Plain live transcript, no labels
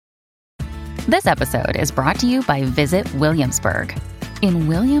This episode is brought to you by Visit Williamsburg. In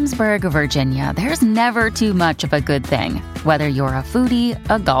Williamsburg, Virginia, there's never too much of a good thing. Whether you're a foodie,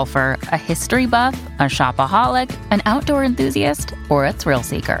 a golfer, a history buff, a shopaholic, an outdoor enthusiast, or a thrill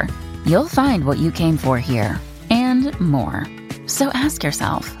seeker, you'll find what you came for here and more. So ask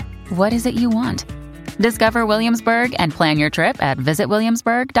yourself, what is it you want? Discover Williamsburg and plan your trip at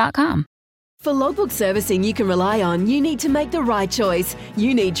visitwilliamsburg.com. For logbook servicing you can rely on, you need to make the right choice.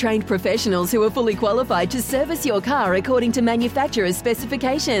 You need trained professionals who are fully qualified to service your car according to manufacturer's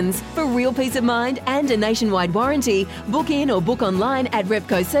specifications. For real peace of mind and a nationwide warranty, book in or book online at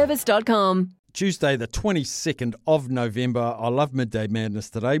repcoservice.com. Tuesday, the 22nd of November. I love Midday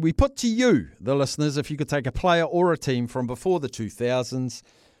Madness today. We put to you, the listeners, if you could take a player or a team from before the 2000s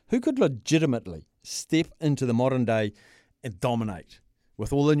who could legitimately step into the modern day and dominate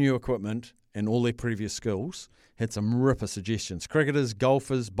with all the new equipment and all their previous skills. Had some ripper suggestions. Cricketers,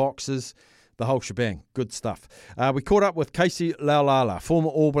 golfers, boxers, the whole shebang. Good stuff. We caught up with Casey Laulala, former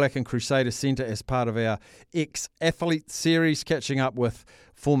All Black and Crusader centre, as part of our ex-athlete series, catching up with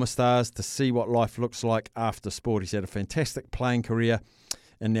former stars to see what life looks like after sport. He's had a fantastic playing career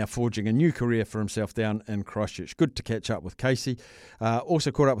and now forging a new career for himself down in Christchurch. Good to catch up with Casey. Also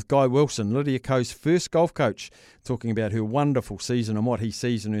caught up with Guy Wilson, Lydia Ko's first golf coach, talking about her wonderful season and what he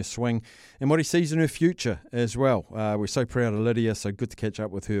sees in her swing and what he sees in her future as well. We're so proud of Lydia, so good to catch up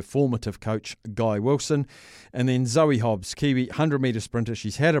with her formative coach, Guy Wilson. And then Zoe Hobbs, Kiwi 100-metre sprinter.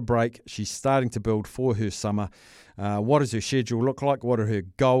 She's had a break. She's starting to build for her summer. What does her schedule look like? What are her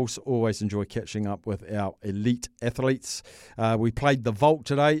goals? Always enjoy catching up with our elite athletes. We played the vault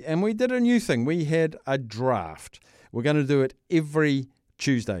today, and we did a new thing. We had a draft. We're going to do it every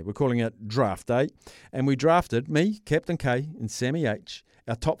Tuesday. We're calling it Draft Day. And we drafted, me, Captain K, and Sammy H,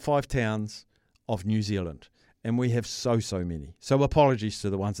 our top 5 towns of New Zealand. And we have so many. So apologies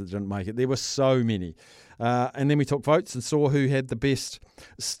to the ones that didn't make it. There were so many. And then we took votes and saw who had the best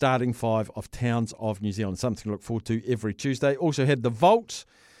starting 5 of towns of New Zealand. Something to look forward to every Tuesday. Also had the vault.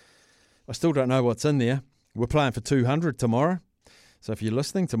 I still don't know what's in there. We're playing for $200 tomorrow. So if you're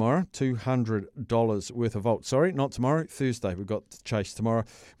listening tomorrow, $200 worth of vault. Sorry, not tomorrow, Thursday. We've got Chase tomorrow.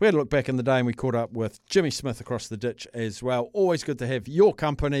 We had a look back in the day and we caught up with Jimmy Smith across the ditch as well. Always good to have your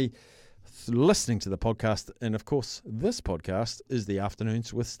company listening to the podcast. And of course, this podcast is the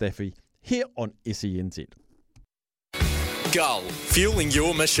Afternoons with Staffy here on SENZ. Gull, fueling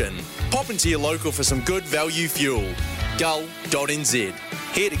your mission. Pop into your local for some good value fuel. Gull.nz.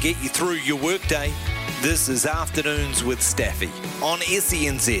 Here to get you through your workday. This is Afternoons with Staffy on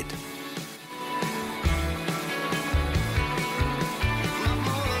SENZ.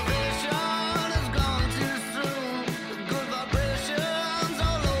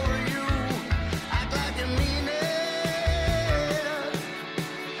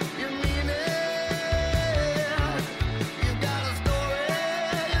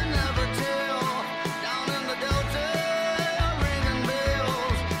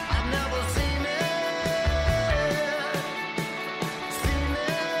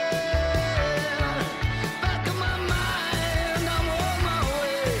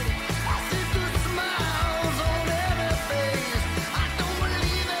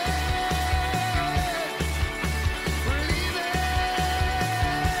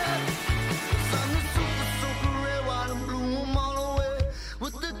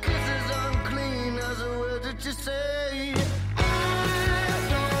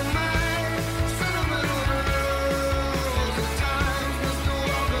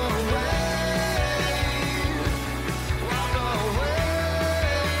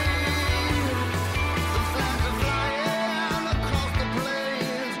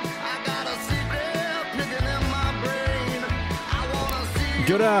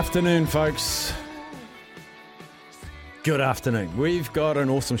 Good afternoon, folks. Good afternoon. We've got an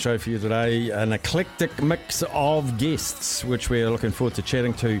awesome show for you today, an eclectic mix of guests, which we're looking forward to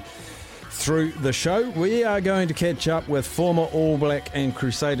chatting to through the show. We are going to catch up with former All Black and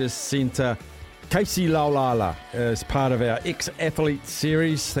Crusaders centre Casey Laulala as part of our ex-athlete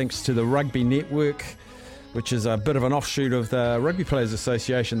series, thanks to the Rugby Network, which is a bit of an offshoot of the Rugby Players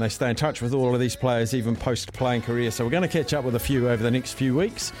Association. They stay in touch with all of these players, even post-playing career. So we're going to catch up with a few over the next few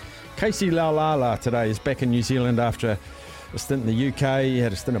weeks. Casey Laulala today is back in New Zealand after a stint in the UK. He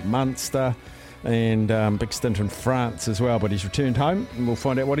had a stint at Munster and big stint in France as well. But he's returned home and we'll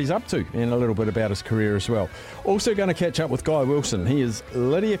find out what he's up to and a little bit about his career as well. Also going to catch up with Guy Wilson. He is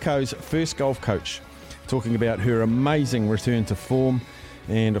Lydia Ko's first golf coach, talking about her amazing return to form.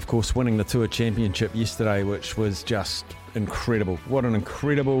 And, of course, winning the Tour Championship yesterday, which was just incredible. What an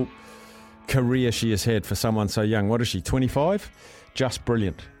incredible career she has had for someone so young. What is she, 25? Just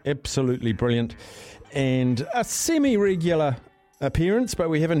brilliant. Absolutely brilliant. And a semi-regular appearance, but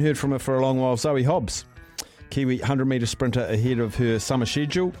we haven't heard from her for a long while, Zoe Hobbs, Kiwi 100-metre sprinter ahead of her summer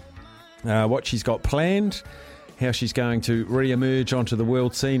schedule. What she's got planned, how she's going to re-emerge onto the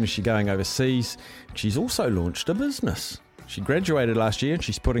world scene. Is she going overseas? She's also launched a business. She graduated last year and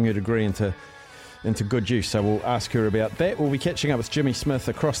she's putting her degree into good use. So we'll ask her about that. We'll be catching up with Jimmy Smith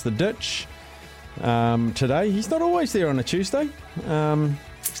across the ditch today. He's not always there on a Tuesday.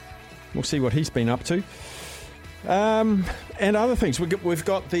 We'll see what he's been up to. And other things. We've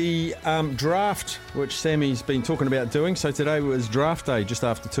got the draft, which Sammy's been talking about doing. So today was draft day, just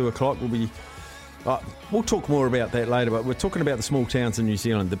after 2 o'clock. We'll talk more about that later, but we're talking about the small towns in New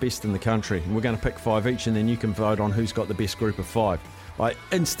Zealand, the best in the country. And we're going to pick 5 each, and then you can vote on who's got the best group of 5. I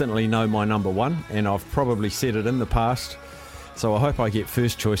instantly know my number 1, and I've probably said it in the past. So I hope I get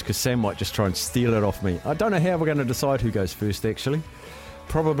first choice, because Sam might just try and steal it off me. I don't know how we're going to decide who goes first, actually.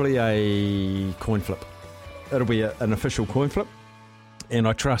 Probably a coin flip. It'll be an official coin flip. And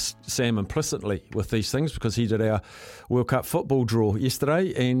I trust Sam implicitly with these things, because he did our World Cup football draw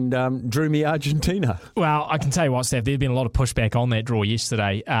yesterday and drew me Argentina. Well, I can tell you what, Steph, there's been a lot of pushback on that draw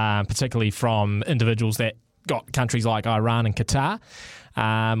yesterday, particularly from individuals that got countries like Iran and Qatar.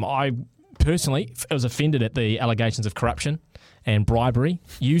 I personally was offended at the allegations of corruption and bribery.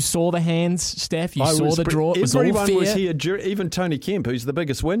 You saw the hands, Steph. You saw the draw. It was all fair. Everyone was here, even Tony Kemp, who's the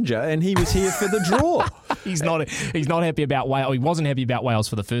biggest whinger, and he was here for the draw. He's not happy about Wales. He wasn't happy about Wales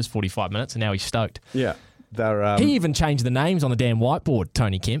for the first 45 minutes, and now he's stoked. Yeah. He even changed the names on the damn whiteboard,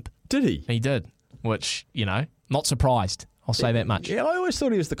 Tony Kemp. Did he? He did, which, not surprised. I'll say that much. Yeah, I always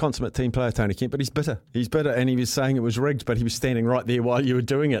thought he was the consummate team player, Tony Kemp, but he's bitter. He's bitter, and he was saying it was rigged, but he was standing right there while you were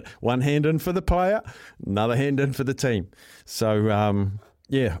doing it. One hand in for the player, another hand in for the team. So,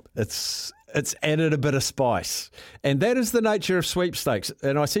 it's added a bit of spice. And that is the nature of sweepstakes.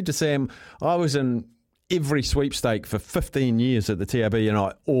 And I said to Sam, I was in every sweepstake for 15 years at the TRB, and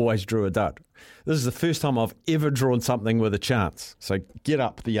I always drew a dud. This is the first time I've ever drawn something with a chance. So get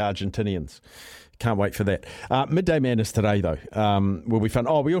up, the Argentinians. Can't wait for that. Midday Madness today, though, will be fun.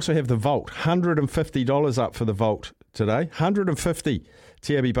 Oh, we also have the Vault. $150 up for the Vault today. $150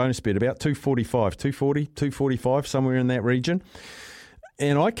 TRB bonus bet, about $245, $240, $245, somewhere in that region.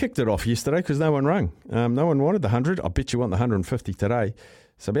 And I kicked it off yesterday because no one rang. No one wanted the 100. I bet you want the 150 today.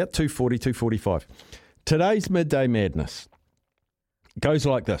 So about $240, $245. Today's Midday Madness goes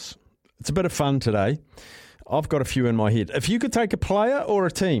like this. It's a bit of fun today. I've got a few in my head. If you could take a player or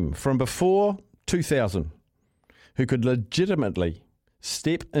a team from before 2000 who could legitimately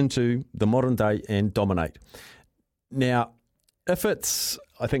step into the modern day and dominate. Now, if it's,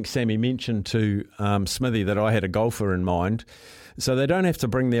 I think Sammy mentioned to Smithy that I had a golfer in mind, so they don't have to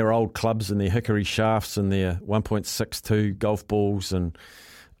bring their old clubs and their hickory shafts and their 1.62 golf balls and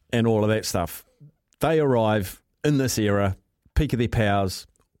all of that stuff. They arrive in this era, peak of their powers,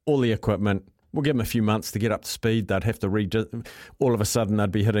 all the equipment. We'll give them a few months to get up to speed. They'd have to all of a sudden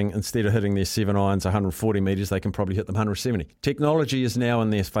they'd be hitting, instead of hitting their 7 irons 140 metres, they can probably hit them 170. Technology is now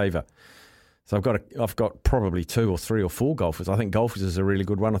in their favour. So I've got probably 2 or 3 or 4 golfers. I think golfers is a really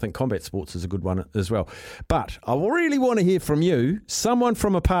good one. I think combat sports is a good one as well. But I really want to hear from you, someone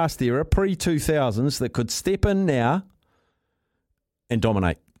from a past era, pre-2000s, that could step in now and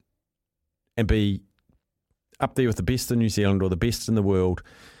dominate and be up there with the best in New Zealand or the best in the world.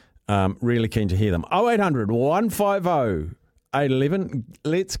 Really keen to hear them. 0800 150 811.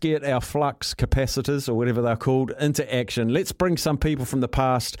 Let's get our flux capacitors, or whatever they're called, into action. Let's bring some people from the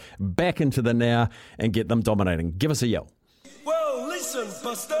past back into the now and get them dominating. Give us a yell. Well, listen,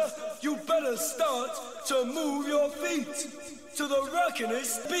 Buster, you better start to move your feet to the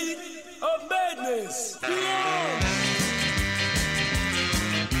rockin'est beat of madness. Yeah!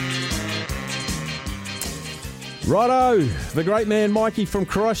 Righto, the great man Mikey from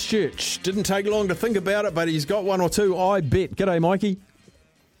Christchurch. Didn't take long to think about it, but he's got 1 or 2, I bet. G'day, Mikey.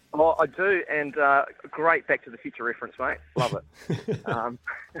 Oh, I do, and great Back to the Future reference, mate. Love it.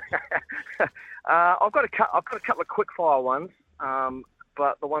 I've got a couple of quick fire ones,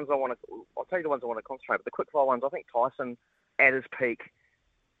 but the ones I'll tell you the ones I want to concentrate. But the quick fire ones, I think Tyson at his peak,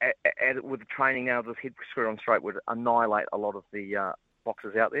 with the training now, with his head screwed on straight, would annihilate a lot of the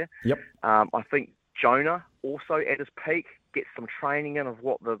boxers out there. Yep. I think Jonah also at his peak gets some training in of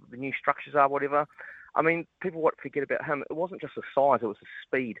what the new structures are, whatever. I mean, people forget about him. It wasn't just his size; it was his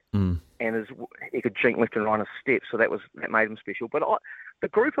speed, and he could jink left and right on his steps. So that made him special. But the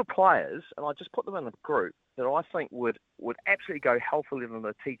group of players, and I just put them in a group that I think would absolutely go hell for leather in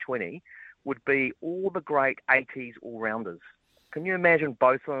the T20, would be all the great 80s all-rounders. Can you imagine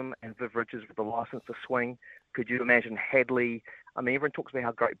both of them and Viv Richards with the licence to swing, Could you imagine Hadley? I mean, everyone talks about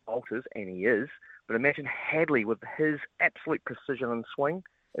how great Bolt is, and he is, but imagine Hadley with his absolute precision and swing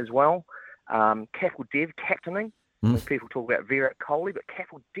as well. Capital Dev captaining. People talk about Virat Kohli, but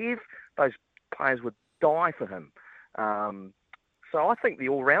Capital Dev, those players would die for him. So I think the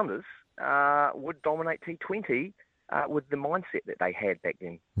all-rounders would dominate T20 with the mindset that they had back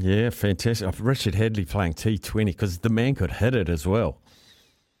then. Yeah, fantastic. Richard Hadley playing T20 because the man could hit it as well.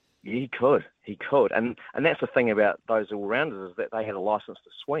 Yeah, he could. And that's the thing about those all-rounders is that they had a license to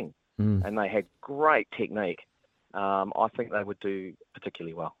swing and they had great technique. I think they would do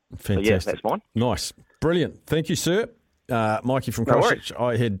particularly well. Fantastic. So, yeah, that's mine. Nice. Brilliant. Thank you, sir. Mikey from Christchurch.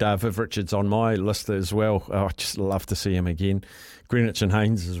 I had Viv Richards on my list as well. I'd just love to see him again. Greenwich and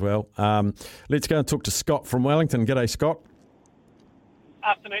Haynes as well. Let's go and talk to Scott from Wellington. G'day, Scott.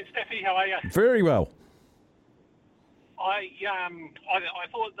 Afternoon, Staffy. How are you? Very well. I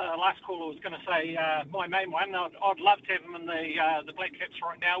thought the last caller was going to say my main one. I'd love to have him in the Black Caps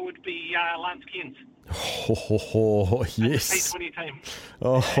right now. Would be Lance Kent. Oh, yes. T20 team.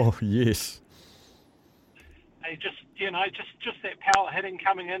 Oh, yes. Just that power hitting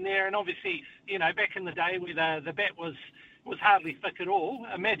coming in there, and obviously, back in the day where the bat was hardly thick at all.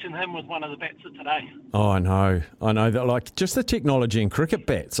 Imagine him with one of the bats of today. Oh, I know. That, like, just the technology in cricket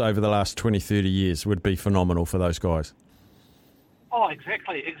bats over the last 20, 30 years would be phenomenal for those guys. Oh,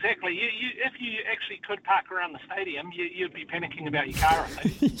 exactly. If you actually could park around the stadium, you'd be panicking about your car, I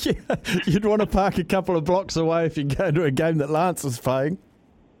think. Yeah, you'd want to park a couple of blocks away if you go to a game that Lance is playing.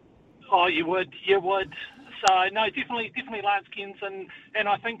 Oh, you would. So, no, definitely Lance Kent, and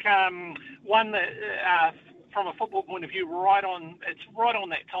I think one that, from a football point of view, right on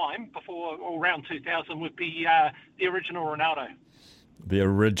that time, before or around 2000, would be the original Ronaldo. The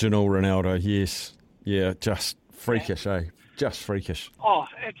original Ronaldo, yes. Yeah, just freakish, eh? Just freakish. Oh,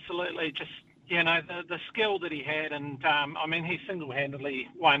 absolutely. Just, the skill that he had, and, he single-handedly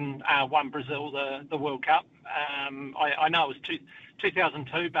won Brazil the World Cup. I know it was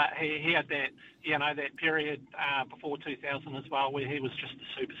 2002, but he had that, that period before 2000 as well, where he was just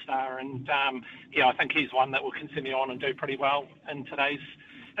a superstar. And I think he's one that will continue on and do pretty well in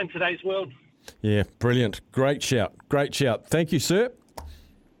today's world. Yeah, brilliant. Great shout. Thank you, sir.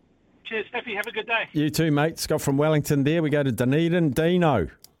 Cheers, Staffy. Have a good day. You too, mate. Scott from Wellington there. We go to Dunedin. Dino.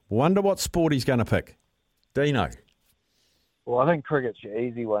 Wonder what sport he's going to pick. Dino. Well, I think cricket's your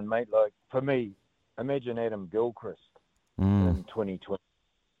easy one, mate. Like, for me, imagine Adam Gilchrist in 2020.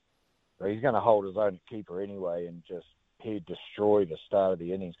 So he's going to hold his own at keeper anyway, and he'd destroy the start of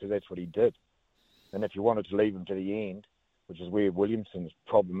the innings because that's what he did. And if you wanted to leave him to the end, which is where Williamson's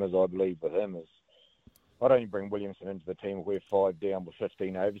problem is, I believe, with him, is I'd only bring Williamson into the team if we're 5 down with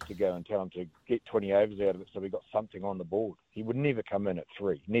 15 overs to go and tell him to get 20 overs out of it so we got something on the board. He would never come in at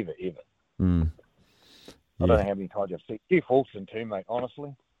 3. Never, ever. Yeah. I don't know how many times I've seen. Jeff Wilson too, mate,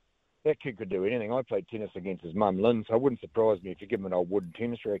 honestly. That kid could do anything. I played tennis against his mum, Lynn, so it wouldn't surprise me if you give him an old wooden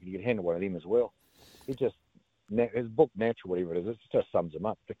tennis racket, he could handle one of them as well. His book, Natural, whatever it is, it just sums him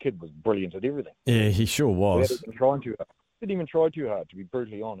up. The kid was brilliant at everything. Yeah, he sure was. He didn't even try too hard, to be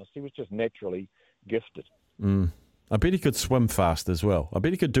brutally honest. He was just naturally gifted. I bet he could swim fast as well. I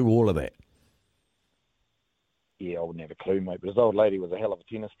bet he could do all of that. Yeah, I wouldn't have a clue, mate. But his old lady was a hell of a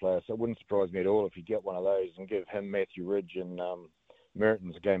tennis player, so it wouldn't surprise me at all if you get one of those and give him, Matthew Ridge, and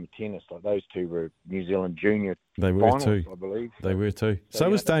Merton's a game of tennis. Like, those two were New Zealand junior finals, too. I believe. They were too. So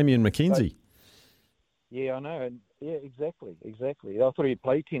was Damien McKenzie. Yeah, I know. And yeah, exactly. I thought he'd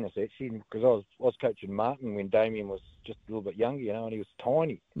play tennis, actually, because I was coaching Martin when Damien was just a little bit younger, and he was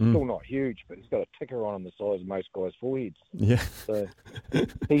tiny. Still not huge, but he's got a ticker on him the size of most guys' foreheads. Yeah. So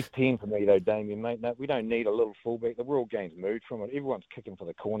he's 10 for me, though, Damien, mate. No, we don't need a little fullback. The world game's moved from it. Everyone's kicking for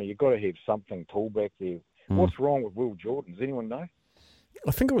the corner. You've got to have something tall back there. What's wrong with Will Jordan? Does anyone know?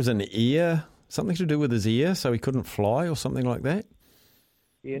 I think it was an ear, something to do with his ear, so he couldn't fly or something like that.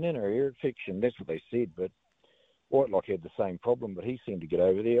 Yeah, an inner ear infection. That's what they said, but Whitelock had the same problem, but he seemed to get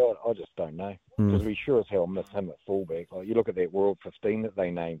over there. I just don't know, because we sure as hell miss him at fullback. Like, you look at that World 15 that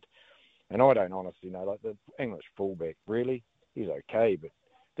they named, and I don't honestly know. Like, the English fullback, really, he's okay, but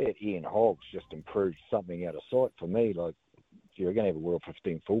that Ian Hoggs just improved something out of sight for me. Like, if you're going to have a World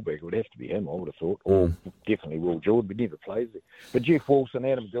 15 fullback, it would have to be him, I would have thought, or definitely Will Jordan, but never plays there. But Jeff Wilson,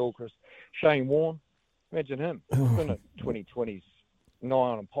 Adam Gilchrist, Shane Warne, imagine him. He's been at 2020's nigh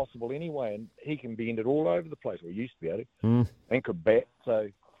on impossible anyway, and he can be ended all over the place. Well, he used to be able to, and could bat. So,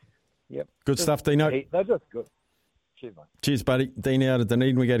 yep. Good stuff, Dino. They're just good. Cheers, mate. Cheers, buddy. Dino out of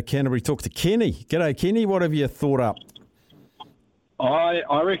Dunedin. We go to Canterbury, talk to Kenny. G'day, Kenny. What have you thought up?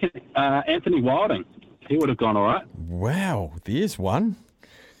 I reckon Anthony Wilding. He would have gone all right. Wow, there's one.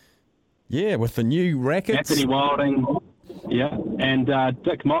 Yeah, with the new rackets. Anthony Wilding, yeah, and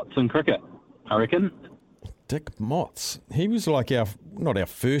Dick Motts in cricket, I reckon. Dick Motts. He was like not our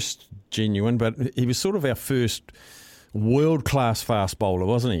first genuine, but he was sort of our first world-class fast bowler,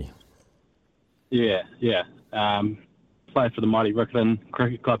 wasn't he? Yeah. Played for the mighty Rickerton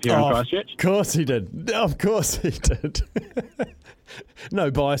Cricket Club here in Christchurch. Of course he did. Of course he did.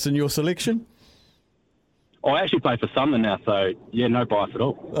 No bias in your selection? I actually play for Sunderland now, so yeah, no bias at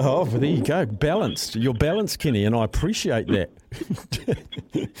all. Oh, well, there you go. Balanced. You're balanced, Kenny, and I appreciate that.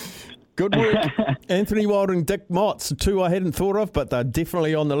 Good work. Anthony Wilding, Dick Motts, two I hadn't thought of, but they're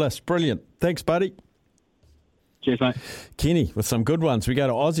definitely on the list. Brilliant. Thanks, buddy. Cheers, mate. Kenny, with some good ones. We go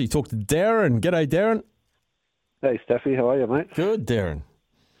to Aussie, talk to Darren. G'day, Darren. Hey, Staffy. How are you, mate? Good, Darren.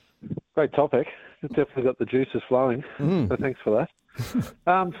 Great topic. It's definitely got the juices flowing, so thanks for that.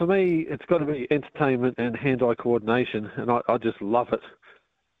 For me, it's got to be entertainment and hand-eye coordination, and I just love it.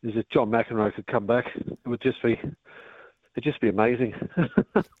 If John McEnroe could come back, it'd just be amazing.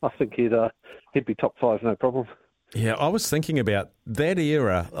 I think he'd be top 5, no problem. Yeah, I was thinking about that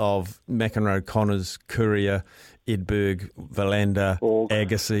era of McEnroe, Connors, Courier, Edberg, Verlander,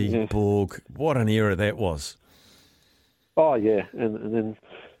 Agassi, Borg. What an era that was. Oh, yeah, and then,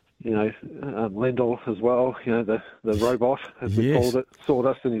 Lendl as well, the robot, as we called it,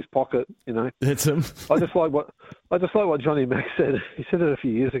 sawdust in his pocket, That's him. I just like what Johnny Mac said. He said it a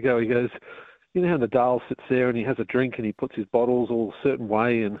few years ago. He goes, you know how Nadal sits there and he has a drink and he puts his bottles all a certain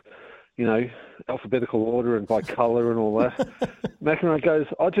way and, alphabetical order and by colour and all that. McEnroe goes,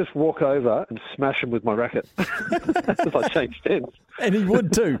 I just walk over and smash him with my racket. Because I changed hands. And he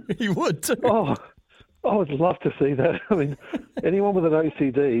would too. Oh, I would love to see that. I mean, anyone with an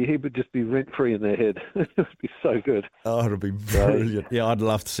OCD, he would just be rent-free in their head. It would be so good. Oh, it'll be brilliant. Yeah, I'd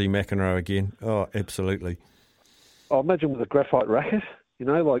love to see McEnroe again. Oh, absolutely. Oh, imagine with a graphite racket, you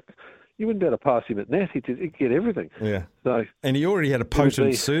wouldn't be able to pass him at net. He'd get everything. Yeah. So, and he already had a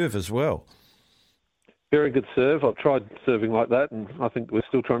potent serve as well. Very good serve. I've tried serving like that, and I think we're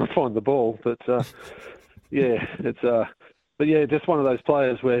still trying to find the ball. But, But yeah, just one of those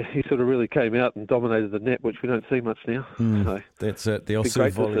players where he sort of really came out and dominated the net, which we don't see much now. So that's it. The old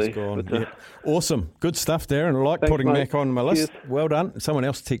volley's gone. But, awesome. Good stuff, Darren. I like putting Mac on my list. Cheers. Well done. Someone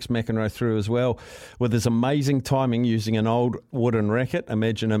else texts McEnroe through as well with his amazing timing using an old wooden racket.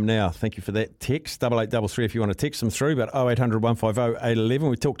 Imagine him now. Thank you for that text. 8833 if you want to text them through, but 0800 150 811.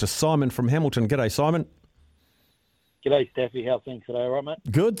 We talked to Simon from Hamilton. G'day, Simon. G'day, Staffy. How things today, all right, mate?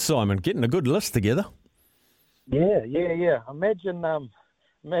 Good, Simon. Getting a good list together. Yeah. Imagine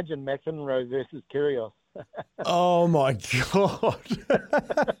McEnroe versus Kyrgios. Oh my God!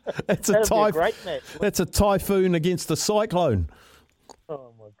 That's a great match. That's a typhoon against a cyclone.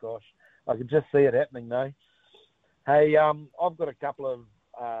 Oh my gosh! I could just see it happening, though. Hey, I've got a couple of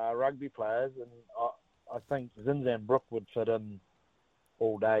rugby players, and I think Zinzan Brook would fit in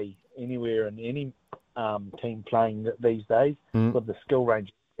all day, anywhere in any team playing these days with the skill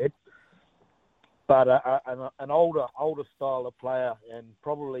range. But an older style of player, and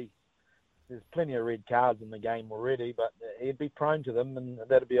probably there's plenty of red cards in the game already, but he'd be prone to them, and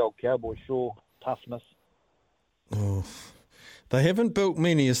that'd be old Cowboy Shaw toughness. Oh, they haven't built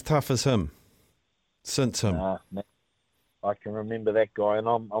many as tough as him since him. I can remember that guy, and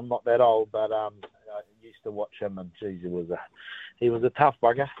I'm not that old, but I used to watch him, and geez, he was a tough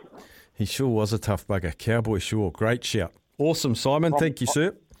bugger. He sure was a tough bugger. Cowboy Shaw, great shout. Awesome, Simon. Thank you,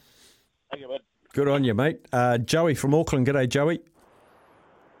 sir. Thank you, bud. Good on you, mate. Joey from Auckland. G'day, Joey.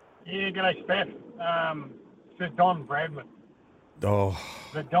 Yeah, g'day, Steph. Sir Don Bradman. Oh.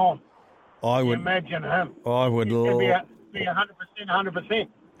 The Don. I would imagine him. I would be 100%.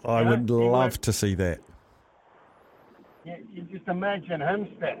 I would love to see that. Yeah, you just imagine him,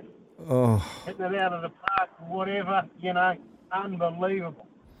 Steph. Oh. Hitting it out of the park, whatever, unbelievable.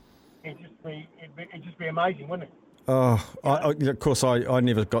 It'd just be amazing, wouldn't it? Oh, of course, I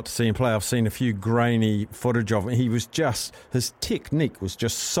never got to see him play. I've seen a few grainy footage of him. His technique was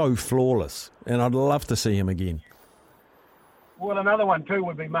just so flawless, and I'd love to see him again. Well, another one too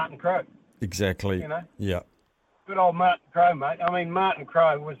would be Martin Crowe. Exactly. Yeah. Good old Martin Crowe, mate. I mean, Martin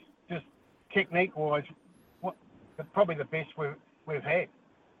Crowe was just technique-wise, probably the best we've had,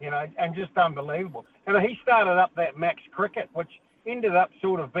 and just unbelievable. And he started up that max cricket, which ended up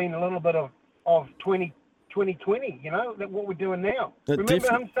sort of being a little bit of 2020, what we're doing now. Remember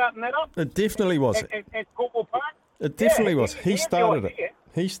him starting that up? It definitely was. At Cornwall Park? It definitely was. He started it.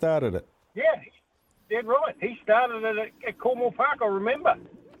 He started it. Yeah, dead right. He started it at Cornwall Park, I remember.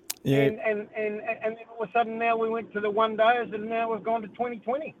 Yeah. And all of a sudden now we went to the one days and now we've gone to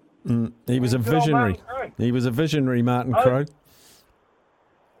 2020. He was a visionary. He was a visionary, Martin Crowe.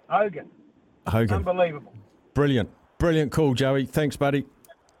 Hogan. Hogan. Unbelievable. Brilliant call, Joey. Thanks, buddy.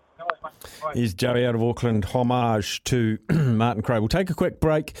 Here's Joey out of Auckland. Homage to Martin Crowe. We'll take a quick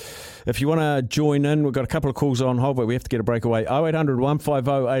break. If you want to join in, we've got a couple of calls on hold, but we have to get a breakaway. 0800 150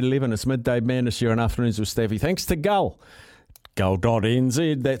 811. It's Midday Madness here on Afternoons with Staffy. Thanks to Gull.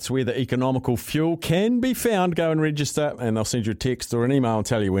 Gull.nz. That's where the economical fuel can be found. Go and register, and they'll send you a text or an email and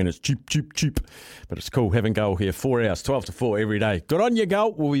tell you when it's cheap. But it's cool having Gull here. 4 hours, 12 to 4 every day. Good on you,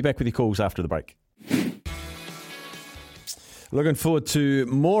 Gull. We'll be back with your calls after the break. Looking forward to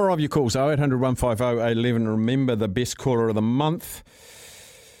more of your calls. 0800 150 811. Remember, the best caller of the month.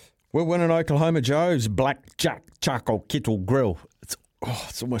 We're winning Oklahoma Joe's Black Jack Charcoal Kettle Grill.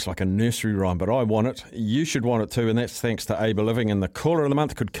 It's almost like a nursery rhyme, but I want it. You should want it too, and that's thanks to Aber Living. And the caller of the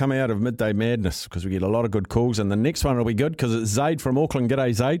month could come out of Midday Madness because we get a lot of good calls. And the next one will be good because it's Zaid from Auckland.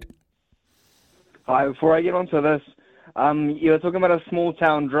 G'day, Zaid. Hi, before I get onto this, you were talking about a small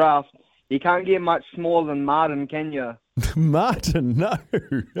town draft. You can't get much smaller than Martin, can you? Martin, no.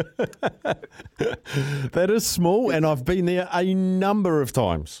 That is small, and I've been there a number of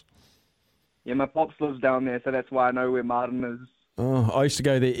times. Yeah, my pops lives down there, so that's why I know where Martin is. Oh, I used to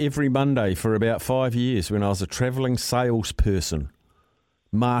go there every Monday for about 5 years when I was a travelling salesperson.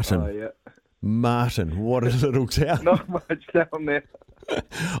 Martin. Oh, yeah. Martin, what a little town. Not much down there.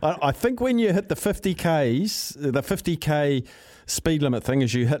 I think when you hit the 50Ks, the 50K speed limit thing,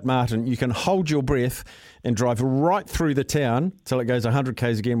 as you hit Martin, you can hold your breath and drive right through the town till it goes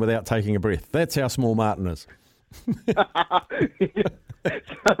 100Ks again without taking a breath. That's how small Martin is.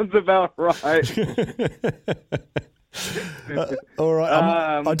 Sounds about right. All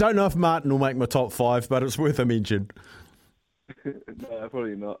right. I don't know if Martin will make my top 5, but it's worth a mention. No,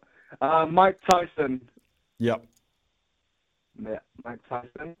 probably not. Mike Tyson. Yep. Yeah, Mike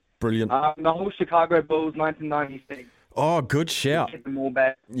Tyson. Brilliant. The whole Chicago Bulls, 1996. Oh, good shout. Get them all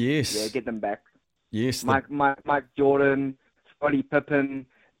back. Yes. Yeah, get them back. Yes. Mike Jordan, Scottie Pippen,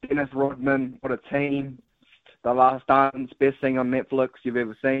 Dennis Rodman. What a team. The Last Dance, best thing on Netflix you've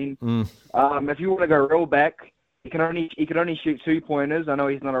ever seen. If you want to go real back, he could only shoot 2-pointers. I know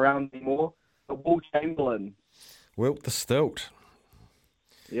he's not around anymore. But Will Chamberlain. Wilt the Stilt.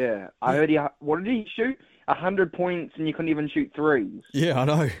 Yeah. I heard what did he shoot? 100 points and you couldn't even shoot threes. Yeah, I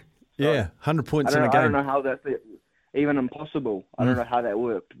know. Yeah, 100 points in a game. I don't know how that's even impossible. I don't know how that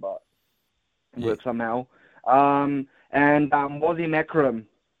worked, but it worked somehow. And Wazzy Makram.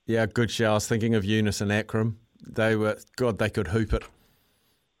 Yeah, good show. I was thinking of Eunice and Akram. They could hoop it.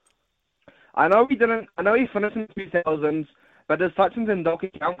 I know he finished in the 2000s, but does Sachin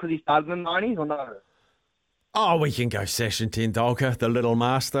Tendulkar count because he started in the 90s or no? Oh, we can go Sachin Tendulkar, the little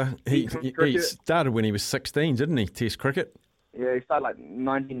master. He started when he was 16, didn't he? Test cricket. Yeah, he started like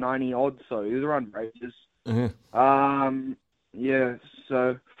 1990 odd, so he was around ages. Mm-hmm. Yeah,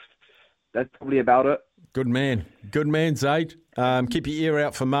 so that's probably about it. Good man, Zaid. Keep your ear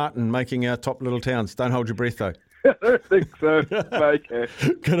out for Martin making our top little towns. Don't hold your breath though. I don't think so. Okay.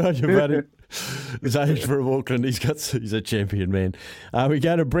 Good on you, buddy. Zaid from Auckland. He's a champion, man. We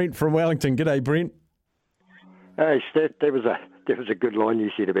go to Brent from Wellington. G'day, Brent. Hey, Steph, that was a good line you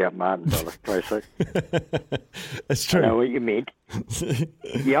said about Martin, brother. Tracy. It's true. I know what you meant.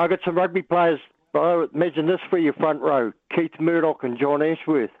 Yeah, I got some rugby players. Bro, imagine this for your front row. Keith Murdoch and John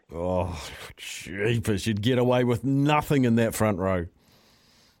Ashworth. Oh, jeepers. You'd get away with nothing in that front row.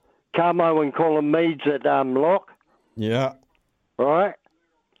 Carmo and Colin Meads at lock. Yeah. Right.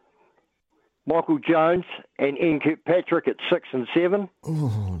 Michael Jones and Ian Kirkpatrick at 6 and 7.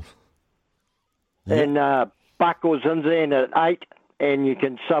 Ooh. And Buck or Zinzan at 8. And you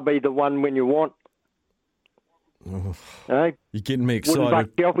can sub either one when you want. You're getting me excited.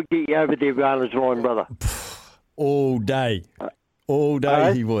 Wouldn't Buck Delpit get you over there, Garner's line, brother? All day.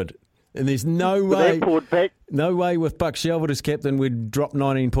 He would. And there's no way with Buck Shelford as captain we'd drop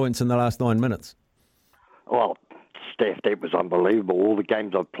 19 points in the last 9 minutes. Well, Steph, that was unbelievable. All the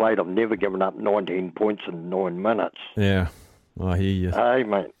games I've played, I've never given up 19 points in 9 minutes. Yeah, I hear you. Hey,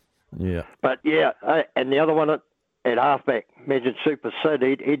 mate. Yeah. But, yeah, and the other one at halfback, imagine Super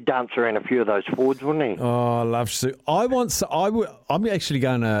Sid, he'd dance around a few of those forwards, wouldn't he? Oh, I love Super. I'm actually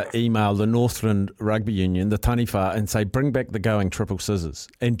going to email the Northland Rugby Union, the Taniwha, and say bring back the going triple scissors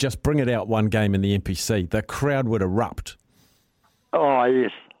and just bring it out one game in the NPC. The crowd would erupt. Oh,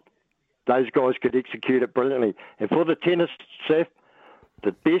 yes. Those guys could execute it brilliantly. And for the tennis, Seth,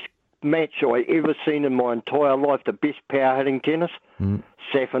 the best match I ever seen in my entire life, the best power-hitting tennis,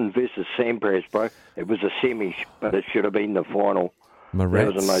 Safin versus Sampras, bro. It was a semi, but it should have been the final. Marat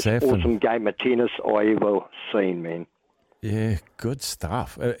That was the most Safin. awesome game of tennis I ever seen, man. Yeah, good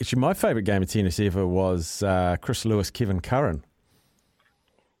stuff. Actually, my favourite game of tennis ever was Chris Lewis, Kevin Curran.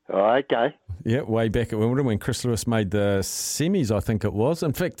 Oh, okay. Yeah, way back at Wimbledon when Chris Lewis made the semis, I think it was.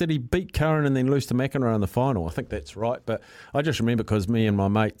 In fact, did he beat Curran and then lose to McEnroe in the final? I think that's right. But I just remember because me and my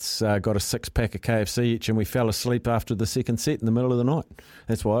mates got a 6-pack of KFC each and we fell asleep after the second set in the middle of the night.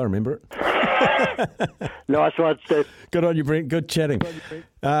 That's why I remember it. Nice one, Steph. Good on you, Brent. Good chatting.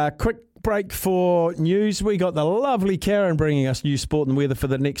 Quick break for news. We got the lovely Karen bringing us news, sport and weather for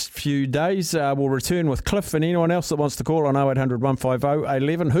the next few days. We'll return with Cliff and anyone else that wants to call on 0800 150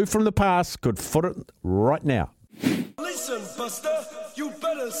 11. Who from the past could foot it right now? Listen, Buster, you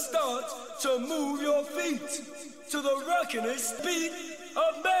better start to move your feet to the rockin'est beat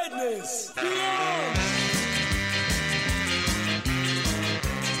of madness. Yeah!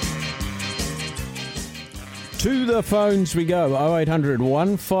 To the phones we go, 0800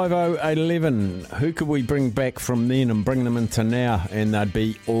 150 11. Who could we bring back from then and bring them into now? And they'd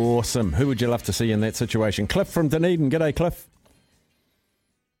be awesome. Who would you love to see in that situation? Cliff from Dunedin. G'day, Cliff.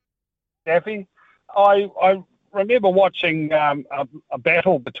 Staffy, I remember watching a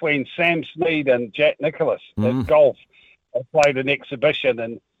battle between Sam Snead and Jack Nicklaus at golf. I played an exhibition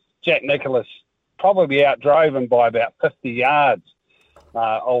and Jack Nicklaus probably outdrove him by about 50 yards,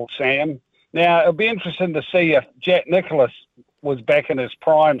 old Sam. Now, it'll be interesting to see if Jack Nicklaus was back in his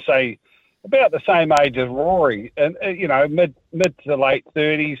prime, say, about the same age as Rory, and mid to late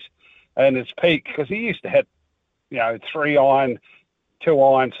 30s and his peak, because he used to hit, 3-iron,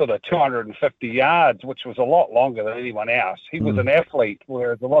 2-iron, sort of 250 yards, which was a lot longer than anyone else. He was an athlete,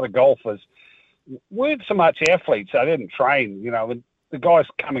 whereas a lot of golfers weren't so much athletes. They didn't train, and the guys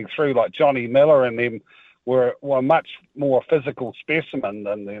coming through like Johnny Miller and them were much more physical specimen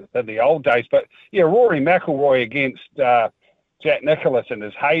than the old days. But yeah, Rory McIlroy against Jack Nicklaus in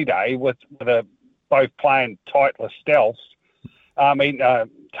his heyday with both playing Titleist stealths.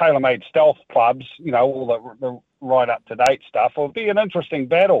 Tailor-made stealth clubs. All the right up to date stuff. It'll be an interesting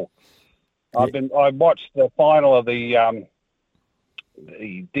battle. I watched the final of the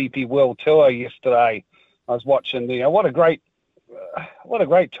DP World Tour yesterday. I was watching what a great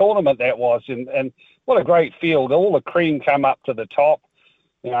tournament that was, and what a great field. All the cream come up to the top.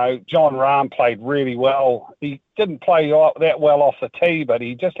 John Rahm played really well. He didn't play that well off the tee, but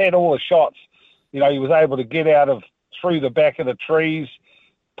he just had all the shots. He was able to get through the back of the trees,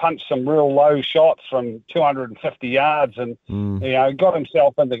 punch some real low shots from 250 yards, and got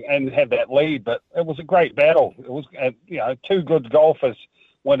himself and had that lead. But it was a great battle. It was two good golfers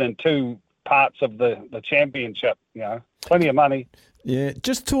winning two parts of the championship. Plenty of money. Yeah,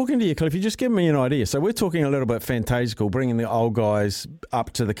 just talking to you, Cliff, you just give me an idea. So we're talking a little bit fantasical, bringing the old guys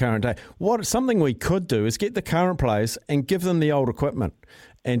up to the current day. Something we could do is get the current players and give them the old equipment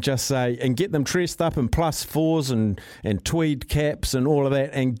and just say, and get them dressed up in +4s and tweed caps and all of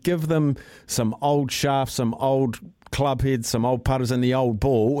that, and give them some old shafts, some old club heads, some old putters and the old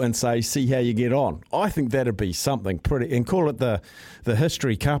ball, and say, see how you get on. I think that'd be something pretty, and call it the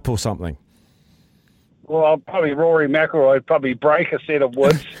History Cup or something. Well, probably Rory McIlroy would probably break a set of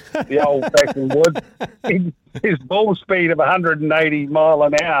woods, the old-fashioned woods. His ball speed of 180 mile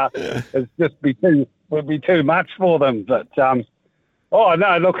an hour would be too much for them. But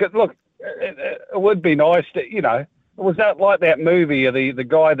look, it would be nice to, it was like that movie of the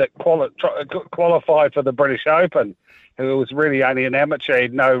guy that qualified for the British Open, who was really only an amateur, he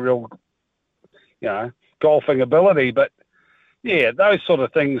had no real, golfing ability. But yeah, those sort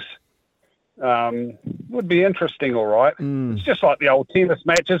of things would be interesting, all right. It's just like the old tennis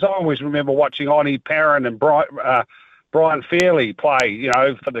matches. I always remember watching Oni Parron and Brian Fairley play,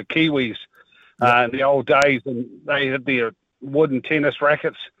 for the Kiwis in the old days, and they had their wooden tennis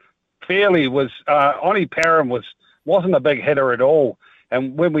rackets. Fairley Oni Parron wasn't a big hitter at all,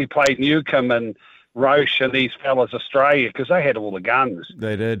 and when we played Newcombe and Roche and these fellas Australia, because they had all the guns.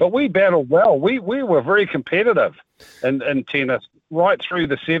 They did. But we battled well. We were very competitive in tennis right through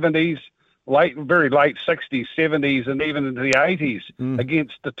the 70s. Very late 60s, 70s, and even into the 80s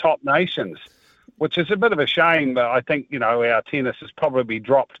against the top nations, which is a bit of a shame. But I think, our tennis has probably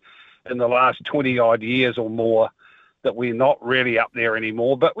dropped in the last 20-odd years or more, that we're not really up there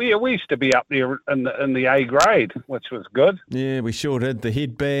anymore. But we used to be up there in the A grade, which was good. Yeah, we sure did. The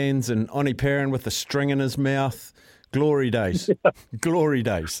headbands and Oni Parron with the string in his mouth. Glory days. Glory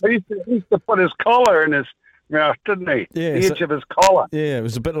days. He used to put his collar in his mouth, didn't he? Yeah, the edge of his collar. Yeah, it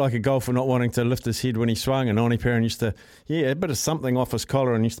was a bit like a golfer not wanting to lift his head when he swung, and Oni Parron used to, a bit of something off his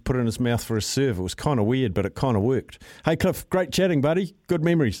collar and used to put it in his mouth for his serve. It was kind of weird, but it kind of worked. Hey, Cliff, great chatting, buddy. Good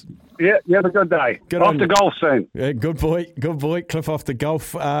memories. Yeah, you have a good day. Off to golf soon. Yeah, good boy. Cliff off to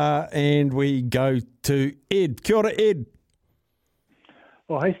golf. And we go to Ed. Kia ora, Ed.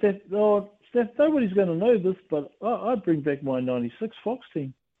 Oh, hey, Steph. Steph, nobody's going to know this, but I'd bring back my 96 Fox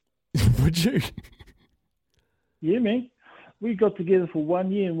team. would you? Yeah, man. We got together for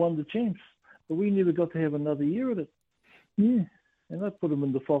 1 year and won the champs, but we never got to have another year at it. Yeah, and I put them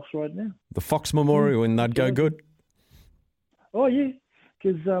in the Fox right now. The Fox Memorial, and they'd go good? Oh, yeah,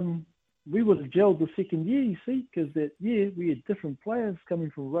 because we would have gelled the second year, you see, because that year we had different players coming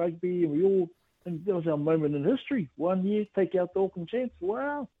from rugby, and that was our moment in history. 1 year, take out the Auckland champs,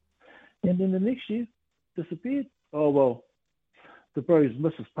 wow. And then the next year, disappeared. Oh, well, the bro's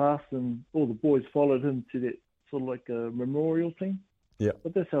missus passed, and all the boys followed him to that sort of like a memorial thing. Yeah.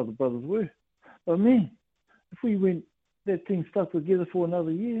 But that's how the brothers were. But man, if we went, that thing stuck together for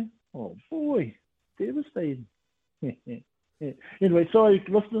another year, oh boy, devastating. Anyway, sorry,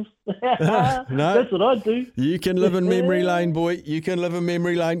 listeners. No, that's what I do. You can live in memory lane, boy. You can live in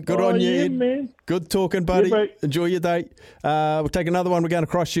memory lane. Good on you, yeah, Ed. Man. Good talking, buddy. Yeah, enjoy your day. We'll take another one. We're going to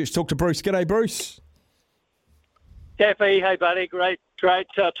Christchurch. Talk to Bruce. G'day, Bruce. Staffy, hey buddy, great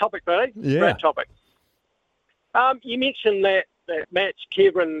topic, buddy. Yeah. Great topic. You mentioned that match,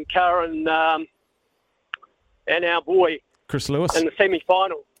 Kevin, Curran, and our boy Chris Lewis in the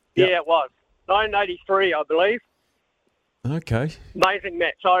semi-final. Yep. Yeah, it was 1983, I believe. Okay. Amazing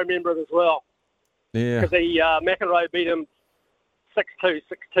match. I remember it as well. Yeah. Because McEnroe beat him 6-2,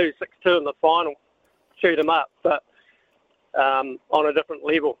 6-2, 6-2 in the final, chewed him up, but on a different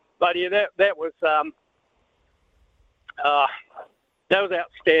level. But yeah, that was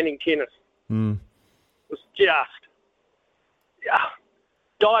outstanding tennis. Mm. It was just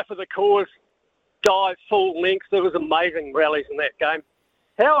die for the cause, die full length. There was amazing rallies in that game.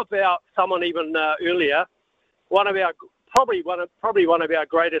 How about someone even earlier? Probably one of our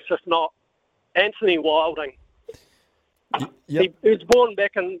greatest, if not Anthony Wilding. Yep. He was born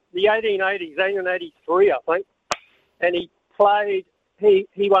back in the 1880s, 1883, I think, and he played.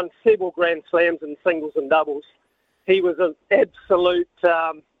 He won several Grand Slams in singles and doubles. He was an absolute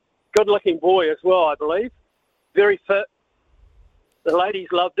good-looking boy as well, I believe. Very fit. The ladies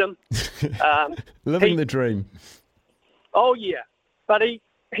loved him. Living the dream. Oh yeah, but he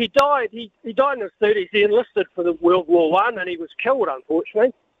died. He died in his 30s. He enlisted for the World War I, and he was killed,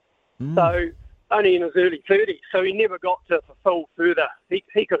 unfortunately. So only in his early 30s. So he never got to fulfil further. He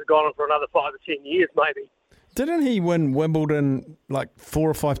could have gone on for another 5 or 10 years, maybe. Didn't he win Wimbledon like 4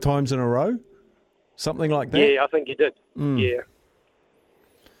 or 5 times in a row? Something like that? Yeah, I think he did.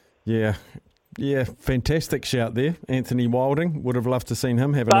 Yeah. Yeah, fantastic shout there. Anthony Wilding. Would have loved to seen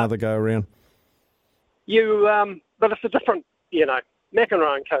him have another go around. But it's a different,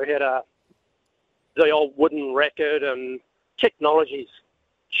 McEnroe and Co. had the old wooden racket, and technology's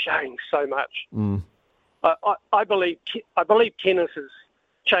changed so much. I believe tennis has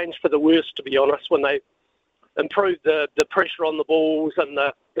changed for the worse, to be honest, when they improved the pressure on the balls and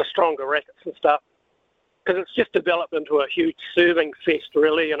the stronger rackets and stuff. Because it's just developed into a huge serving fest,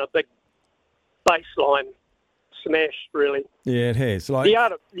 really, and a big baseline smash, really. Yeah, it has. The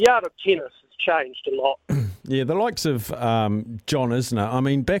art of tennis has changed a lot. Yeah, the likes of John Isner. I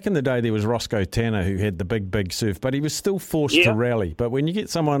mean, back in the day there was Roscoe Tanner who had the big serve, but he was still forced to rally. But when you get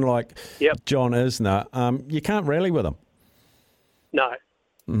someone like John Isner, you can't rally with him. No.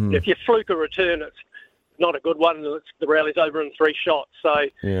 If you fluke a return, it's not a good one. The rally's over in 3 shots. So,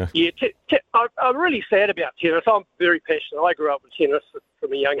 I'm really sad about tennis. I'm very passionate. I grew up with tennis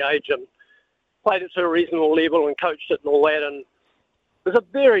from a young age and played it to a reasonable level and coached it and all that. And it was a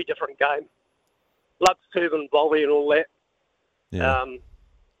very different game. Loved serve and volley and all that. Yeah.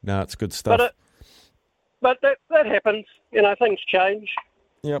 No, it's good stuff. But that happens. Things change.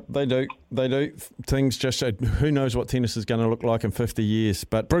 Yep, they do. They do. Things just, who knows what tennis is going to look like in 50 years.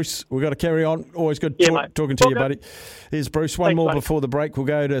 But, Bruce, we've got to carry on. Always good talking to you, buddy. Here's Bruce. One more before the break. We'll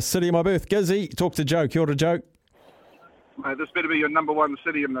go to City of My Birth. Gizzy, talk to Joe. Kia ora, Joe. Mate, this better be your number one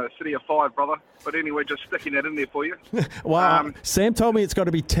city in the City of 5, brother. But anyway, just sticking that in there for you. Well, Sam told me it's got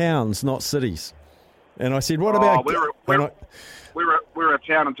to be towns, not cities. And I said, what about... We were a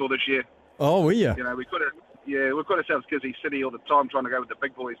town until this year. Oh, were you? We could have... Yeah, we've got ourselves Gizzy City all the time trying to go with the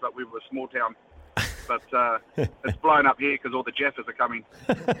big boys, but we were a small town. But it's blown up here because all the Jaffers are coming.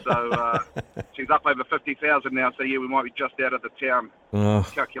 So she's up over 50,000 now, so yeah, we might be just out of the town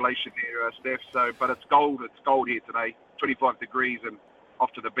calculation here, Steph. So, but it's cold here today, 25 degrees and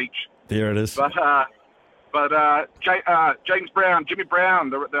off to the beach. There it is. But James Brown, Jimmy Brown,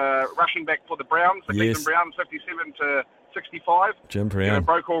 the rushing back for the Browns, the Cleveland Browns, 57-65. Jim Brown.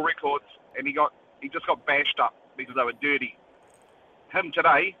 Broke all records, and he just got bashed up because they were dirty. Him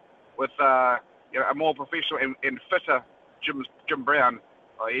today, with a more professional and fitter Jim Brown,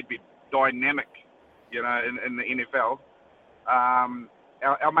 he'd be dynamic, in the NFL.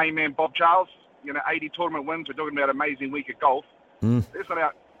 Our main man Bob Charles, 80 tournament wins. We're talking about an amazing week of golf. Let's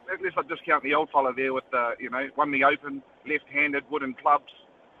let's not discount the old fella there with won the Open, left-handed, wooden clubs.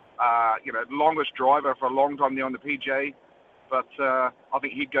 Longest driver for a long time there on the PGA. But I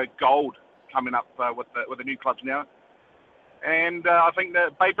think he'd go gold coming up with the new clubs now. And I think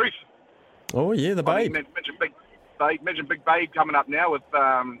that Babe Ruth. Oh yeah, the Babe. Mention Big Babe coming up now with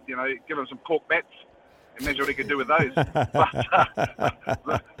give him some cork bats. Imagine what he could do with those.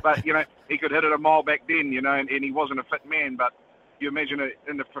 but he could hit it a mile back then, and he wasn't a fit man. But you imagine it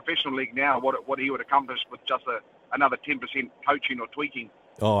in the professional league now, what he would accomplish with just another 10% coaching or tweaking.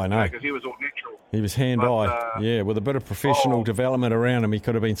 Oh, I know. Because he was all natural. He was hand-eye. With a bit of professional development around him, he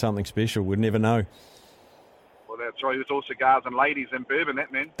could have been something special. We'd never know. Well, that's right. He was all cigars and ladies and bourbon,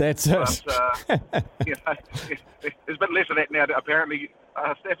 that man. That's it. But, there's a bit less of that now, apparently,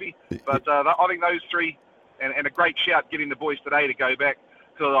 Staffy. But I think those three, and a great shout getting the boys today to go back,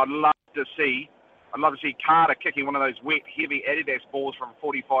 because I'd love to see Carter kicking one of those wet, heavy Adidas balls from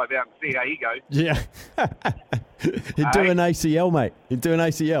 45 out and see how he goes. Yeah. He'd do an ACL, mate. He'd do an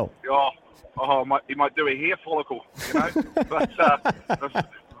ACL. He might do a hair follicle,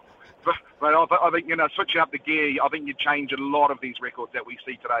 But I think, switching up the gear, I think you change a lot of these records that we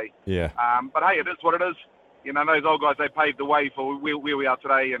see today. Yeah. But hey, it is what it is. Those old guys, they paved the way for where we are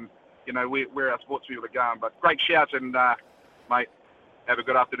today, and where our sports people are going. But great shout, and mate, have a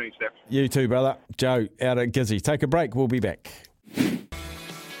good afternoon, Steph. You too, brother. Joe out at Gizzy. Take a break. We'll be back.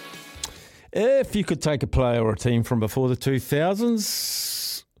 If you could take a player or a team from before the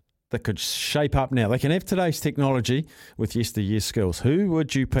 2000s that could shape up now, they can have today's technology with yesteryear's skills. Who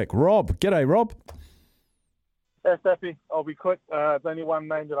would you pick? Rob. G'day, Rob. Hey, Staffy. I'll be quick. There's only one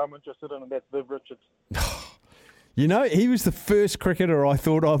name that I'm interested in, and that's Viv Richards. He was the first cricketer I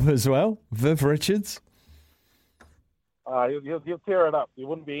thought of as well, Viv Richards. He'll tear it up. There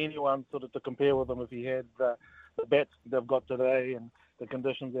wouldn't be anyone sort of to compare with him if he had the bats they've got today and the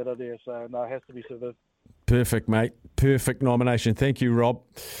conditions that are there. So, no, it has to be Sir Viv. Perfect, mate. Perfect nomination. Thank you, Rob.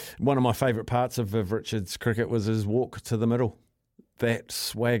 One of my favourite parts of Viv Richards' cricket was his walk to the middle. That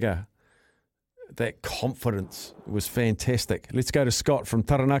swagger, that confidence was fantastic. Let's go to Scott from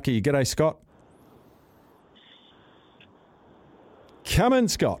Taranaki. G'day, Scott. Come in,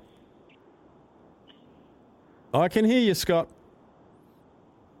 Scott. I can hear you, Scott.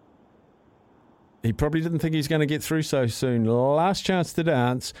 He probably didn't think he was going to get through so soon. Last chance to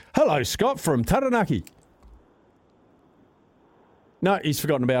dance. Hello, Scott from Taranaki. No, he's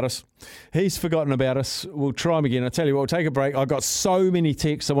forgotten about us. We'll try him again. I tell you what, we'll take a break. I've got so many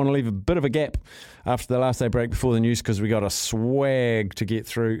texts. I want to leave a bit of a gap after the last day break before the news because we got a swag to get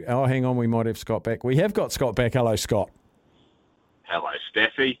through. Oh, hang on. We might have Scott back. We have got Scott back. Hello, Scott. Hello,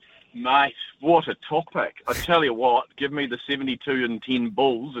 Staffy. Mate, what a topic. I tell you what, give me the 72 and 10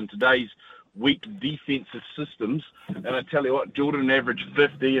 Bulls in today's weak defensive systems, and I tell you what, Jordan would average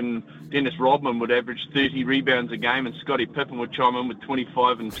 50 and Dennis Rodman would average 30 rebounds a game, and Scottie Pippen would chime in with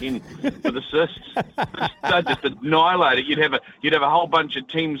 25 and 10 with assists. They'd just annihilate it. You'd have a whole bunch of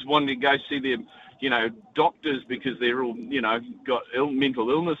teams wanting to go see their doctors because they're all, got mental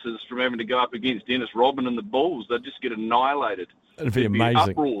illnesses from having to go up against Dennis Rodman and the Bulls. They'd just get annihilated. It'd be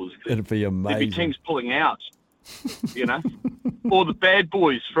amazing. Uproars. It'd be amazing. There'd be teams pulling out, Or the bad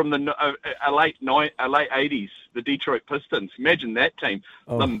boys from the late 80s, the Detroit Pistons. Imagine that team.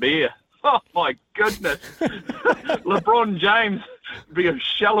 Lambeer. Oh, my goodness. LeBron James would be a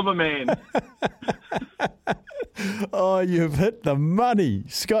shell of a man. Oh, you've hit the money.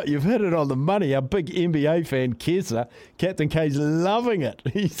 Scott, you've hit it on the money. Our big NBA fan, Keza, Captain K's loving it.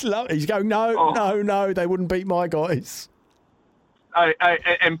 He's going, no, they wouldn't beat my guys. And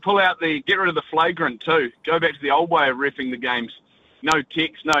get rid of the flagrant too. Go back to the old way of reffing the games. No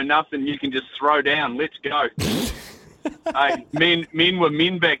text, no nothing. You can just throw down. Let's go. Men were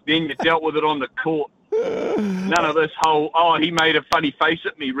men back then. You dealt with it on the court. None of this whole, he made a funny face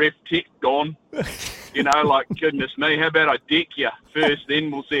at me, ref tech, gone. Goodness me, how about I deck you first,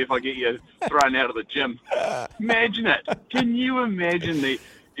 then we'll see if I get you thrown out of the gym. Imagine it. Can you imagine the,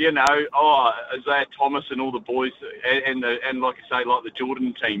 Isaiah Thomas and all the boys, and like I say, like the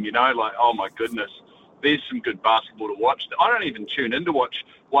Jordan team, oh my goodness, there's some good basketball to watch. I don't even tune in to watch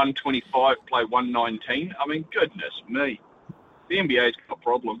 125 play 119. I mean, goodness me. The NBA's got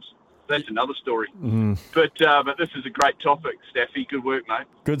problems. That's another story. But this is a great topic, Staffy. Good work, mate.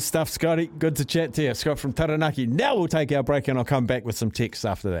 Good stuff, Scotty. Good to chat to you. Scott from Taranaki. Now we'll take our break and I'll come back with some texts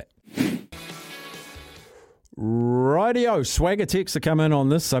after that. Rightio. Swagger texts to come in on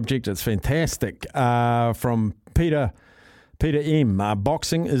this subject. It's fantastic. From Peter Peter M.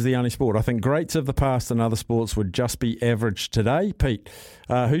 Boxing is the only sport. I think greats of the past and other sports would just be average today. Pete,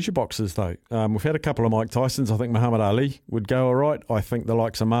 who's your boxers, though? We've had a couple of Mike Tysons. I think Muhammad Ali would go all right. I think the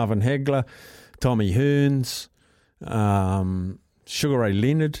likes of Marvin Hagler, Tommy Hearns, Sugar Ray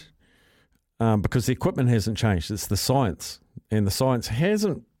Leonard, because the equipment hasn't changed. It's the science, and the science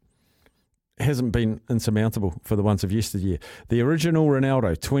hasn't been insurmountable for the ones of yesteryear. The original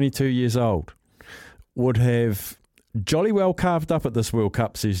Ronaldo, 22 years old, would have jolly well carved up at this World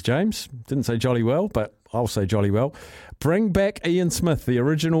Cup, says James. Didn't say jolly well, but I'll say jolly well. Bring back Ian Smith, the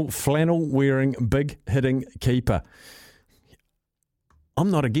original flannel-wearing, big-hitting keeper. I'm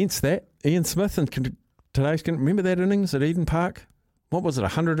not against that. Ian Smith and today's... Remember that innings at Eden Park? What was it,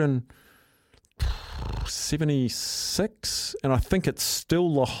 176? And I think it's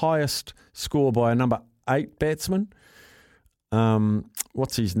still the highest score by a number 8 batsman.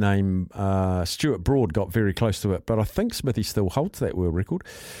 What's his name? Stuart Broad got very close to it, but I think Smithy still holds that world record.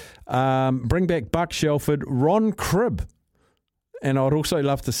 Bring back Buck Shelford, Ron Cribb, and I'd also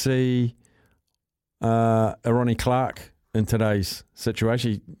love to see Ronnie Clark in today's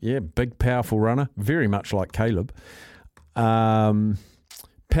situation. Yeah, big, powerful runner, very much like Caleb. Pele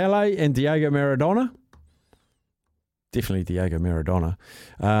and Diego Maradona. Definitely Diego Maradona.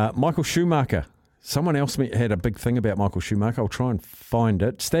 Michael Schumacher. Someone else had a big thing about Michael Schumacher. I'll try and find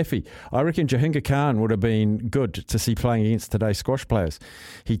it. Staffy. I reckon Jahinga Khan would have been good to see playing against today's squash players.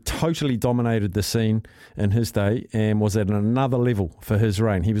 He totally dominated the scene in his day and was at another level for his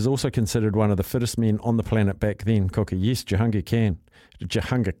reign. He was also considered one of the fittest men on the planet back then, Cookie. Yes,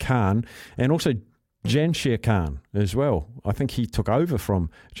 Jahinga Khan. And also Jansher Khan as well. I think he took over from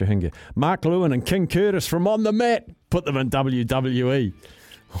Jahinga. Mark Lewin and King Curtis from On the Mat. Put them in WWE.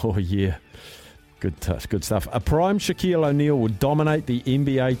 Oh, yeah. Good stuff. A prime Shaquille O'Neal would dominate the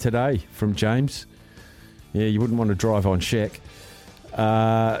NBA today, from James. Yeah, you wouldn't want to drive on Shaq.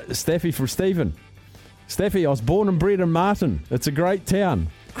 Staffy from Stephen. Staffy, I was born and bred in Martin. It's a great town.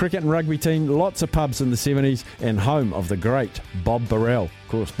 Cricket and rugby team, lots of pubs in the 70s, and home of the great Bob Burrell. Of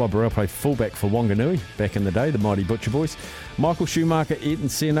course, Bob Burrell played fullback for Wanganui back in the day, the mighty Butcher Boys. Michael Schumacher, Ayrton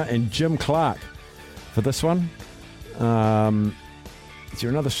Senna, and Jim Clark for this one. Is there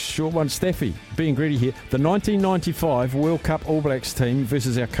another short one? Staffy, being greedy here. The 1995 World Cup All Blacks team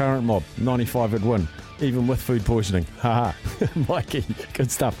versus our current mob. 95 would win, even with food poisoning. Haha. Mikey, good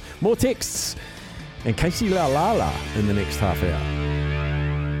stuff. More texts. And Casey Laulala in the next half hour.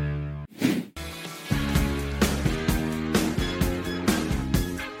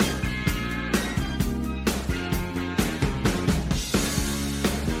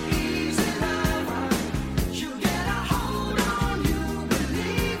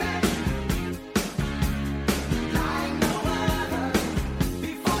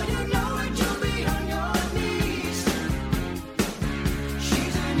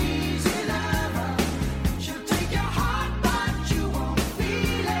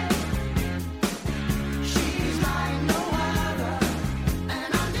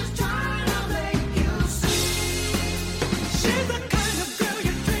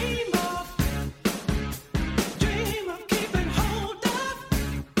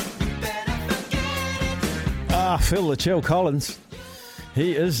 Phil the Chill Collins.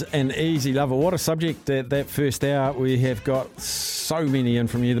 He is an easy lover. What a subject that first hour. We have got so many in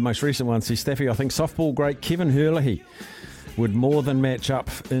from you. The most recent one, see Staffy, I think softball great Kevin Hurley would more than match up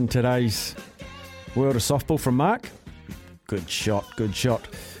in today's world of softball. From Mark. Good shot.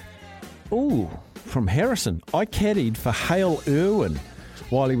 Ooh, from Harrison. I caddied for Hale Irwin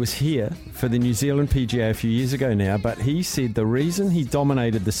while he was here for the New Zealand PGA a few years ago now, but he said the reason he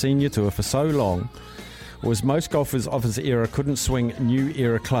dominated the senior tour for so long was most golfers of his era couldn't swing new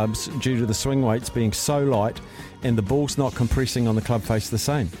era clubs due to the swing weights being so light and the balls not compressing on the club face the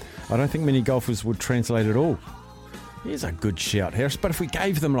same. I don't think many golfers would translate at all. Here's a good shout, Harris. But if we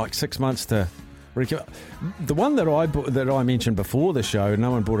gave them like 6 months to recover... The one that I mentioned before the show, no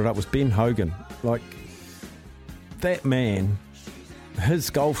one brought it up, was Ben Hogan. Like, that man,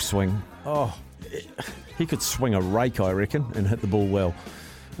 his golf swing, he could swing a rake, I reckon, and hit the ball well.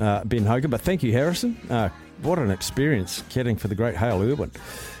 Ben Hogan, but thank you, Harrison. What an experience caddying for the great Hale Irwin.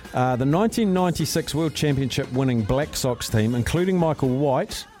 The 1996 World Championship winning Black Sox team, including Michael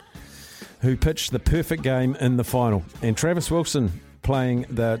White, who pitched the perfect game in the final, and Travis Wilson playing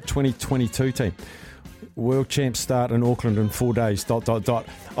the 2022 team. World champs start in Auckland in 4 days. ... I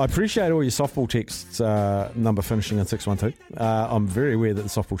appreciate all your softball texts, number finishing in 612. I'm very aware that the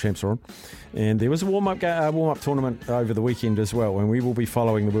softball champs are on. And there was a warm-up tournament over the weekend as well, and we will be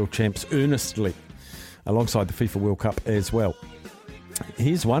following the world champs earnestly alongside the FIFA World Cup as well.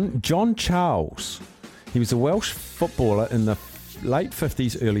 Here's one. John Charles. He was a Welsh footballer in the late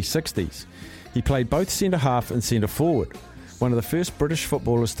 50s, early 60s. He played both centre-half and centre-forward. One of the first British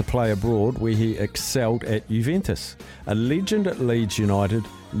footballers to play abroad, where he excelled at Juventus. A legend at Leeds United,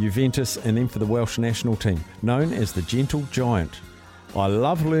 Juventus, and then for the Welsh national team, known as the Gentle Giant. I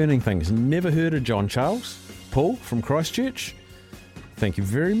love learning things. Never heard of John Charles. Paul from Christchurch, thank you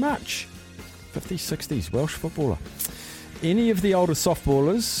very much. 50s, 60s, Welsh footballer. Any of the older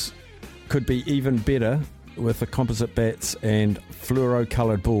softballers could be even better with the composite bats and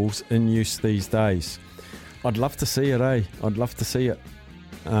fluoro-coloured balls in use these days. I'd love to see it, eh? I'd love to see it.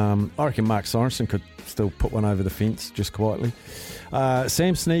 I reckon Mark Sorensen could still put one over the fence just quietly.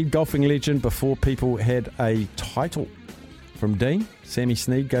 Sam Snead, golfing legend before people had a title. From Dean, Sammy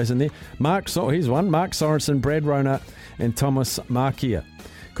Snead goes in there. Here's one. Mark Sorensen, Brad Rona and Thomas Markia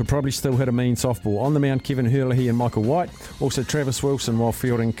could probably still hit a mean softball. On the mound, Kevin Hurley and Michael White. Also Travis Wilson, while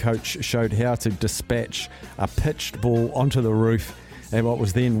fielding coach, showed how to dispatch a pitched ball onto the roof at what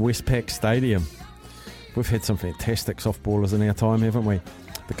was then Westpac Stadium. We've had some fantastic softballers in our time, haven't we?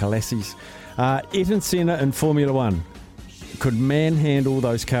 The Colassis. Ayrton Senna in Formula One could manhandle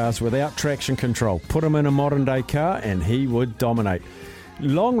those cars without traction control. Put him in a modern day car and he would dominate.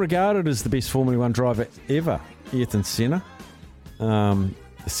 Long regarded as the best Formula One driver ever, Ayrton Senna.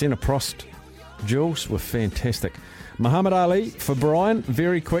 The Senna Prost duels were fantastic. Muhammad Ali for Brian,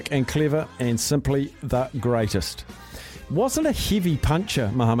 very quick and clever and simply the greatest. Wasn't a heavy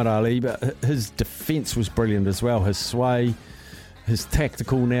puncher, Muhammad Ali, but his defence was brilliant as well. His sway, his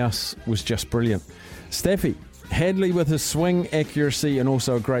tactical nous was just brilliant. Staffy, Hadley with his swing accuracy and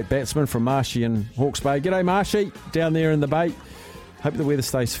also a great batsman from Marshy in Hawke's Bay. G'day Marshy, down there in the Bay. Hope the weather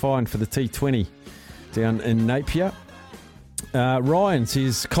stays fine for the T20 down in Napier. Ryan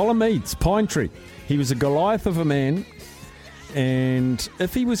says, Colin Meads, Pine Tree. He was a Goliath of a man, and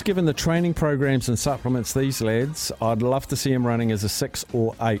if he was given the training programs and supplements these lads, I'd love to see him running as a 6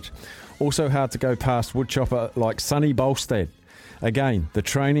 or 8. Also hard to go past woodchopper like Sonny Bolstad. Again, the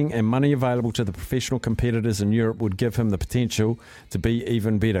training and money available to the professional competitors in Europe would give him the potential to be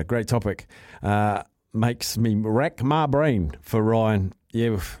even better. Great topic. Makes me rack my brain for Ryan.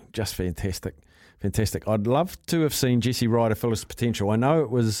 Yeah, just fantastic. Fantastic. I'd love to have seen Jesse Ryder fill his potential. I know it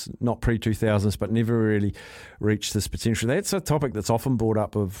was not pre-2000s, but never really reached this potential. That's a topic that's often brought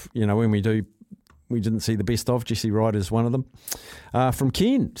up of, when we didn't see the best of. Jesse Ryder is one of them. From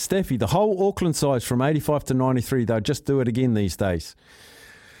Ken, Staffy, the whole Auckland sides from 85 to 93, they'll just do it again these days.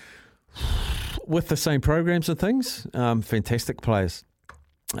 With the same programs and things, fantastic players.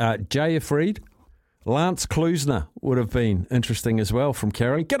 J.F. Reid, Lance Klusner would have been interesting as well from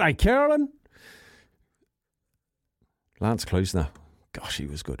Carolyn. G'day, Carolyn. Lance Klusner. Gosh, he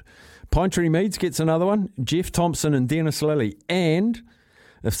was good. Pine Tree Meads gets another one. Jeff Thompson and Dennis Lilly. And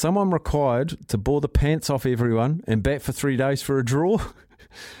if someone required to bore the pants off everyone and bat for 3 days for a draw,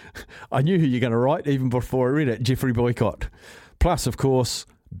 I knew who you're going to write even before I read it. Jeffrey Boycott. Plus, of course,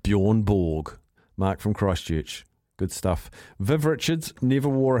 Bjorn Borg. Mark from Christchurch. Good stuff. Viv Richards never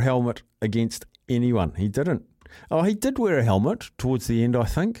wore a helmet against anyone. He didn't. Oh, he did wear a helmet towards the end, I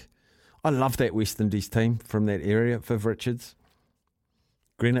think. I love that West Indies team from that area. Viv Richards,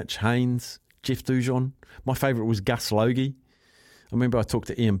 Greenwich, Haynes, Jeff Dujon. My favourite was Gus Logie. I remember I talked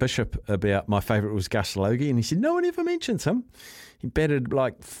to Ian Bishop about my favourite was Gus Logie, and he said no one ever mentions him. He batted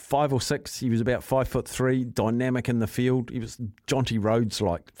like 5 or 6. He was about 5'3", dynamic in the field. He was Jonty Rhodes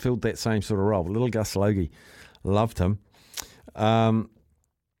like, filled that same sort of role. Little Gus Logie, loved him.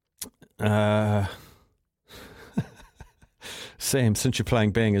 Sam, since you're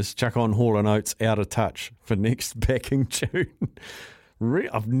playing bangers, chuck on Hall & Oates Out of Touch for next backing tune.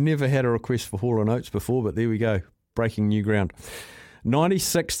 I've never had a request for Hall & Oates before, but there we go. Breaking new ground.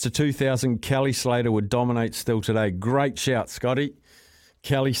 96 to 2000, Kelly Slater would dominate still today. Great shout, Scotty.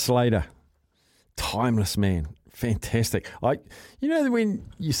 Kelly Slater. Timeless man. Fantastic. When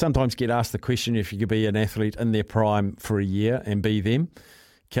you sometimes get asked the question if you could be an athlete in their prime for a year and be them,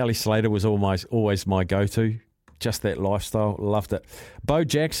 Kelly Slater was always my go-to. Just that lifestyle. Loved it. Bo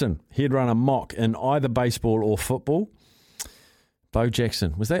Jackson. He'd run a mock in either baseball or football. Bo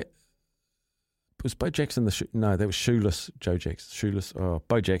Jackson. Was Bo Jackson no, that was Shoeless Joe Jackson. Shoeless. Oh,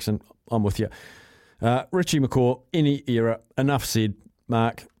 Bo Jackson. I'm with you. Richie McCaw. Any era. Enough said.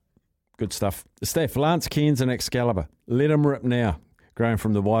 Mark. Good stuff. Steph. Lance Cairns and Excalibur. Let him rip now. Growing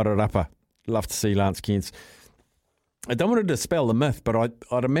from the Wairarapa. Love to see Lance Cairns. I don't want to dispel the myth, but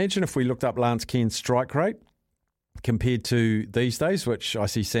I'd imagine if we looked up Lance Cairns' strike rate compared to these days, which I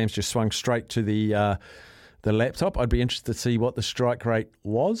see Sam's just swung straight to the laptop, I'd be interested to see what the strike rate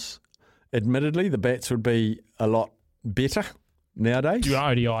was. Admittedly, the bats would be a lot better nowadays. Do you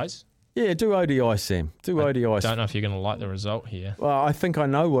want ODIs? Yeah, do ODI, Sam. Do ODI. Don't know if you're going to like the result here. Well, I think I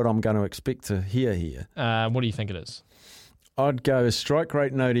know what I'm going to expect to hear here. What do you think it is? I'd go strike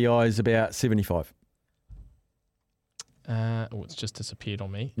rate in ODI is about 75. It's just disappeared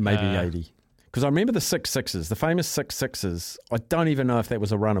on me. Maybe 80. Because I remember the 6-6s, the famous 6-6s. I don't even know if that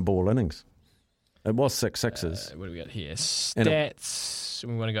was a run of ball innings. It was 6-6s. What do we got here? Stats.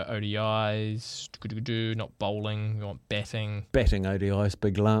 We want to go ODIs. Not bowling. We want batting. Batting ODIs,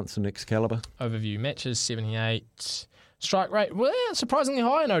 big Lance and Excalibur. Overview matches, 78. Strike rate, well, surprisingly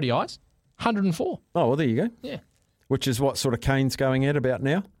high in ODIs, 104. Oh, well, there you go. Yeah. Which is what sort of Kane's going at about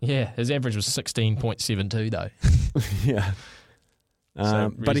now? Yeah, his average was 16.72 though. Yeah.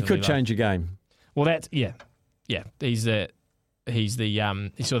 But he could change a game. Well, that's, yeah. He's sort of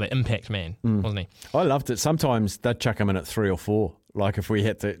the impact man, wasn't he? I loved it. Sometimes they'd chuck him in at 3 or 4. Like if we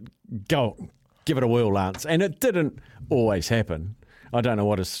had to go, give it a whirl, Lance. And it didn't always happen. I don't know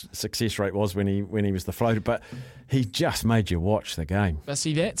what his success rate was when he was the floater, but he just made you watch the game. But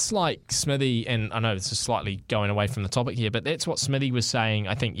see, that's like Smithy, and I know this is slightly going away from the topic here, but that's what Smithy was saying,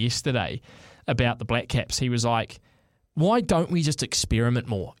 I think, yesterday about the Black Caps. He was like, why don't we just experiment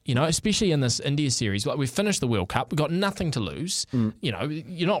more? You know, especially in this India series. Like, we've finished the World Cup. We've got nothing to lose. You know,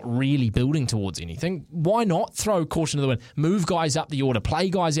 you're not really building towards anything. Why not throw caution to the wind? Move guys up the order. Play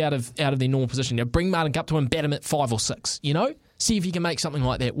guys out of their normal position. You know, bring Martin Cup to him, bat him at 5 or 6. You know? See if you can make something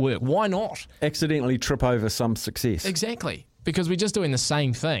like that work. Why not? Accidentally trip over some success. Exactly. Because we're just doing the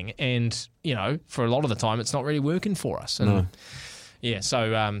same thing. And, you know, for a lot of the time, it's not really working for us. And No. Yeah,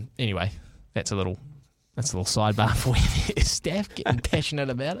 so anyway, that's a little sidebar for you, Staff, getting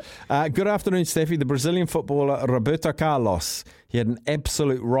passionate about it. Good afternoon, Staffy. The Brazilian footballer Roberto Carlos. He had an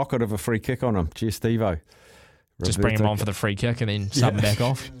absolute rocket of a free kick on him. Cheers, Steve-O. Just bring him on for the free kick and then sub him back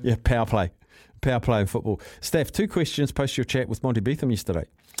off. Yeah, power play. Power play in football. Staff, 2 questions post your chat with Monty Beetham yesterday.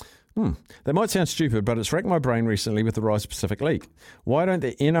 They might sound stupid, but it's racked my brain recently with the rise of Pacific League. Why don't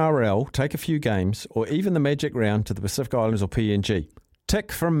the NRL take a few games or even the Magic Round to the Pacific Islands or PNG?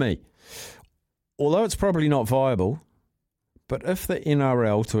 Tick from me. Although it's probably not viable, but if the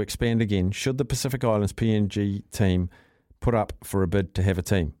NRL to expand again, should the Pacific Islands PNG team put up for a bid to have a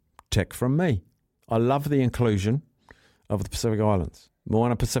team? Tick from me. I love the inclusion of the Pacific Islands.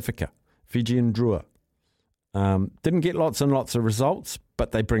 Moana Pacifica, Fijian Drua. Didn't get lots and lots of results,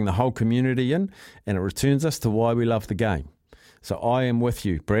 but they bring the whole community in, and it returns us to why we love the game. So I am with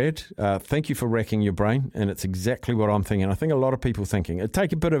you, Brad. Thank you for racking your brain, and it's exactly what I'm thinking. I think a lot of people thinking. It'd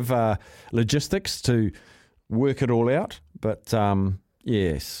take a bit of logistics to work it all out, but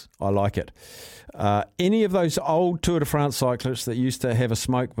yes, I like it. Any of those old Tour de France cyclists that used to have a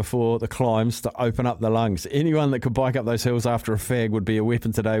smoke before the climbs to open up the lungs, anyone that could bike up those hills after a fag would be a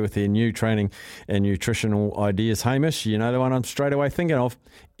weapon today with their new training and nutritional ideas. Hamish, you know the one I'm straight away thinking of,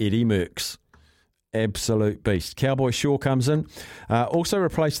 Eddie Merckx. Absolute beast. Cowboy Shaw comes in. Also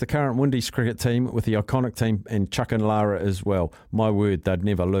replaced the current Windies cricket team with the iconic team and Chuck and Lara as well. My word, they'd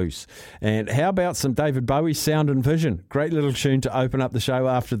never lose. And how about some David Bowie, Sound and Vision? Great little tune to open up the show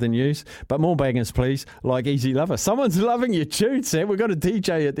after the news. But more bangers, please, like Easy Lover. Someone's loving your tune, Sam. We've got a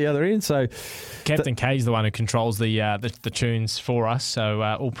DJ at the other end. So Captain K's the one who controls the tunes for us, so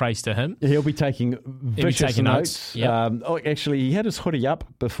all praise to him. He'll be taking vicious notes. Yep. Actually, he had his hoodie up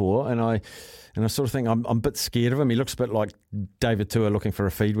before, and I sort of think I'm a bit scared of him. He looks a bit like David Tua looking for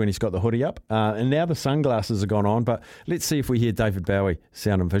a feed when he's got the hoodie up. And now the sunglasses have gone on. But let's see if we hear David Bowie,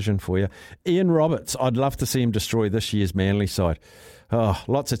 Sound and Vision for you. Ian Roberts, I'd love to see him destroy this year's Manly side. Oh,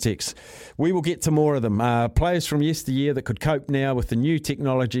 lots of texts. We will get to more of them. Players from yesteryear that could cope now with the new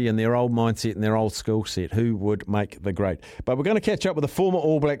technology and their old mindset and their old skill set. Who would make the grade? But we're going to catch up with a former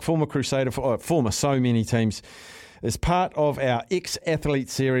All Black, former Crusader, former so many teams. As part of our ex-athlete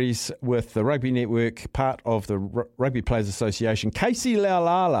series with the Rugby Network, part of the Rugby Players Association, Casey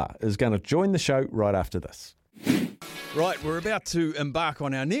Laulala is going to join the show right after this. Right, we're about to embark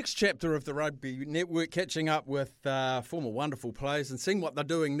on our next chapter of the Rugby Network, catching up with former wonderful players and seeing what they're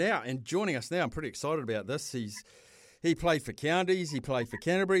doing now. And joining us now, I'm pretty excited about this. He played for Counties, he played for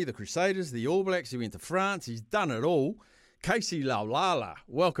Canterbury, the Crusaders, the All Blacks, he went to France, he's done it all. Casey Laulala,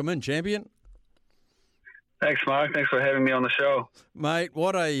 welcome in, champion. Thanks, Mark. Thanks for having me on the show. Mate,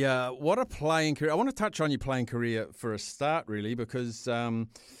 what a playing career. I want to touch on your playing career for a start, really, because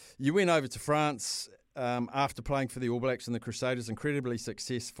you went over to France after playing for the All Blacks and the Crusaders, incredibly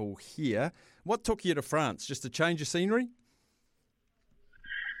successful here. What took you to France? Just a change of scenery?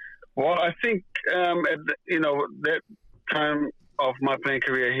 Well, I think, that time of my playing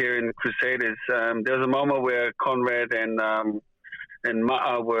career here in Crusaders, there was a moment where Conrad and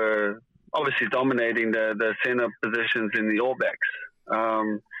Ma'a were obviously dominating the center positions in the All Blacks.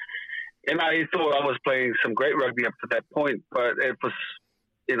 And I thought I was playing some great rugby up to that point, but it was,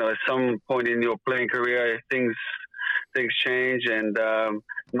 at some point in your playing career, things change, and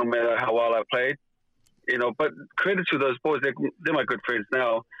no matter how well I played, but credit to those boys, they're my good friends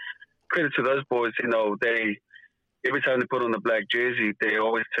now. Credit to those boys, they, every time they put on the black jersey, they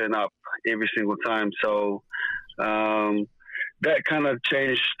always turn up every single time. So that kind of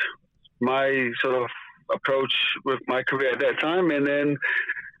changed my sort of approach with my career at that time. And then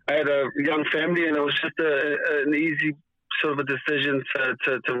I had a young family, and it was just an easy sort of a decision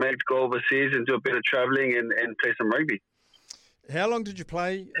to make, to go overseas and do a bit of traveling and play some rugby. How long did you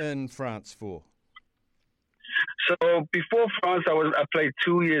play in France for? So before France, I played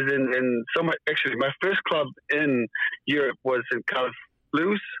 2 years in somewhere. Actually, my first club in Europe was in Cardiff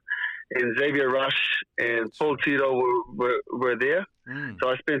Blues, and Xavier Rush and Paul Tito were there. So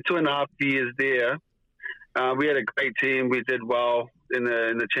I spent 2.5 years there. We had a great team. We did well in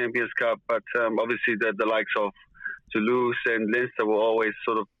the Champions Cup, but obviously the likes of Toulouse and Leinster were always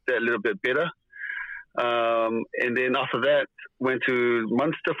sort of that little bit better. And then after that, went to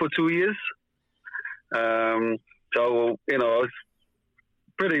Munster for 2 years. So I was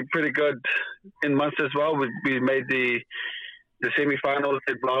pretty good in Munster as well. We made the semi-finals,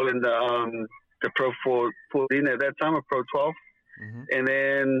 did well in the Pro 14 at that time, or Pro 12, and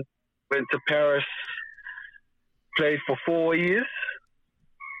then went to Paris, played for 4 years,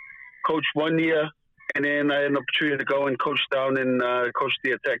 coached 1 year, and then I had an opportunity to go and coach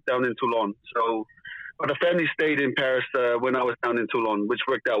the attack down in Toulon. So, but the family stayed in Paris when I was down in Toulon, which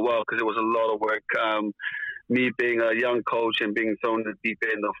worked out well because it was a lot of work. Me being a young coach and being thrown in the deep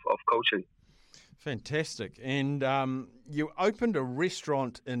end of coaching. Fantastic. And you opened a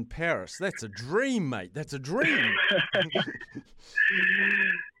restaurant in Paris. That's a dream, mate. That's a dream.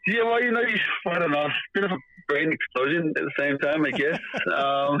 Yeah, well, I don't know. It's a bit of a brain explosion at the same time, I guess.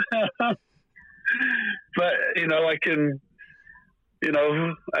 But, I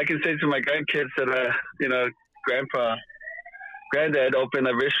can say to my grandkids that, Granddad opened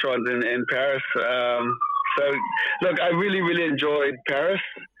a restaurant in Paris. So, look, I really, really enjoyed Paris.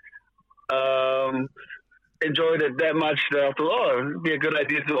 Enjoyed it that much that I thought, it'd be a good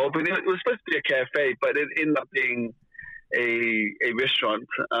idea to open it. It was supposed to be a cafe, but it ended up being a restaurant,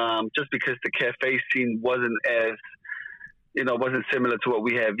 just because the cafe scene wasn't as, wasn't similar to what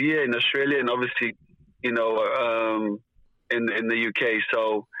we have here in Australia, and obviously, in the UK.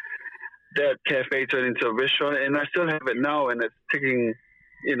 So that cafe turned into a restaurant, and I still have it now, and it's ticking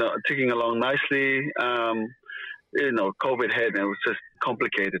along nicely. COVID hit, and it was just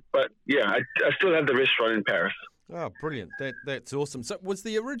complicated. But yeah, I still have the restaurant in Paris. Oh, brilliant. That's awesome. So was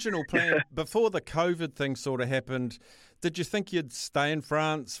the original plan, before the COVID thing sort of happened, did you think you'd stay in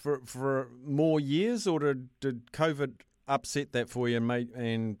France for more years, or did COVID upset that for you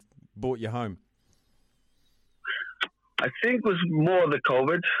and brought you home? I think it was more the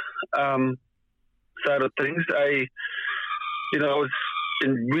COVID side of things. I was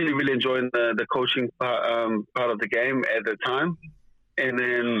really, really enjoying the coaching part of the game at the time. And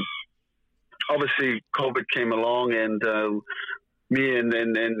then obviously COVID came along, and me and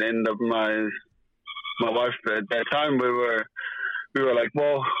my wife at that time, we were like,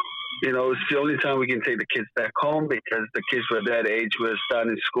 well, it's the only time we can take the kids back home, because the kids were that age, were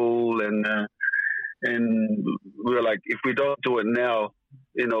starting school, and we were like, if we don't do it now,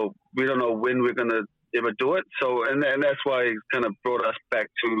 we don't know when we're gonna ever do it. So, and that's why it kind of brought us back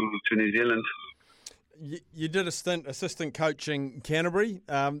to New Zealand. You did a stint assistant coaching Canterbury.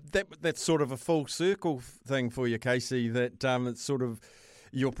 That's sort of a full circle thing for you, Casey. That it's sort of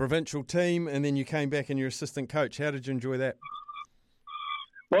your provincial team, and then you came back and you're assistant coach. How did you enjoy that?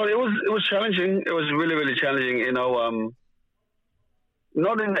 Well, it was challenging. It was really, really challenging.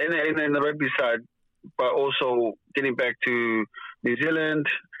 Not in the rugby side, but also getting back to New Zealand.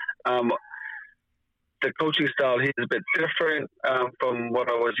 The coaching style here is a bit different from what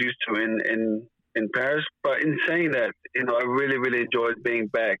I was used to in Paris. But in saying that, I really, really enjoyed being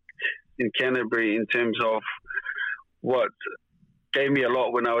back in Canterbury, in terms of what gave me a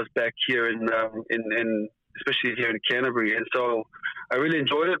lot when I was back here in especially here in Canterbury. And so I really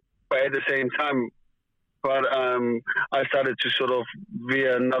enjoyed it. But at the same time, I started to sort of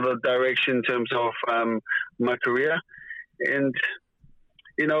veer another direction in terms of my career. And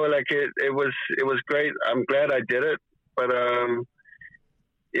it was great. I'm glad I did it, but I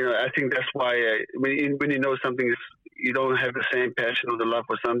think that's why when you know something is, you don't have the same passion or the love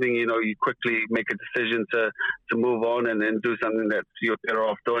for something, you quickly make a decision to move on and do something that you're better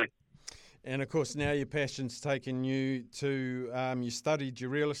off doing. And, of course, now your passion's taken you to, you studied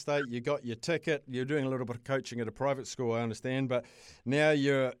your real estate, you got your ticket, you're doing a little bit of coaching at a private school, I understand, but now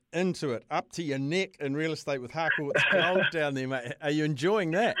you're into it, up to your neck in real estate with Harcourt's Gold down there, mate. Are you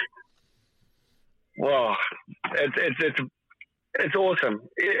enjoying that? Well, it's awesome.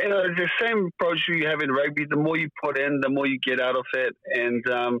 It's the same approach you have in rugby. The more you put in, the more you get out of it. And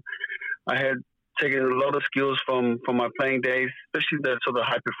I had taken a lot of skills from my playing days, especially the sort of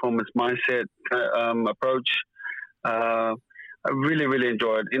high performance mindset approach. I really, really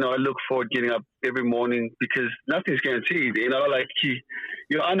enjoyed. I look forward to getting up every morning because nothing's guaranteed. Like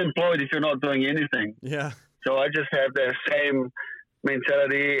you're unemployed if you're not doing anything. Yeah. So I just have that same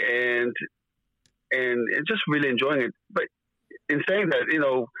mentality and just really enjoying it. But in saying that,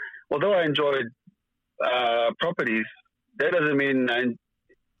 although I enjoyed properties, that doesn't mean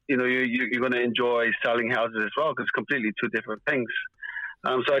you're going to enjoy selling houses as well, because it's completely two different things.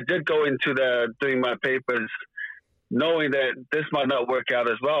 So I did go into doing my papers knowing that this might not work out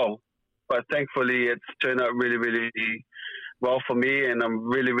as well. But thankfully, it's turned out really, really well for me, and I'm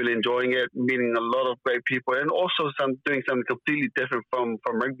really, really enjoying it, meeting a lot of great people, and also doing something completely different from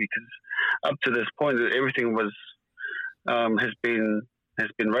rugby, because up to this point, everything was has been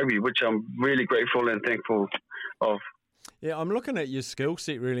rugby, which I'm really grateful and thankful of. Yeah, I'm looking at your skill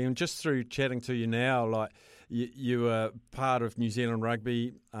set really, and just through chatting to you now, like you were part of New Zealand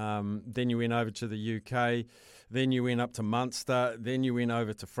rugby, then you went over to the UK, then you went up to Munster, then you went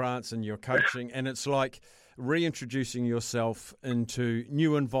over to France and you're coaching, and it's like reintroducing yourself into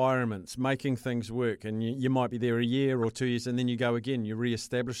new environments, making things work, and you might be there a year or 2 years, and then you go again, you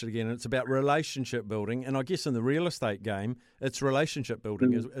re-establish it again, and it's about relationship building, and I guess in the real estate game, it's relationship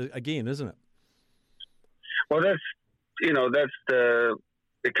building again, isn't it? Well,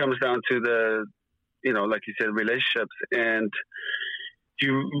 it comes down to like you said, relationships, and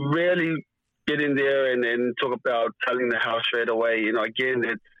you rarely get in there and talk about selling the house straight away. Again,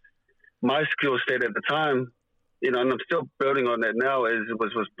 it's my skill set at the time, and I'm still building on that now,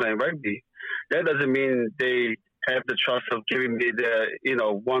 was playing rugby. That doesn't mean they have the trust of giving me the,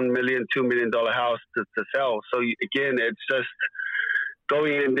 $1 million, $2 million house to sell. So again, it's just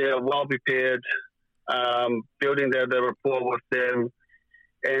going in there well prepared, building the rapport with them,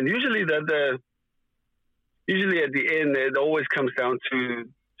 and usually usually at the end it always comes down to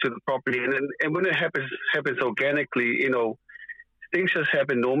the property, and when it happens organically, things just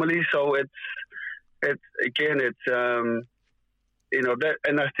happen normally. So it's that,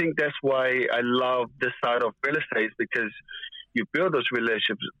 and I think that's why I love this side of real estate, because you build those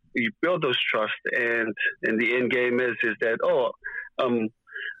relationships, you build those trust, and the end game is that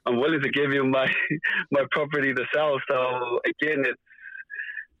I'm willing to give you my property to sell. So again, it's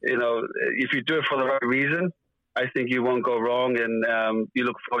if you do it for the right reason, I think you won't go wrong, and you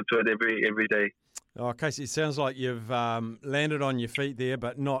look forward to it every day. Oh, Casey, it sounds like you've landed on your feet there,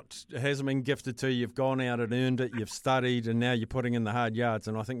 but it hasn't been gifted to you. You've gone out and earned it. You've studied, and now you're putting in the hard yards,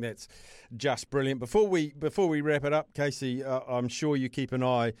 and I think that's just brilliant. Before we wrap it up, Casey, I'm sure you keep an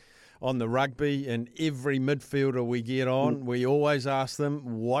eye on the rugby, and every midfielder we get on, we always ask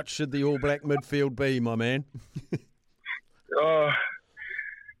them, what should the All Black midfield be, my man?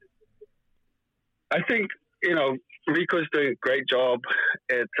 I think, Rico's doing a great job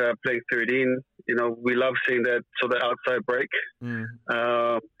at playing 13. We love seeing that sort of outside break.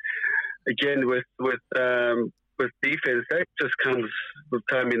 Again, with defense, that just comes with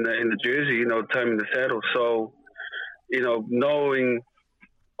time in the jersey, time in the saddle. So, knowing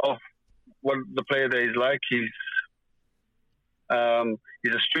of what the player that he's like, he's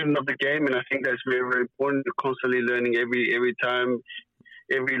a student of the game, and I think that's very, very important. You're constantly learning every time.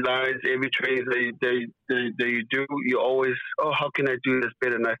 Every lines, every training that you do, you always, how can I do this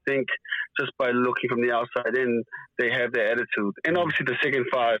better? And I think just by looking from the outside in, they have their attitude. And obviously the second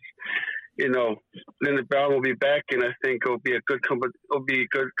five, Leonard Brown will be back, and I think it'll be a good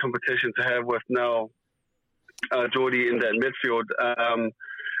competition to have with now Geordie in that midfield.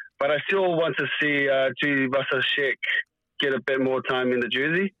 But I still want to see G. Vasashek get a bit more time in the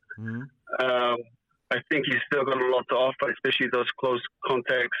jersey. I think he's still got a lot to offer, especially those close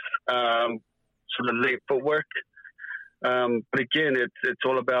contacts, sort of late footwork. But again, it's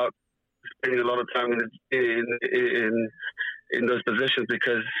all about spending a lot of time in those positions,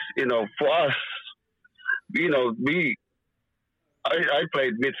 because for us, I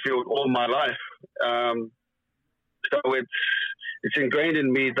played midfield all my life, so it's ingrained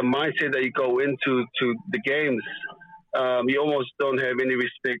in me, the mindset that you go into the games. You almost don't have any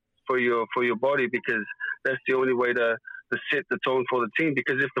respect for your body, because that's the only way to set the tone for the team.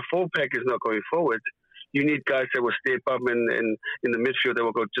 Because if the full pack is not going forward, you need guys that will step up in the midfield that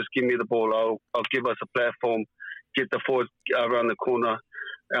will go, just give me the ball. I'll give us a platform, get the forward around the corner,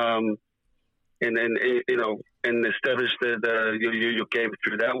 and establish your game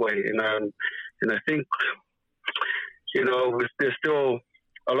through that way. And I think there's still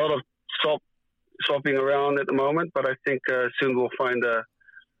a lot of swapping around at the moment, but I think soon we'll find a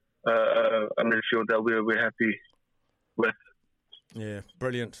midfield that we're happy with. Yeah,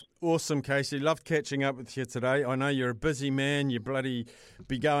 brilliant. Awesome, Casey. Loved catching up with you today. I know you're a busy man. You bloody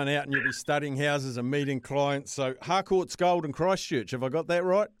be going out and you'll be studying houses and meeting clients. So Harcourt's Gold in Christchurch. Have I got that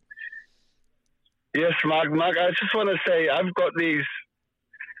right? Yes, Mark, I just want to say I've got these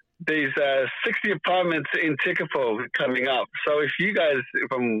 60 apartments in Tekapo coming up. So if you guys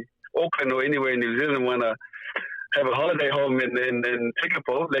from Auckland or anywhere in New Zealand want to have a holiday home in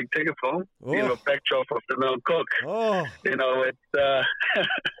Tekapo, Lake Tekapo, backdrop of the Mount Cook.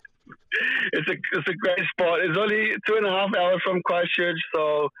 It's a great spot. It's only 2.5 hours from Christchurch,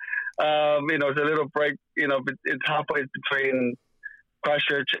 so it's a little break. It's halfway between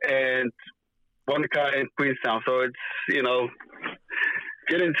Christchurch and Wanaka and Queenstown. So it's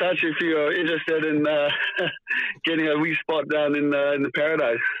get in touch if you're interested in getting a wee spot down in the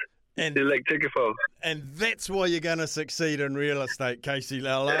paradise. In Lake Tekapo. And that's why you're going to succeed in real estate, Casey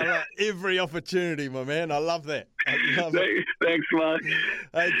Laulala. Every opportunity, my man. I love that. Thanks, Mark.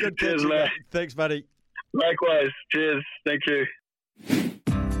 Hey, good catching up. Thanks, buddy. Likewise. Cheers. Thank you.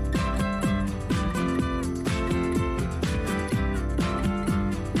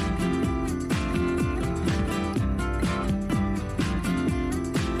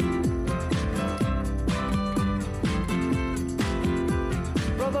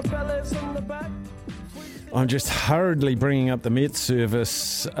 I'm just hurriedly bringing up the Met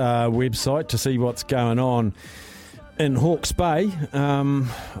Service website to see what's going on in Hawke's Bay, and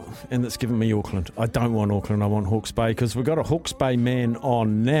it's given me Auckland. I don't want Auckland, I want Hawke's Bay, because we've got a Hawke's Bay man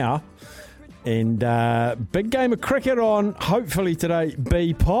on now, and big game of cricket on, hopefully today,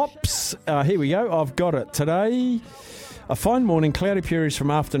 B-Pops. Here we go, I've got it today. A fine morning, cloudy periods from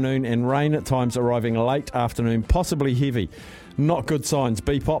afternoon and rain at times arriving late afternoon, possibly heavy. Not good signs.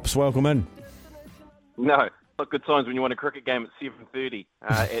 B-Pops, welcome in. No, not good signs when you want a cricket game at 7:30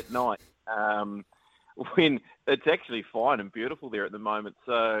 at night. When it's actually fine and beautiful there at the moment.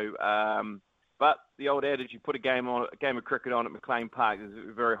 So, but the old adage, you put a game of cricket on at McLean Park, there's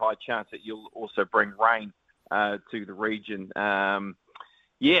a very high chance that you'll also bring rain to the region.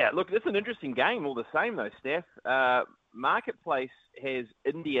 Look, it's an interesting game all the same though, Staff. Marketplace has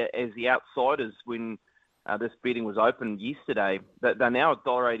India as the outsiders when this betting was opened yesterday. They're now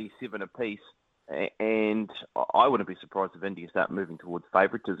 $1.87 apiece. And I wouldn't be surprised if India start moving towards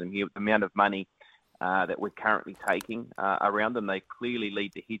favouritism here. With the amount of money that we're currently taking around them, they clearly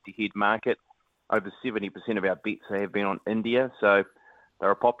lead the head-to-head market. Over 70% of our bets have been on India, so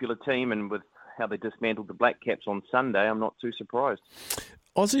they're a popular team. And with how they dismantled the Black Caps on Sunday, I'm not too surprised.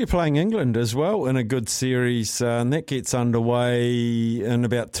 Aussie are playing England as well in a good series, and that gets underway in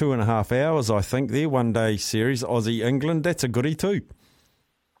about 2.5 hours, I think. Their one-day series, Aussie-England, that's a goodie too.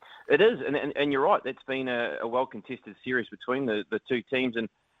 It is, and you're right. That's been a well-contested series between the two teams. And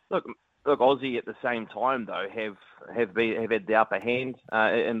look, Aussie at the same time though have had the upper hand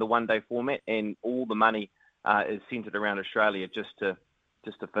in the one-day format, and all the money is centred around Australia just to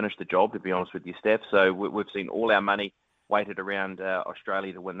finish the job. To be honest with you, Steph. So we've seen all our money weighted around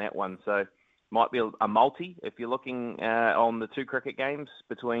Australia to win that one. So might be a multi if you're looking on the two cricket games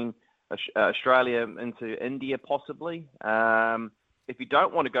between Australia into India, possibly. If you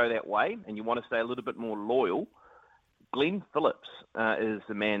don't want to go that way and you want to stay a little bit more loyal, Glenn Phillips is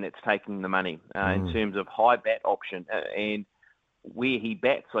the man that's taking the money in terms of high bat option. And where he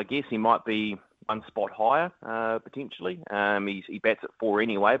bats, I guess he might be one spot higher, potentially. He bats at 4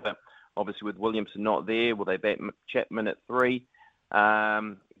 anyway, but obviously with Williamson not there, will they bat Chapman at 3?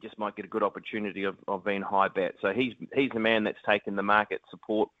 Just might get a good opportunity of being high bat. So he's the man that's taken the market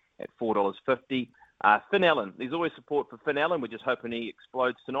support at $4.50. Finn Allen, there's always support for Finn Allen. We're just hoping he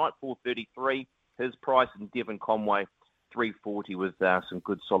explodes tonight. $4.33 his price, and Devon Conway $3.40 with some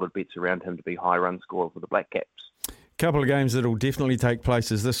good solid bets around him to be high run scorer for the Black Caps. Couple of games that will definitely take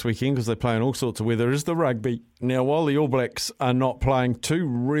places this weekend because they play in all sorts of weather is the rugby. Now, while the All Blacks are not playing, two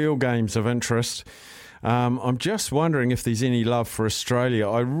real games of interest. I'm just wondering if there's any love for Australia.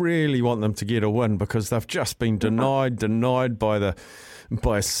 I really want them to get a win because they've just been denied by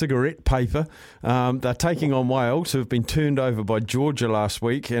a cigarette paper. They're taking on Wales, who have been turned over by Georgia last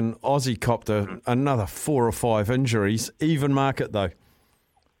week, and Aussie copped another 4 or 5 injuries. Even market, though.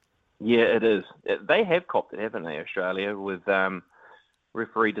 Yeah, it is. They have copped it, haven't they, Australia, with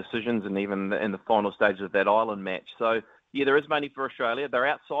referee decisions, and even in the final stages of that Ireland match. So, yeah, there is money for Australia. They're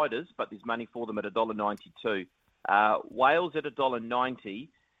outsiders, but there's money for them at $1.92. Wales at $1.90.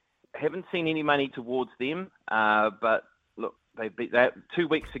 Haven't seen any money towards them, but look, they beat that 2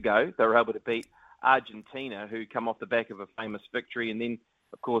 weeks ago. They were able to beat Argentina, who come off the back of a famous victory, and then,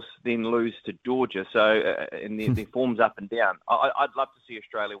 of course, lose to Georgia. So, and their form's up and down. I'd love to see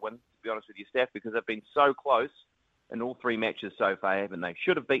Australia win, to be honest with you, Staff, because they've been so close in all 3 matches so far, haven't they?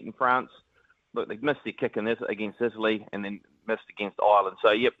 Should have beaten France. Look, they've missed their kick against Italy and then missed against Ireland.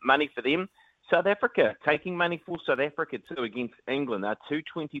 So, yep, money for them. South Africa, taking money for South Africa too against England. They're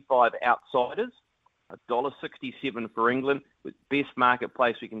 $2.25 outsiders, $1.67 for England. With best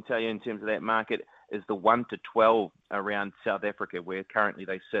marketplace we can tell you in terms of that market is the 1 to 12 around South Africa, where currently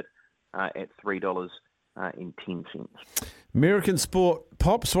they sit at $3.10. American sport,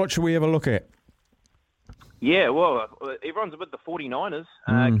 Pops, what should we have a look at? Yeah, well, everyone's with the 49ers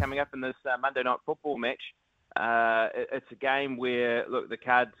coming up in this Monday Night Football match. It's a game where, look, the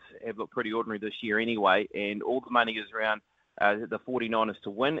Cards have looked pretty ordinary this year anyway, and all the money is around the 49ers to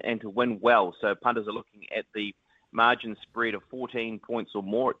win and to win well. So punters are looking at the margin spread of 14 points or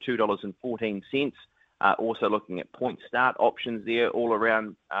more at $2.14. Also looking at point start options there all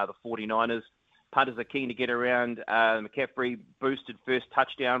around the 49ers. Punters are keen to get around McCaffrey boosted first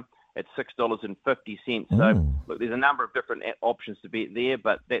touchdown at $6.50. So, look, there's a number of different options to bet there,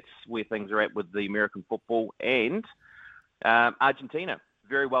 but that's where things are at with the American football. And Argentina,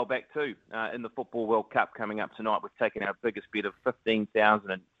 very well back too in the Football World Cup coming up tonight. We've taken our biggest bet of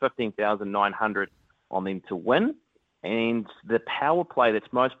 15,900 on them to win. And the power play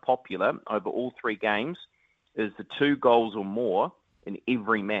that's most popular over all 3 games is the 2 goals or more in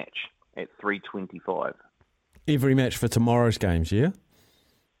every match at $3.25. Every match for tomorrow's games, yeah?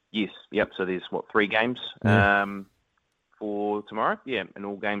 Yes, yep. So there's, 3 games for tomorrow? Yeah, and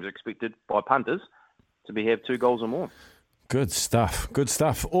all games are expected by punters to have 2 goals or more. Good stuff, good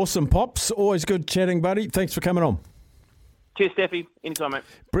stuff. Awesome, Pops. Always good chatting, buddy. Thanks for coming on. Cheers, Staffy. Anytime, mate.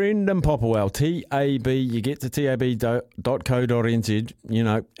 Brendan Popplewell, TAB. You get to tab.co.nz,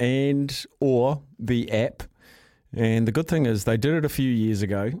 and or the app. And the good thing is they did it a few years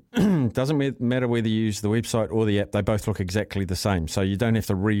ago. Doesn't matter whether you use the website or the app, they both look exactly the same. So you don't have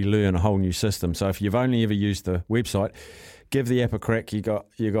to relearn a whole new system. So if you've only ever used the website, give the app a crack. You got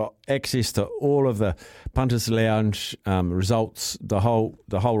access to all of the Punters Lounge results, the whole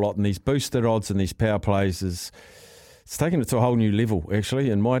lot, and these boosted odds and these power plays it's taken it to a whole new level, actually.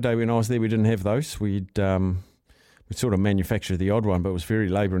 In my day when I was there, we didn't have those. We'd sort of manufactured the odd one, but it was very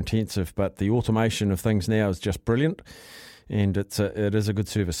labour intensive. But the automation of things now is just brilliant, and it is a good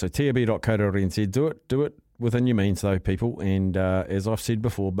service. So tab.co.nz, do it within your means, though, people. And as I've said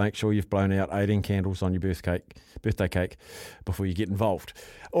before, make sure you've blown out 18 candles on your birthday cake before you get involved.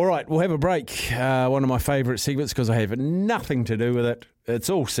 All right, we'll have a break. One of my favourite segments because I have nothing to do with it. It's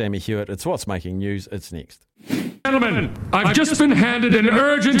all Sammy Hewitt. It's what's making news. It's next. Gentlemen, I've just been handed an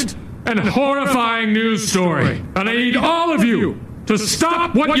urgent and horrifying news story, and I need all of you to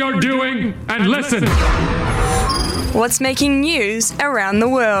stop what you're doing and listen. What's making news around the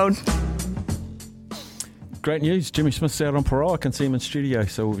world? Great news. Jimmy Smith's out on parole. I can see him in studio,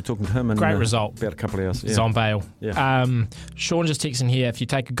 so we'll be talking to him in great result. About a couple of hours. He's on bail. Yeah. Sean just texting here, if you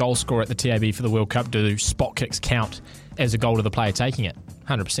take a goal scorer at the TAB for the World Cup, do spot kicks count as a goal to the player taking it?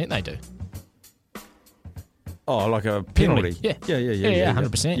 100% they do. Oh, like a penalty? Yeah,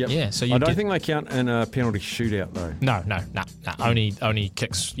 100%. Yep. Yeah. So I don't think they count in a penalty shootout, though. No. Only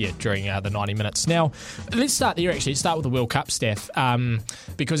kicks, during the 90 minutes. Now, let's start there, actually. Let's start with the World Cup, Steph,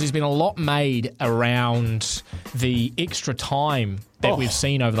 because there's been a lot made around the extra time that we've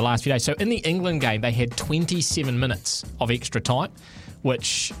seen over the last few days. So in the England game, they had 27 minutes of extra time,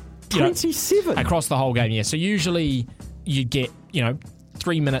 which... 27? Across the whole game, yeah. So usually you get,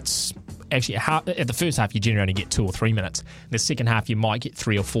 3 minutes... Actually, at the first half, you generally only get 2 or 3 minutes. The second half, you might get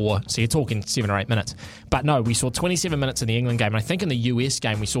 3 or 4. So you're talking 7 or 8 minutes. But no, we saw 27 minutes in the England game. And I think in the US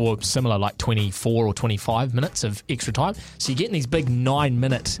game, we saw similar, like 24 or 25 minutes of extra time. So you're getting these big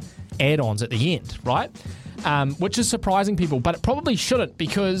 9-minute add-ons at the end, right? Which is surprising people. But it probably shouldn't,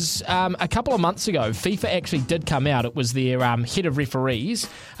 because a couple of months ago, FIFA actually did come out. It was their head of referees,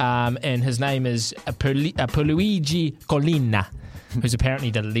 and his name is Pierluigi Collina, who's apparently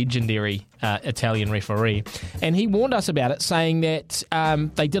the legendary Italian referee. And he warned us about it, saying that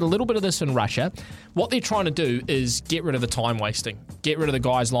they did a little bit of this in Russia. What they're trying to do is get rid of the time wasting, get rid of the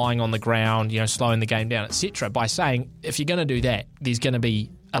guys lying on the ground, slowing the game down, etc. by saying, if you're going to do that, there's going to be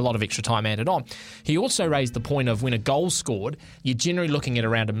a lot of extra time added on. He also raised the point of when a goal's scored, you're generally looking at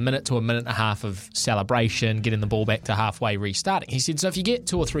around a minute to a minute and a half of celebration, getting the ball back to halfway, restarting. He said, so if you get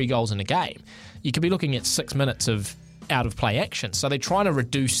 2 or 3 goals in a game, you could be looking at 6 minutes of out-of-play action. So they're trying to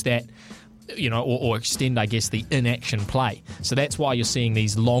reduce that, or extend, I guess, the inaction play. So that's why you're seeing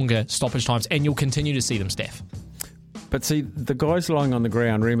these longer stoppage times, and you'll continue to see them, Steph. But see, the guys lying on the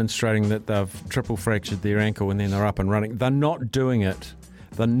ground remonstrating that they've triple fractured their ankle and then they're up and running, they're not doing it.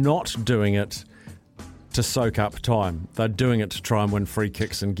 They're not doing it to soak up time. They're doing it to try and win free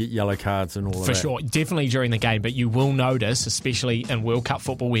kicks and get yellow cards and all of that. For sure, definitely during the game, but you will notice, especially in World Cup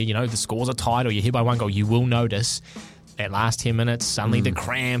football where, the scores are tied or you're hit by 1 goal, you will notice that last 10 minutes, suddenly the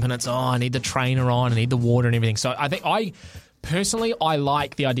cramp and it's, I need the trainer on, I need the water and everything. So I think personally, I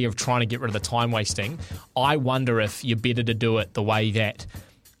like the idea of trying to get rid of the time wasting. I wonder if you're better to do it the way that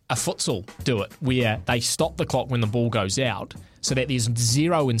a futsal do it, where they stop the clock when the ball goes out so that there's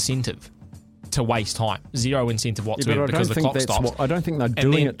zero incentive to waste time. Zero incentive whatsoever because the clock stops. I don't think they're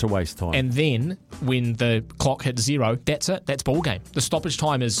doing it to waste time. And then when the clock hits 0, that's it. That's ball game. The stoppage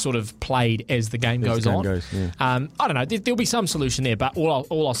time is sort of played as the game goes on. I don't know. There'll be some solution there, but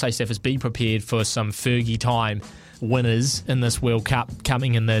all I'll say, Steph, is be prepared for some Fergie time winners in this World Cup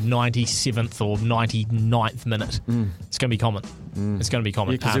coming in the 97th or 99th minute. It's going to be common. It's going to be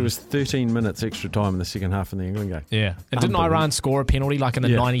common. Yeah, because it was 13 minutes extra time in the second half in the England game. Yeah. And didn't Iran score a penalty like in the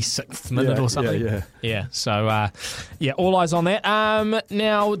 96th minute or something? Yeah. So, all eyes on that.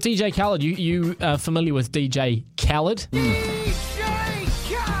 Now, DJ Khaled, you are familiar with DJ Khaled?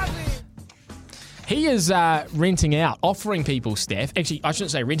 He is renting out, offering people, Steph. Actually, I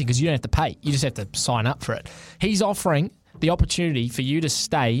shouldn't say renting because you don't have to pay. You just have to sign up for it. He's offering the opportunity for you to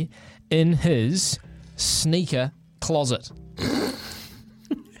stay in his sneaker closet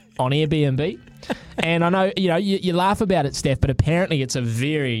on Airbnb. And I know, you laugh about it, Steph, but apparently it's a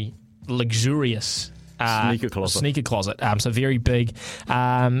very luxurious sneaker closet. So very big.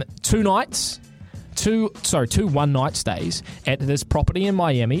 2 nights. Two one-night stays at this property in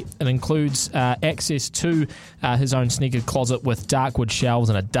Miami. It includes access to his own sneaker closet with dark wood shelves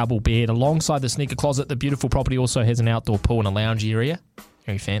and a double bed. Alongside the sneaker closet, the beautiful property also has an outdoor pool and a lounge area.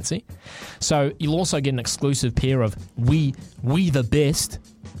 Very fancy. So you'll also get an exclusive pair of We the Best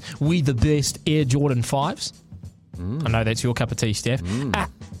Air Jordan 5s. I know that's your cup of tea, Steph.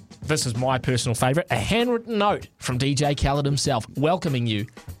 This is my personal favourite. A handwritten note from DJ Khaled himself welcoming you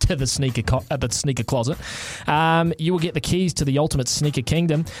to the sneaker closet. You will get the keys to the ultimate sneaker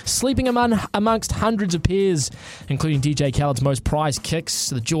kingdom, sleeping amongst hundreds of pairs, including DJ Khaled's most prized kicks,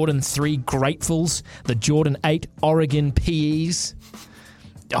 the Jordan 3 Gratefuls, the Jordan 8 Oregon PEs.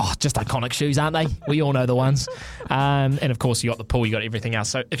 Oh, just iconic shoes, aren't they? We all know the ones. And of course, you got the pool, you got everything else.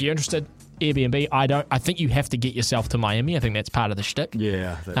 So if you're interested, Airbnb. I think you have to get yourself to Miami. I think that's part of the shtick.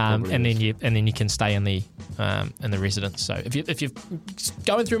 Yeah, and then you can stay in the residence. So if you're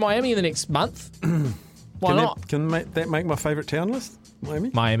going through Miami in the next month, why not? Can that make my favourite town list?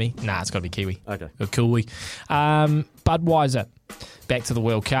 Miami? Nah, it's got to be Kiwi. Okay, or Kiwi. Budweiser. Back to the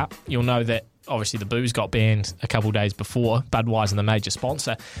World Cup. You'll know that. Obviously, the booze got banned a couple of days before. Budweiser, the major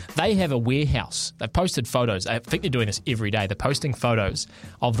sponsor, they have a warehouse. They've posted photos. I think they're doing this every day. They're posting photos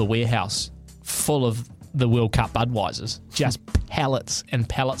of the warehouse full of the World Cup Budweisers. Just pallets and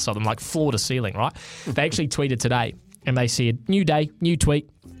pallets of them, like floor to ceiling, right? They actually tweeted today, and they said, new day, new tweet.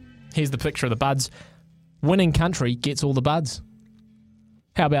 Here's the picture of the buds. Winning country gets all the buds.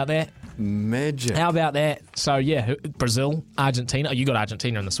 How about that? Magic. How about that? So, yeah, Brazil, Argentina. You got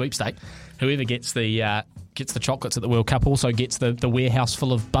Argentina in the sweepstake. Whoever gets the chocolates at the World Cup also gets the warehouse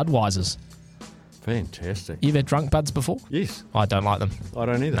full of Budweisers. Fantastic. You've had drunk buds before? Yes. I don't like them. I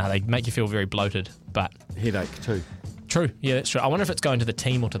don't either. No, they make you feel very bloated. But headache too. True. Yeah, that's true. I wonder if it's going to the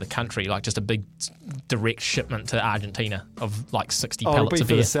team or to the country, like just a big direct shipment to Argentina of like 60 pallets of beer. It'll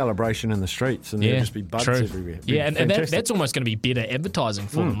be for the celebration in the streets and there'll just be buds everywhere. Yeah, and that's almost going to be better advertising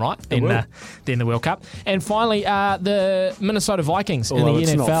for them, right? Than the World Cup. And finally, the Minnesota Vikings in the NFL.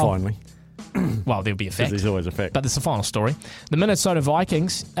 It's not finally. Well, there'll be a fact. There's always a fact. But there's the final story. The Minnesota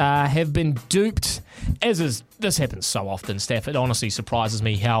Vikings have been duped, this happens so often, Staff. It honestly surprises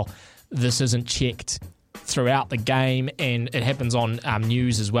me how this isn't checked throughout the game, and it happens on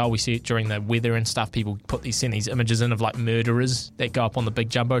news as well. We see it during the weather and stuff. People send these images in of like murderers that go up on the big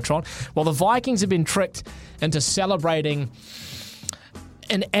jumbotron. Well, the Vikings have been tricked into celebrating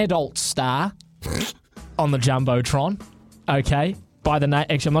an adult star on the jumbotron. Okay, by the name.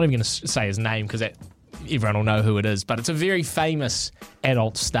 Actually, I'm not even going to say his name because everyone will know who it is. But it's a very famous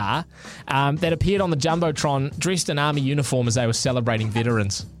adult star that appeared on the jumbotron dressed in army uniform as they were celebrating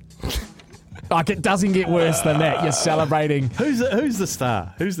veterans. Like, it doesn't get worse than that. You're celebrating. Who's the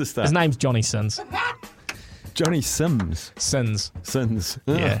star? Who's the star? His name's Johnny Sins. Johnny Sims. Sins.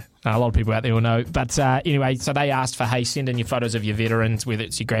 Yeah. A lot of people out there will know. But anyway, so they asked for, hey, send in your photos of your veterans, whether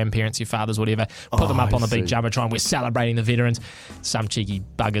it's your grandparents, your fathers, whatever. Put them up on the big Jumbotron. We're celebrating the veterans. Some cheeky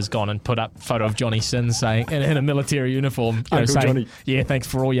bugger's gone and put up a photo of Johnny Sins saying, in a military uniform, saying, Johnny. yeah, thanks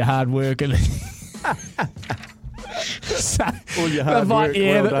for all your hard work. And so, all your hard work.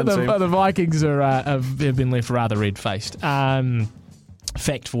 Yeah, well done, the Vikings have been left rather red-faced.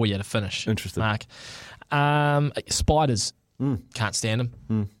 Fact for you to finish. Interesting. Mark. Spiders. Can't stand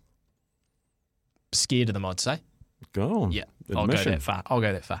them. Scared of them, I'd say. Go on. Yeah, I'll go that far.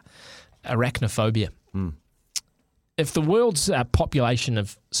 Arachnophobia. If the world's population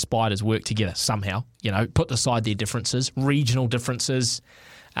of spiders work together somehow, put aside their differences, regional differences,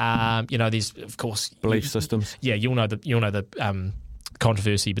 there's of course belief systems. Yeah, you'll know the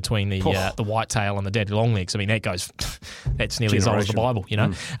controversy between the whitetail and the daddy longlegs. I mean, that's nearly as old as the Bible.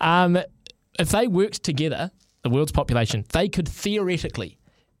 If they worked together, the world's population, they could theoretically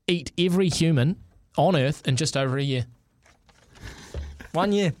eat every human on Earth in just over a year.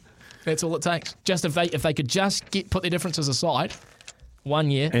 1 year. That's all it takes. Just if they could just put their differences aside, 1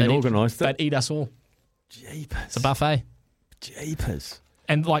 year, and organised they'd eat us all. Jeepers. It's a buffet. Jeepers.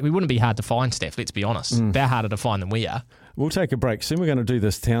 And we wouldn't be hard to find, Steph, let's be honest. They're harder to find than we are. We'll take a break. Soon we're going to do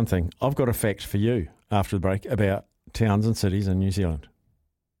this town thing. I've got a fact for you after the break about towns and cities in New Zealand.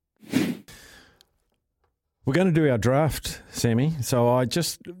 We're going to do our draft, Sammy. So I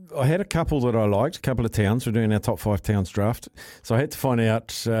had a couple that I liked, a couple of towns. We're doing our top 5 towns draft. So I had to find out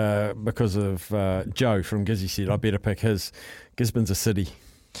because of Joe from Gizzy said I better pick his. Gisborne's a city.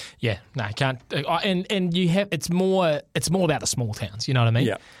 Yeah, no, you can't. And you have it's more about the small towns. You know what I mean?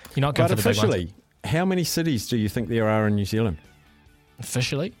 Yeah. You're not going for the big ones. But officially, how many cities do you think there are in New Zealand?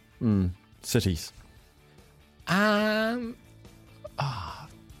 Officially, cities.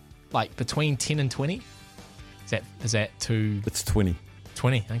 Like between 10 and 20. Is that too? It's 20.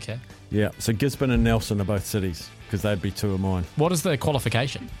 20, okay. Yeah, so Gisborne and Nelson are both cities because they'd be two of mine. What is the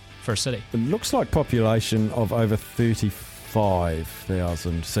qualification for a city? It looks like population of over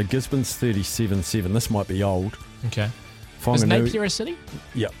 35,000. So Gisborne's 37,700. This might be old. Okay. Whanganui, is Napier a city?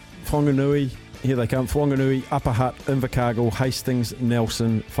 Yep. Whanganui, here they come. Whanganui, Upper Hutt, Invercargill, Hastings,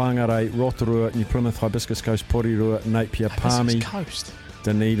 Nelson, Whangarei, Rotorua, New Plymouth, Hibiscus Coast, Porirua, Napier, Palmy,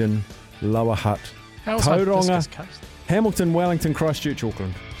 Dunedin, Lower Hutt, Tauranga, Hamilton, Wellington, Christchurch,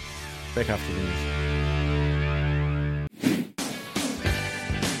 Auckland. Back after the news.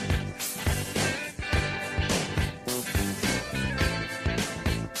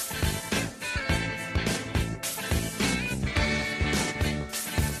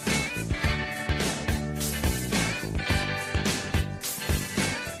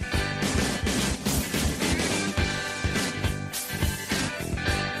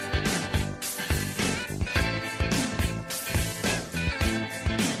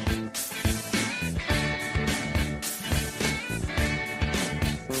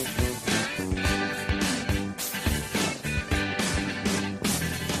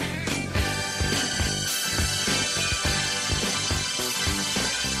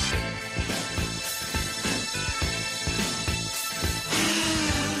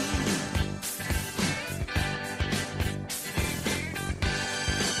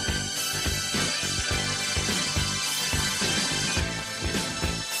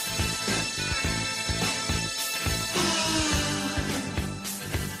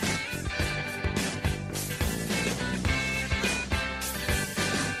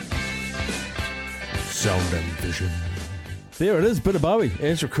 Sound and vision. There it is, bit of Bowie,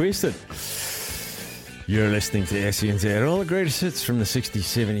 as requested. You're listening to SENZ, all the greatest hits from the 60s,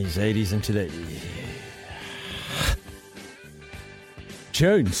 70s, 80s and today.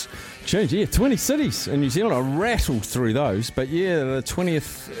 Tunes, yeah, 20 cities in New Zealand. I rattled through those, but yeah, the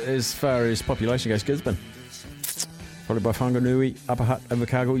 20th as far as population goes, Gisborne. Followed by Whanganui, Upper Hutt,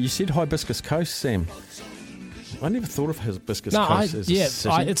 Invercargill. You said Hibiscus Coast, Sam. I never thought of Hibiscus Coast as a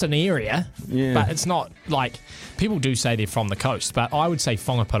city. It's an area, but it's not like people do say they're from the coast. But I would say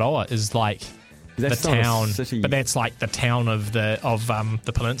Whangaparoa is like the town, but that's like the town of the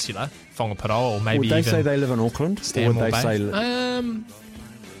peninsula, Whangaparoa, or maybe would they even say they live in Auckland? Or would they say?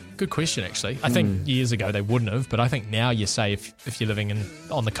 Good question, actually. I think years ago they wouldn't have, but I think now you say if you're living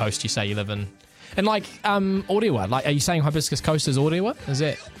on the coast, you say you live in, and like Orewa. Like, are you saying Hibiscus Coast is Orewa? Is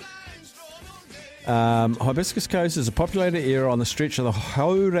that? Hibiscus Coast is a populated area on the stretch of the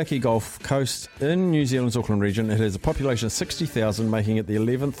Hauraki Gulf Coast in New Zealand's Auckland region. It has a population of 60,000, making it the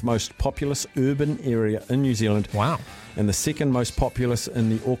 11th most populous urban area in New Zealand. Wow. And the second most populous in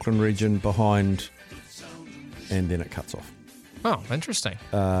the Auckland region behind... And then it cuts off. Oh, interesting.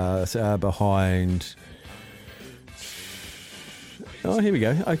 Behind... Oh, here we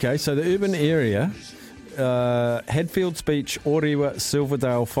go. Okay, so the urban area... Hadfields Beach, Orewa,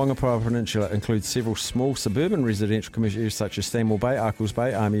 Silverdale, Whangaparua Peninsula includes several small suburban residential commercial areas such as Stanmore Bay, Arkles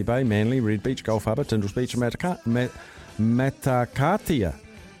Bay, Army Bay, Manly, Red Beach, Gulf Harbour, Tyndall's Beach and Matakatia.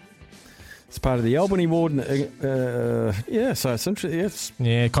 It's part of the Albany ward. Yeah, so it's interesting.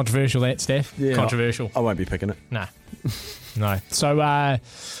 Yeah, controversial that, Steph. Yeah, controversial. I won't be picking it. Nah. No. So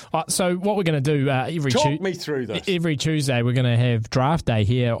what we're going to do Talk me through this. Every Tuesday we're going to have draft day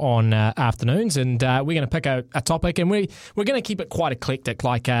here on afternoons, and we're going to pick a topic, and we're going to keep it quite eclectic.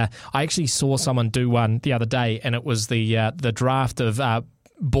 Like I actually saw someone do one the other day, and it was the draft of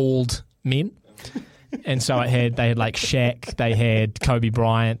bald men. And so they had like Shaq, they had Kobe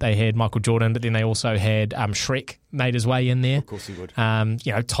Bryant, they had Michael Jordan, but then they also had Shrek made his way in there. Of course he would.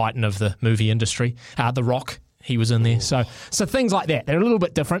 Titan of the movie industry. The Rock, he was in there. So things like that. They're a little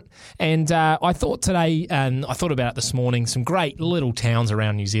bit different. And I thought today, and I thought about it this morning, some great little towns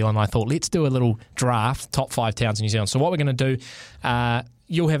around New Zealand. I thought, let's do a little draft, top 5 towns in New Zealand. So what we're going to do,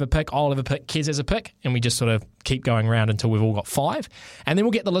 you'll have a pick, I'll have a pick, Kez has a pick, and we just sort of keep going around until we've all got 5. And then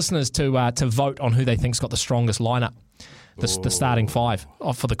we'll get the listeners to vote on who they think's got the strongest lineup, the starting 5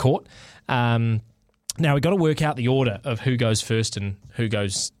 for the court. Now, we've got to work out the order of who goes first and who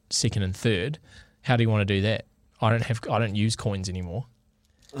goes second and third. How do you want to do that? I don't use coins anymore.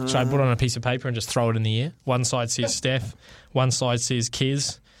 Should I put it on a piece of paper and just throw it in the air? One side says Steph, one side says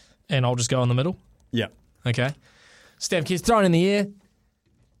Kez, and I'll just go in the middle? Yeah. Okay. Steph, Kez, throw it in the air.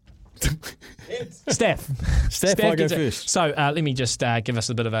 Steph, I go first. So let me just give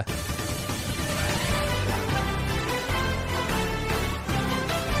us a bit of a...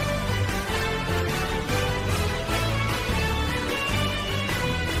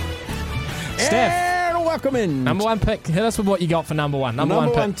 Steph, and welcome in. Number 1 pick. Hit us with what you got for number 1. Number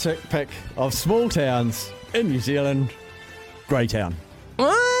one pick of small towns in New Zealand, Greytown.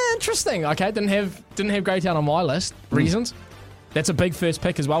 Interesting. Okay, didn't have Greytown on my list. Reasons? That's a big first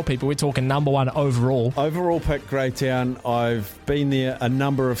pick as well, people. We're talking number 1 overall. Overall pick, Greytown. I've been there a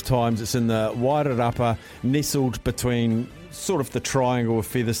number of times. It's in the Wairarapa, nestled between sort of the triangle of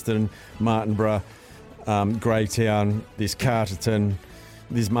Featherston, Martinborough, Greytown. There's Carterton,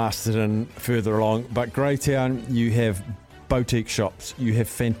 there's Masterton further along. But Greytown, you have boutique shops. You have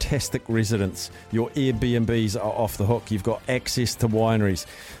fantastic residents. Your Airbnbs are off the hook. You've got access to wineries.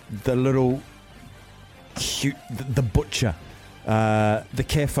 The little cute, the butcher. The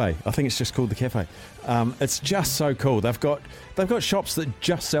cafe, I think it's just called the cafe. It's just so cool. They've got shops that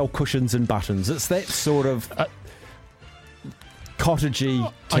just sell cushions and buttons. It's that sort of cottagey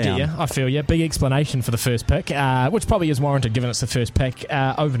town. I get you. I feel you. Big explanation for the first pick, which probably is warranted given it's the first pick.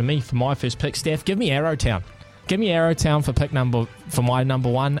 Over to me for my first pick. Steph, give me Arrowtown. Give me Arrowtown for my number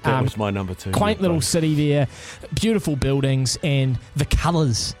 1. That was my number 2. Quaint little city there, beautiful buildings, and the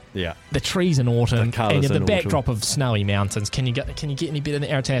colours. Yeah, the trees in autumn, and the backdrop of snowy mountains. Can you get any better than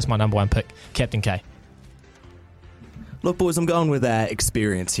Arrowtown? That's my number 1 pick, Captain K. Look, boys, I'm going with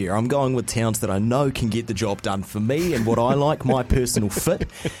experience here. I'm going with towns that I know can get the job done for me and what I like, my personal fit.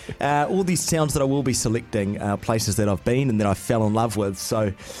 All these towns that I will be selecting are places that I've been and that I fell in love with.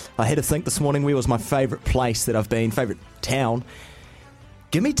 So I had to think this morning, where was my favourite place that I've been, favourite town?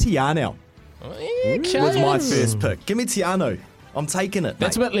 Give me Te Anau. Was my first pick. Give me Te Anau. I'm taking it.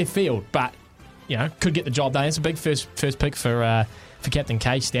 That's a bit left field, but could get the job done. It's a big first pick for Captain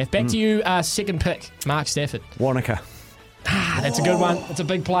K. Steph. Back to you, second pick, Mark Stafford. Wanaka. That's a good one. It's a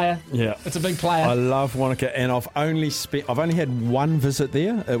big player. Yeah, it's a big player. I love Wanaka, and I've only had one visit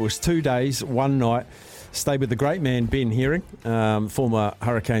there. It was 2 days, 1 night. Stayed with the great man Ben Herring, former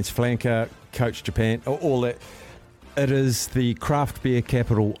Hurricanes flanker, coach Japan, all that. It is the craft beer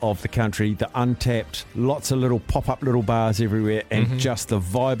capital of the country, the untapped, lots of little pop-up little bars everywhere, and just the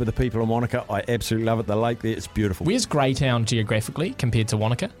vibe of the people in Wanaka. I absolutely love it. The lake there, it's beautiful. Where's Greytown geographically compared to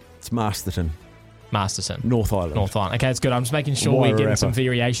Wanaka? It's Masterton. North Island. Okay, it's good. I'm just making sure we're getting some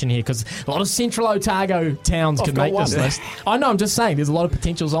variation here, because a lot of Central Otago towns could make this list. I know, I'm just saying, there's a lot of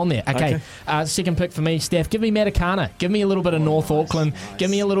potentials on there. Okay. Second pick for me, Steph. Give me Matakana. Give me a little bit of North Auckland.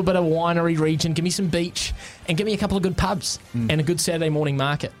 Give me a little bit of winery region. Give me some beach. And give me a couple of good pubs and a good Saturday morning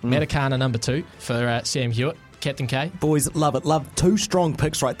market. Matakana number 2 for Sam Hewitt. Captain K? Boys, love it. Love 2 strong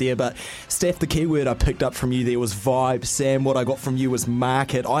picks right there. But, Steph, the key word I picked up from you there was vibe. Sam, what I got from you was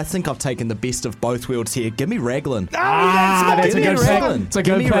market. I think I've taken the best of both worlds here. Give me Raglan. That's a good pick. It's a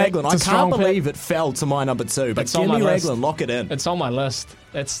good pick. Raglan. I It's a can't strong pick. believe it fell to my number 2. But It's give on my me list. Raglan. Lock it in. It's on my list.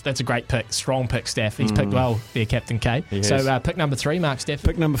 That's a great pick. Strong pick, Steph. He's picked well there, Captain K. So pick number 3, Mark Steph.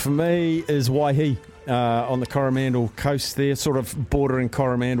 Pick number for me is Waihi. On the Coromandel coast there, sort of bordering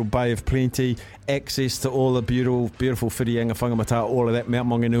Coromandel, Bay of Plenty, access to all the beautiful Whirianga, Whangamata, all of that, Mount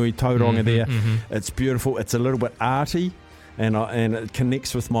Maunganui, Tauranga there. It's beautiful. It's a little bit arty, and it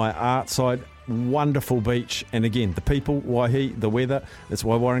connects with my art side. Wonderful beach, and again, the people, Waihi, the weather. That's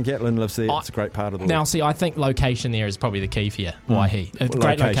why Warren Gatlin lives there. It's a great part of the world. Now, see, I think location there is probably the key for you, Waihi.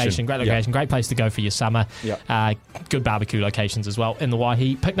 Great location, great place to go for your summer. Good barbecue locations as well in the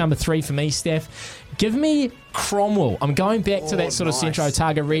Waihi. Pick number 3 for me, Steph. Give me Cromwell. I'm going back to that sort of Centro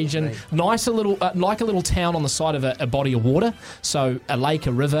Otago region. Nice, like a little town on the side of a body of water. So a lake,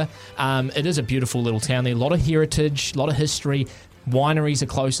 a river. It is a beautiful little town there. A lot of heritage, a lot of history. Wineries are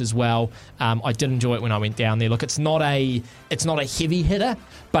close as well. I did enjoy it when I went down there. Look, it's not a heavy hitter,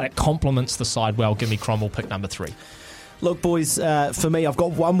 but it complements the side well. Give me Cromwell, pick number 3. Look, boys, for me, I've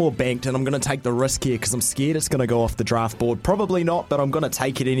got one more banked, and I'm going to take the risk here because I'm scared it's going to go off the draft board. Probably not, but I'm going to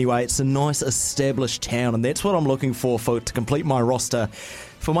take it anyway. It's a nice established town, and that's what I'm looking for to complete my roster.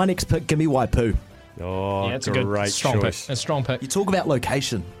 For my next pick, give me Waipu. Oh, yeah, it's a good strong choice. pick. A strong pick. You talk about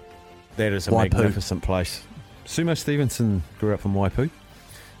location. That is a Waipu. magnificent place. Sumo Stevenson grew up in Waipu.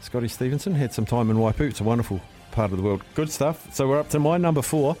 Scotty Stevenson had some time in Waipu. It's a wonderful part of the world. Good stuff. So we're up to my number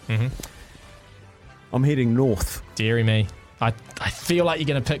 4. I'm heading north. Deary me. I feel like you're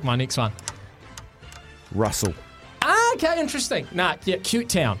going to pick my next one. Russell. Okay, interesting. Cute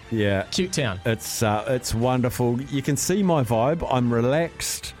town. Yeah. Cute town. It's wonderful. You can see my vibe. I'm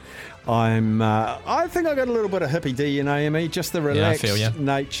relaxed. I think I got a little bit of hippie D in AME, just the relaxed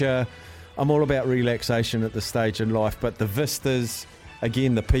nature. I'm all about relaxation at this stage in life, but the vistas,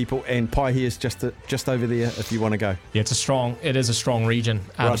 again, the people, and Paihia's just over there if you want to go. Yeah, it is a strong region,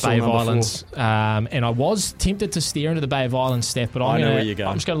 the Bay of Islands. And I was tempted to steer into the Bay of Islands, Steph, but I know where you're going.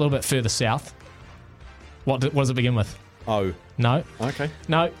 I'm just going a little bit further south. What does it begin with? Oh. No. Okay.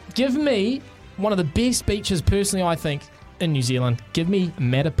 No. Give me one of the best beaches, personally, I think, in New Zealand. Give me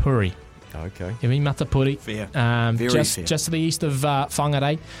Matapuri. Okay. Give me Matapuri. Fair. Very fair. Just to the east of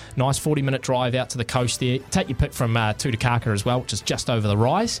Whangarei. Nice 40-minute drive out to the coast there. Take your pick from Tutukaka as well, which is just over the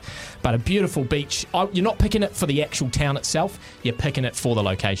rise. But a beautiful beach. You're not picking it for the actual town itself. You're picking it for the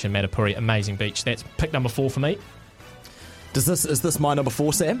location. Matapuri, amazing beach. That's pick number 4 for me. Is this my number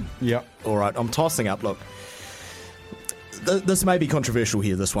 4, Sam? Yeah. All right, I'm tossing up. Look, this may be controversial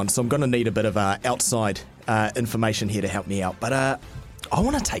here, this one, so I'm going to need a bit of outside information here to help me out. But I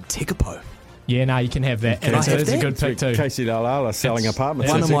want to take Tekapo. Yeah, no, you can have that. And it is a good pick too. Casey Laulala selling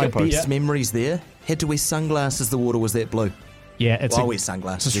apartments. One of my best memories there. Had to wear sunglasses, the water was that blue. Yeah, it's I wear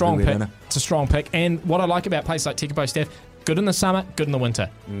sunglasses. It's a strong pick. It's a strong pick. And what I like about places like Tekapo, Steph, good in the summer, good in the winter.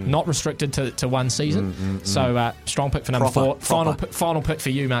 Not restricted to one season. So strong pick for number 4. Final pick for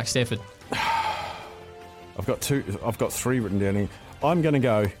you, Mark Stafford. I've got 3 written down here. I'm going to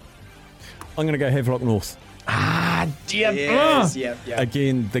go Havelock North. Yes,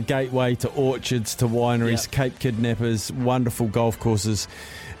 Again, the gateway to orchards, to wineries, Cape Kidnappers, wonderful golf courses.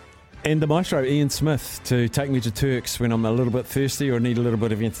 And the maestro, Ian Smith, to take me to Turks when I'm a little bit thirsty or need a little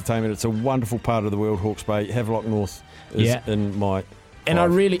bit of entertainment. It's a wonderful part of the world, Hawke's Bay. Havelock North is in my 5. And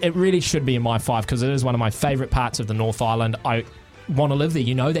it really should be in my 5 because it is one of my favourite parts of the North Island. I want to live there.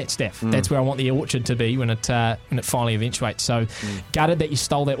 You know that, Steph. That's where I want the orchard to be when it finally eventuates. So gutted that you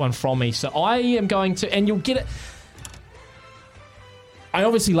stole that one from me. So I am going to, and you'll get it. I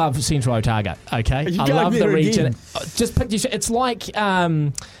obviously love Central Otago. Okay, I love the region. Again. Just pick. It's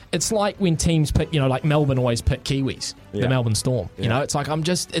like when teams pick. Like Melbourne always pick Kiwis. The Melbourne Storm. You know, it's like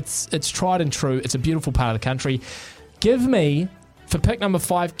It's tried and true. It's a beautiful part of the country. Give me for pick number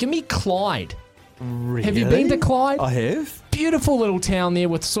 5. Give me Clyde. Really? Have you been to Clyde? I have. Beautiful little town there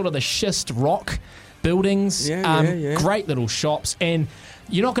with sort of the schist rock buildings. Great little shops. And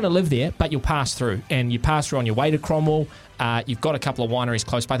you're not going to live there, but you'll pass through. And you pass through on your way to Cromwell. You've got a couple of wineries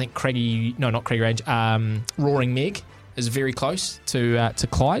close by. I think not Craigie Range. Roaring Meg is very close to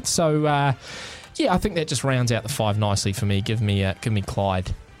Clyde. So, I think that just rounds out the 5 nicely for me. Give me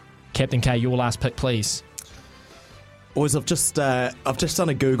Clyde. Captain K, your last pick, please. Boys, I've just done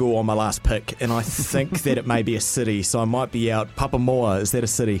a Google on my last pick, and I think that it may be a city, so I might be out. Papamoa, is that a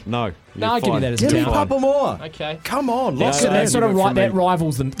city? No. No, I'll give you that as a Give me town. Papamoa. Okay. Come on. That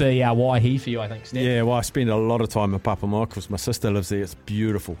rivals the Waihi for you, I think, Steph. Yeah, well, I spend a lot of time in Papamoa because my sister lives there. It's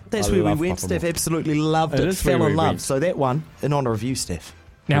beautiful. That's I where we love went, Papamoa. Steph. Absolutely loved it. is where Fell we in love. went. So that one, in honour of you, Steph.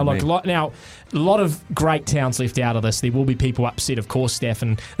 Now, look, a lot of great towns left out of this. There will be people upset, of course, Steph,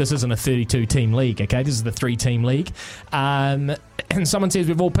 and this isn't a 32-team league, okay? This is the 3-team league. And someone says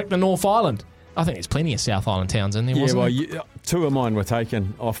we've all picked the North Island. I think there's plenty of South Island towns in there, wasn't there? Two of mine were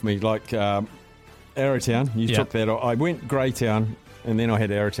taken off me, like Arrowtown. You took that off. I went Greytown, and then I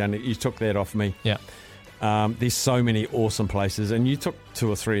had Arrowtown. You took that off me. Yeah. There's so many awesome places, and you took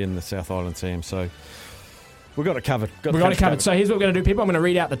 2 or 3 in the South Island team, so... We've got it covered. We've got it covered. So here's what we're going to do, people. I'm going to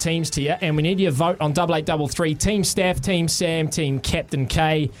read out the teams to you, and we need your vote on 8833. Team Staff, Team Sam, Team Captain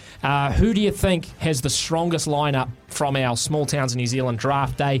K. Who do you think has the strongest lineup from our Small Towns in New Zealand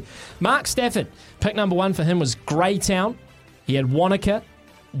draft day? Mark Stafford, pick number 1 for him was Greytown. He had Wanaka,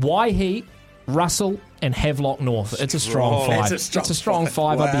 Waihi, Russell, and Havelock North. It's a strong 5. It's a strong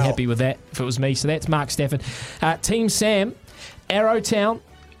 5. Wow. I'd be happy with that if it was me. So that's Mark Stafford. Team Sam, Arrowtown,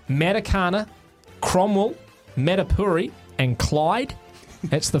 Matakana, Cromwell, Matapuri and Clyde.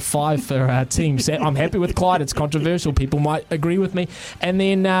 That's the 5 for Team Sam. I'm happy with Clyde. It's controversial. People might agree with me. And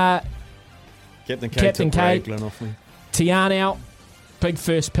then Captain K took Raglan off me. Tianau, big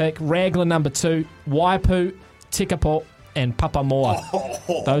first pick. Raglan number 2. Waipu, Tekapo, and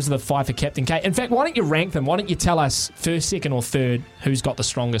Papamoa. Those are the 5 for Captain K. In fact, why don't you rank them? Why don't you tell us first, second, or third who's got the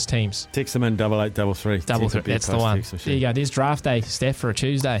strongest teams? Text them in 8833. That's the one. There you go. There's draft day, Steph, for a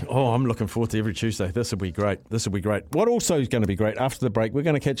Tuesday. Oh, I'm looking forward to every Tuesday. This will be great. What also is going to be great after the break, we're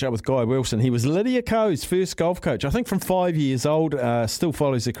going to catch up with Guy Wilson. He was Lydia Co's first golf coach, I think from 5 years old, still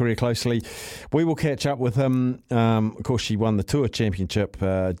follows her career closely. We will catch up with him. Of course, she won the Tour Championship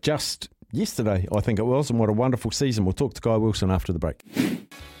just yesterday, I think it was, and what a wonderful season. We'll talk to Guy Wilson after the break.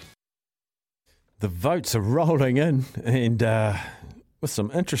 The votes are rolling in, and with some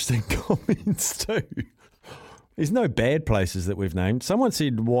interesting comments too. There's no bad places that we've named. Someone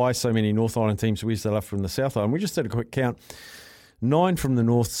said, why so many North Island teams we still have from the South Island? We just did a quick count. 9 from the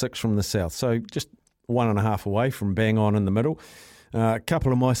North, 6 from the South. So just 1.5 away from bang on in the middle. A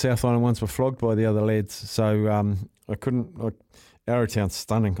couple of my South Island ones were flogged by the other lads, so I couldn't... Arrowtown's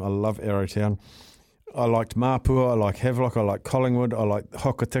stunning. I love Arrowtown. I liked Mapua, I like Havelock, I like Collingwood, I like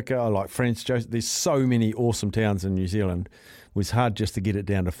Hokitika, I like Franz Joseph. There's so many awesome towns in New Zealand. It was hard just to get it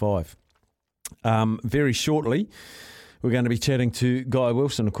down to 5. Very shortly, we're going to be chatting to Guy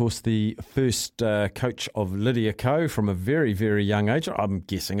Wilson, of course, the first coach of Lydia Co from a very, very young age. I'm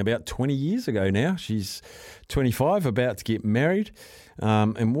guessing about 20 years ago now. She's 25, about to get married.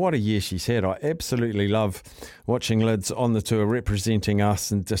 And what a year she's had. I absolutely love watching Lids on the tour representing us,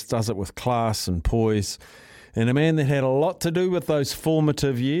 and just does it with class and poise. And a man that had a lot to do with those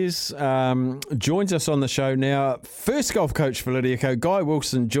formative years joins us on the show now. First golf coach for Lydia Co, Guy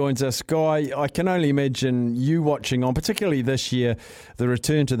Wilson, joins us. Guy, I can only imagine you watching on, particularly this year, the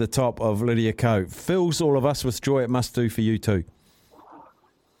return to the top of Lydia Co. Fills all of us with joy. It must do for you too.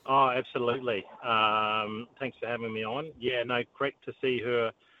 Oh, absolutely. Thanks for having me on. Yeah, no, great to see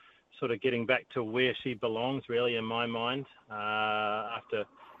her sort of getting back to where she belongs, really, in my mind, after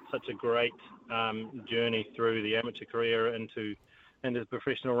such a great journey through the amateur career into the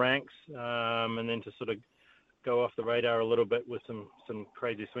professional ranks, and then to sort of go off the radar a little bit with some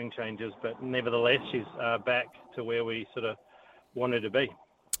crazy swing changes. But nevertheless, she's back to where we sort of wanted to be.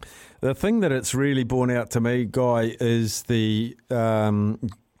 The thing that it's really borne out to me, Guy, is the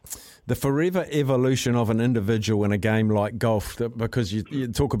forever evolution of an individual in a game like golf, because you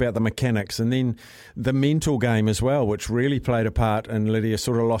talk about the mechanics and then the mental game as well, which really played a part. And Lydia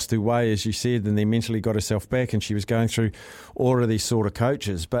sort of lost her way, as you said, and then mentally got herself back, and she was going through all of these sort of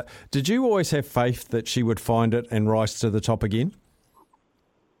coaches. But did you always have faith that she would find it and rise to the top again?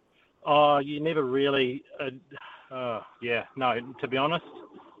 Oh, you never really... no, to be honest,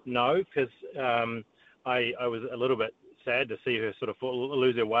 no, because I was a little bit sad to see her sort of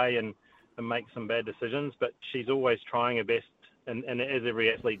lose her way and make some bad decisions, but she's always trying her best, and as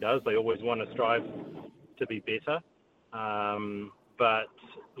every athlete does, they always want to strive to be better. But,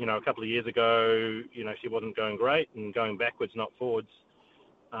 a couple of years ago, she wasn't going great and going backwards, not forwards.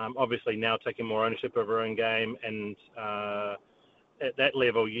 Obviously now taking more ownership of her own game, and at that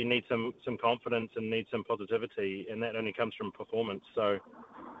level, you need some confidence and need some positivity, and that only comes from performance. So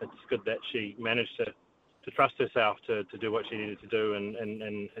it's good that she managed to trust herself to do what she needed to do,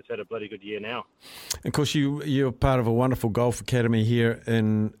 and has had a bloody good year now. Of course, you're part of a wonderful golf academy here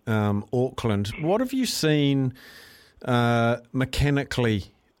in Auckland. What have you seen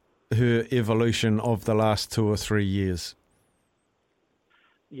mechanically her evolution of the last 2 or 3 years?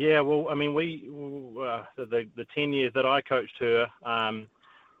 Yeah, well, I mean, the 10 years that I coached her,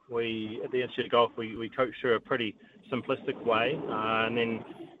 we at the Institute of Golf, we coached her a pretty simplistic way, and then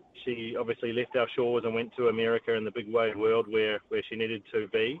she obviously left our shores and went to America in the big wide world where she needed to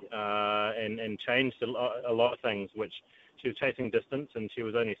be, and changed a lot of things, which she was chasing distance, and she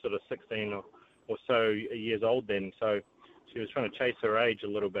was only sort of 16 or so years old then, so she was trying to chase her age a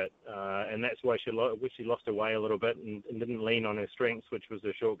little bit, and that's why she lost her way a little bit and didn't lean on her strengths, which was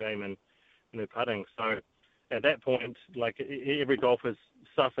her short game and her putting. So at that point, like every golfer's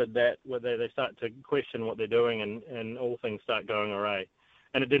suffered that, where they start to question what they're doing, and all things start going awry.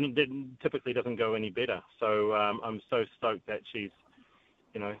 And it typically doesn't go any better. So I'm so stoked that she's,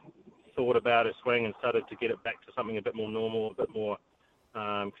 thought about her swing and started to get it back to something a bit more normal, a bit more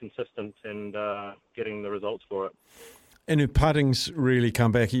consistent, and getting the results for it. And her putting's really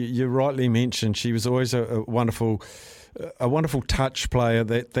come back. You rightly mentioned she was always a wonderful touch player,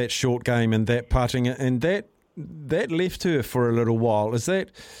 that short game and that putting, and that left her for a little while. Is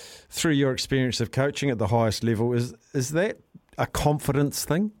that, through your experience of coaching at the highest level, is that a confidence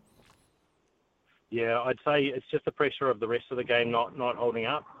thing? Yeah, I'd say it's just the pressure of the rest of the game not holding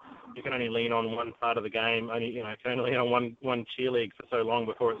up. You can only lean on one part of the game. Can only lean on one cheer leg for so long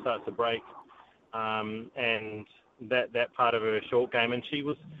before it starts to break. And that part of her short game, and she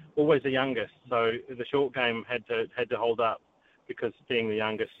was always the youngest, so the short game had to hold up, because being the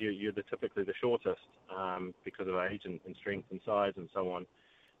youngest, you're typically the shortest, because of age and strength and size and so on.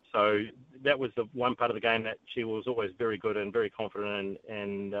 So that was the one part of the game that she was always very good and very confident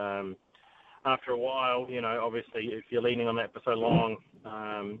in. And after a while, obviously if you're leaning on that for so long,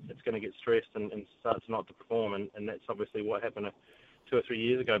 it's going to get stressed and starts not to perform. And that's obviously what happened 2 or 3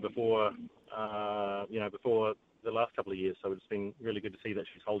 years ago before the last couple of years. So it's been really good to see that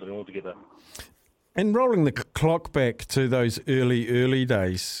she's holding it all together. And rolling the clock back to those early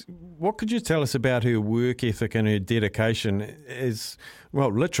days, what could you tell us about her work ethic and her dedication as, well,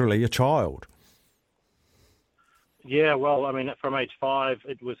 literally a child? Yeah, well, I mean, from age 5,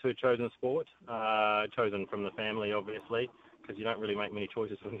 it was her chosen sport, chosen from the family, obviously, because you don't really make many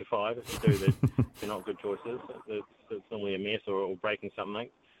choices when you're 5. If you do, they're not good choices. It's normally a mess or breaking something.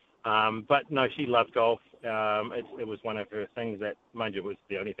 But no, she loved golf. It was one of her things that, mind you, was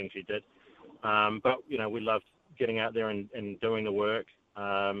the only thing she did. But, we loved getting out there and doing the work.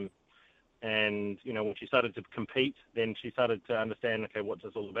 And, when she started to compete, then she started to understand, okay, what's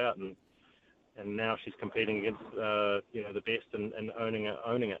this all about? And now she's competing against, the best and owning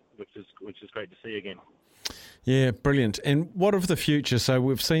it, which is great to see again. Yeah, brilliant. And what of the future? So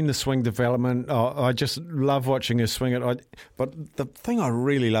we've seen the swing development. I just love watching her swing it. But the thing I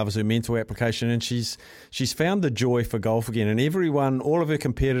really love is her mental application, and she's found the joy for golf again. And everyone, all of her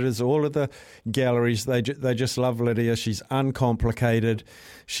competitors, all of the galleries, they just love Lydia. She's uncomplicated.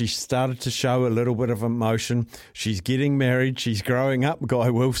 She started to show a little bit of emotion. She's getting married. She's growing up,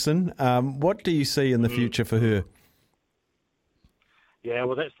 Guy Wilson. What do you see in the future for her? Yeah,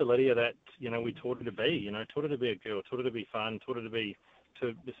 well, that's the Lydia that, we taught her to be, taught her to be a girl, taught her to be fun, taught her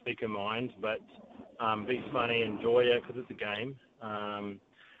to speak her mind, but be funny, enjoy it, because it's a game.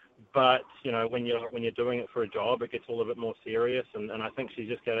 But, when you're doing it for a job, it gets a little bit more serious, and I think she's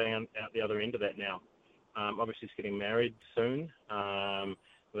just getting out the other end of that now. Obviously, she's getting married soon.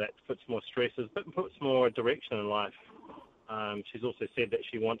 That puts more stresses, but puts more direction in life. She's also said that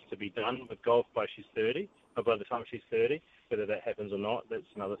she wants to be done with golf by the time she's 30. Whether that happens or not, that's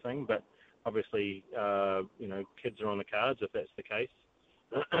another thing. But obviously, kids are on the cards if that's the case.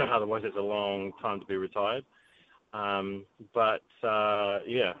 Otherwise, it's a long time to be retired.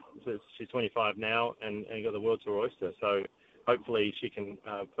 She's 25 now and got the world to her oyster. So hopefully she can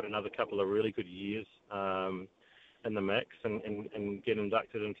put another couple of really good years in the mix and get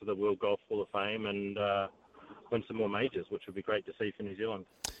inducted into the World Golf Hall of Fame and win some more majors, which would be great to see for New Zealand.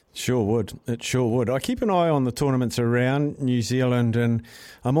 Sure would. It sure would. I keep an eye on the tournaments around New Zealand, and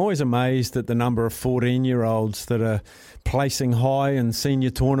I'm always amazed at the number of 14-year-olds that are placing high in senior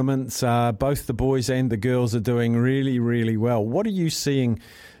tournaments. Both the boys and the girls are doing really, really well. What are you seeing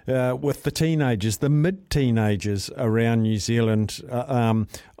with the teenagers, the mid-teenagers around New Zealand?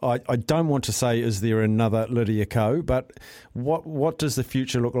 I don't want to say, is there another Lydia Ko, but what does the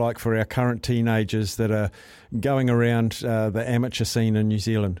future look like for our current teenagers that are going around the amateur scene in New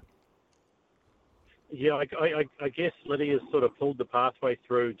Zealand? Yeah, I guess Lydia's sort of pulled the pathway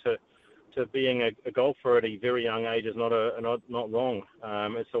through to being a golfer at a very young age is not wrong.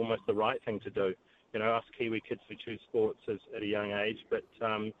 It's almost the right thing to do. Us Kiwi kids, we choose sports at a young age, but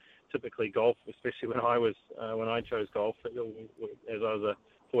typically golf, especially when I chose golf, as I was a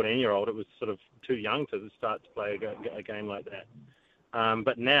 14-year-old, it was sort of too young to start to play a game like that.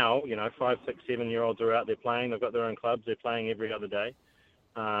 But now, 5, 6, 7-year-olds are out there playing. They've got their own clubs. They're playing every other day,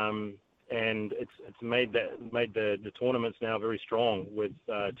 and it's made the tournaments now very strong with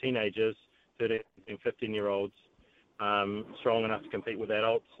teenagers, 13 and 15-year-olds, strong enough to compete with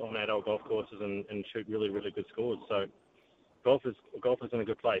adults on adult golf courses and shoot really, really good scores. So golf is in a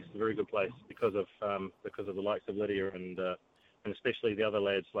good place, a very good place, because of the likes of Lydia and especially the other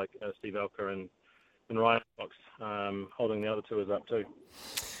lads like Steve Elker and Ryan Fox holding the other tours up too.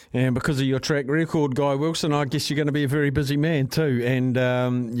 And because of your track record, Guy Wilson, I guess you're going to be a very busy man too,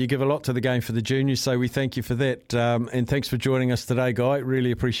 and you give a lot to the game for the juniors, so we thank you for that. And thanks for joining us today, Guy.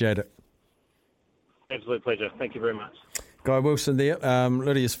 Really appreciate it. Absolute pleasure. Thank you very much. Guy Wilson there,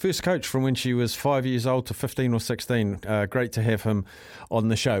 Lydia's first coach from when she was 5 years old to 15 or 16. Great to have him on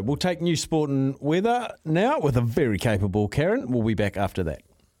the show. We'll take news, sport and weather now with a very capable Karen. We'll be back after that.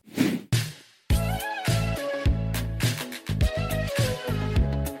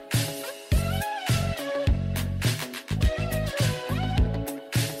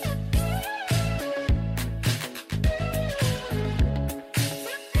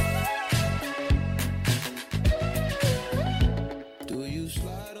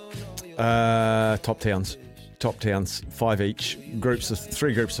 Top towns, 5 each,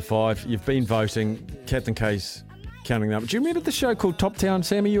 three groups of 5. You've been voting. Captain K's counting them up. Do you remember the show called Top Town?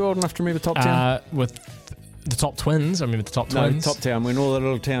 Sam, are you old enough to remember Top Town? With the Top Twins. I remember the Top Twins. No, Top Town, when all the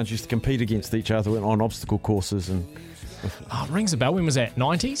little towns used to compete against each other on obstacle courses. And it rings a bell. When was that?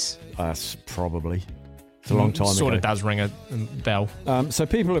 90s? Probably. It's a long time ago. Sort of does ring a bell. So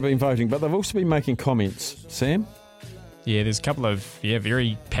people have been voting, but they've also been making comments. Sam? Yeah, there's a couple of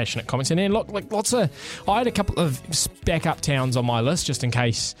very passionate comments. And then look, I had a couple of backup towns on my list just in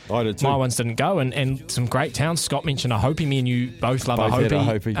case I did too. My ones didn't go, and some great towns. Scott mentioned a Hopi. Me and you both love a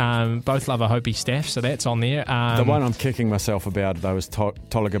Hopi. Both love a Hopi staff, so that's on there. The one I'm kicking myself about though is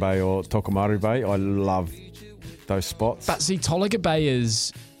Tolaga Bay or Tokomaru Bay. I love those spots. But see, Tolaga Bay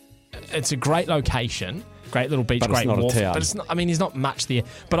it's a great location. Great little beach, great wharf. But it's not, there's not much there.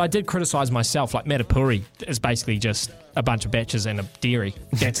 But I did criticise myself. Like Metapuri is basically just a bunch of batches and a dairy.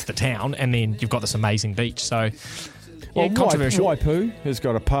 That's the town, and then you've got this amazing beach. So, controversial. Waipu has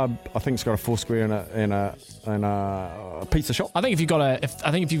got a pub. I think it's got a Foursquare and a pizza shop. I think if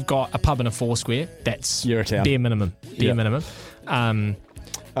you've got a pub and a Foursquare, that's you're a town. Bare minimum. Minimum.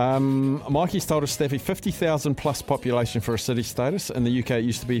 Mikey's told us, Staffy, 50,000 plus population for a city status. In the UK, it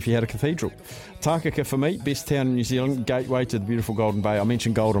used to be if you had a cathedral. Takaka for me, best town in New Zealand, gateway to the beautiful Golden Bay. I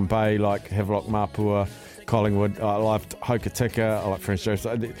mentioned Golden Bay, like Havelock, Mapua, Collingwood. I loved Hokitika. I like French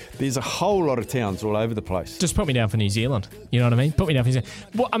Joseph. There's a whole lot of towns all over the place. Just put me down for New Zealand. You know what I mean? Put me down for New Zealand.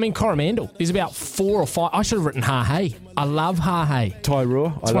 Well, Coromandel. There's about 4 or 5. I should have written Hahei. I love Hahei.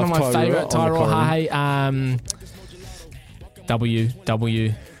 Tairua. It's one of my favourite. Tairua, Hahei.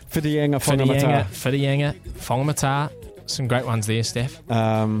 Whitianga, Whangamata. Some great ones there, Steph.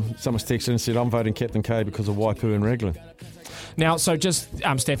 Someone's texted and said, I'm voting Captain K because of Waipu and Raglan. Now, so just,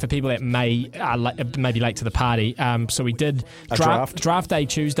 Steph, for people that may be late to the party, so we did draft day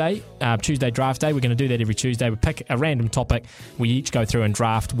Tuesday, Tuesday draft day. We're going to do that every Tuesday. We pick a random topic. We each go through and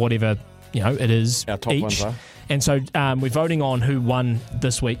draft whatever, it is. Our top each. ones are. And so we're voting on who won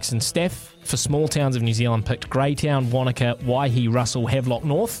this week's. And Steph, for small towns of New Zealand, picked Greytown, Wanaka, Waihi, Russell, Havelock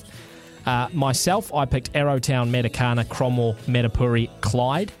North. Myself, I picked Arrowtown, Matakana, Cromwell, Metapuri,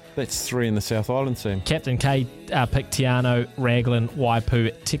 Clyde. That's 3 in the South Island, Sam. Captain K picked Tiano, Raglan,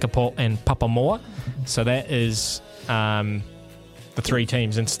 Waipu, Tekapo and Papamoa. So that is the 3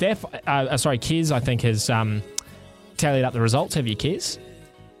 teams. And Steph, Kez, I think, has tallied up the results. Have you, Kez?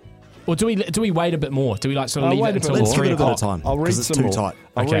 Or do we wait a bit more? Do we leave it until 3 o'clock? Time. I'll read some more. Tight.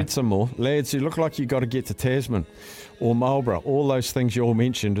 I'll read some more. Lads, you look like you got to get to Tasman or Marlborough. All those things you all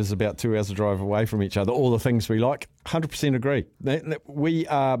mentioned is about 2 hours of drive away from each other. All the things we like, 100% agree. We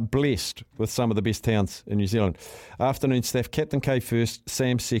are blessed with some of the best towns in New Zealand. Afternoon staff, Captain K first,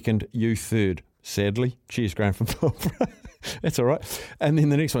 Sam second, you third. Sadly. Cheers, Graham from Marlborough. That's all right. And then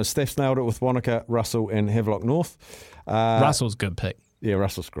the next one, Steph's nailed it with Wanaka, Russell and Havelock North. Russell's good pick. Yeah,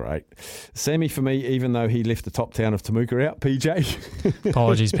 Russell's great. Sammy for me, even though he left the top town of Temuka out, PJ.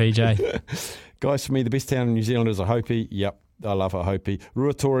 Apologies, PJ. Guys, for me, the best town in New Zealand is a Hopi. Yep, I love a Hopi.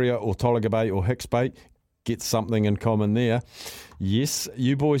 Ruatoria or Tolaga Bay or Hicks Bay. Get something in common there. Yes,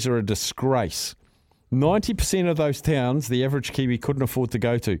 you boys are a disgrace. 90% of those towns, the average Kiwi couldn't afford to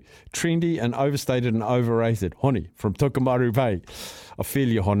go to. Trendy and overstated and overrated. Hone from Tokomaru Bay. I feel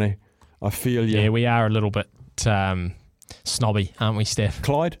you, Hone. I feel you. Yeah, we are a little bit... snobby, aren't we, Steph?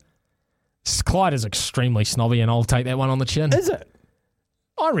 Clyde? Clyde is extremely snobby, and I'll take that one on the chin. Is it?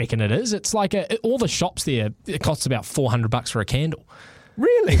 I reckon it is. It's like all the shops there, it costs about $400 for a candle.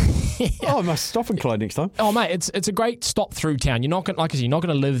 Really? Oh, I must stop in Clyde next time. Oh, mate, it's a great stop through town. You're not going, like I said, you're not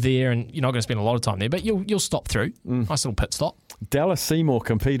going to live there, and you're not going to spend a lot of time there, but you'll stop through. Nice little pit stop. Dallas Seymour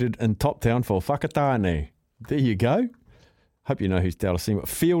competed in Top Town for Whakatane. There you go. Hope you know who's Dallas Seymour.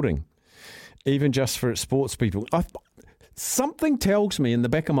 Fielding, even just for its sports people. Something tells me in the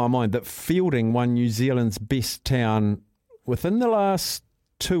back of my mind that Fielding won New Zealand's best town within the last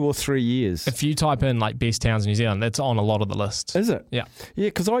 2 or 3 years. If you type in like best towns in New Zealand, that's on a lot of the lists. Is it? Yeah. Yeah,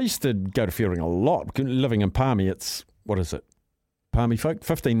 because I used to go to Fielding a lot. Living in Palmy, it's, what is it? Palmy folk,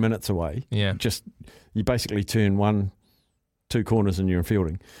 15 minutes away. Yeah. Just, you basically turn 1-2 corners and you're in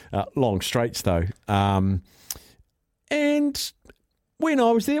Fielding. Long straights though. And when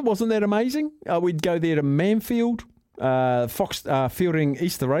I was there, wasn't that amazing? We'd go there to Manfield. Fielding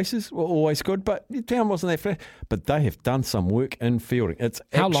Easter races were always good, but the town wasn't that fair. But they have done some work in Fielding.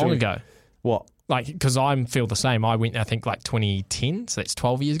 How long ago? What? Like, because I feel the same. I went, I think, like 2010, so that's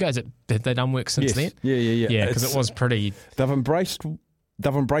 12 years ago. Have they done work since then? Yeah. Yeah, because it was pretty. They've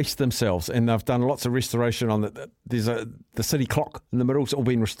embraced themselves, and they've done lots of restoration on there's the city clock in the middle. It's all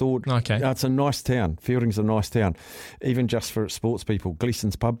been restored. Okay. It's a nice town. Fielding's a nice town, even just for its sports people.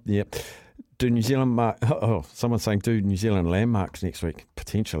 Gleason's pub. Yeah. Do New Zealand someone's saying do New Zealand landmarks next week,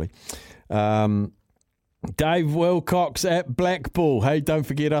 potentially. Dave Wilcox at Blackball. Hey, don't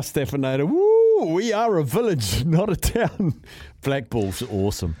forget us, Staffinator. Woo, we are a village, not a town. Blackball's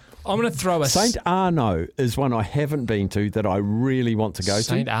awesome. I'm going to throw a... St. Arno is one I haven't been to that I really want to go to.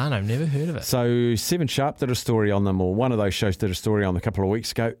 St. Arno, never heard of it. So 7 Sharp did a story on them, or one of those shows did a story on them a couple of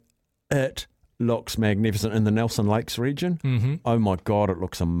weeks ago. It looks magnificent in the Nelson Lakes region. Mm-hmm. Oh my God, it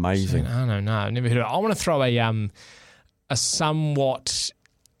looks amazing. St. Arno, no, never heard of it. I want to throw a somewhat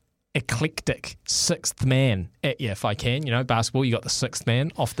eclectic sixth man at you if I can. You know, basketball, you got the sixth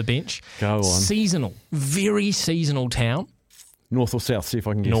man off the bench. Go on. Seasonal, very seasonal town. North or south? See if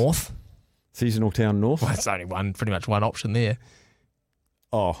I can guess. North. Seasonal town north? Well, it's only pretty much one option there.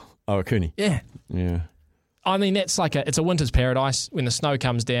 Oh, Awakuni. Yeah. Yeah. I mean, that's like it's a winter's paradise when the snow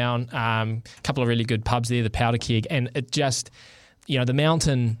comes down. A couple of really good pubs there, the Powder Keg, and it just, the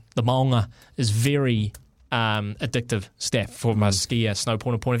mountain, the Maunga, is very addictive stuff from a skier,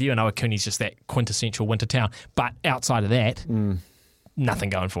 snowboarder point of view. And Awakuni's just that quintessential winter town. But outside of that, nothing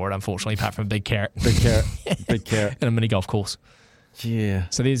going for it, unfortunately, apart from a big carrot. Big carrot. Big carrot. And a mini golf course. Yeah.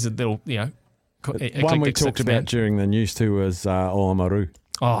 So there's a little, one we talked about during the news too was Oamaru.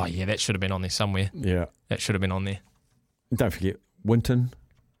 Oh, yeah, that should have been on there somewhere. Yeah. That should have been on there. Don't forget Winton.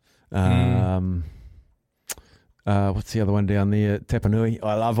 What's the other one down there? Tapanui.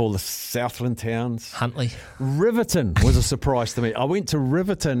 I love all the Southland towns. Huntly. Riverton was a surprise to me. I went to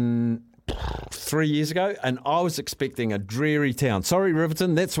Riverton 3 years ago and I was expecting a dreary town. Sorry,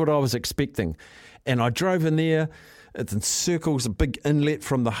 Riverton, that's what I was expecting. And I drove in there. It encircles a big inlet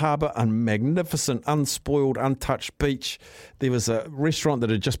from the harbour, a magnificent, unspoiled, untouched beach. There was a restaurant that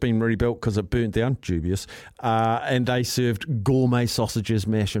had just been rebuilt because it burnt down, dubious, and they served gourmet sausages,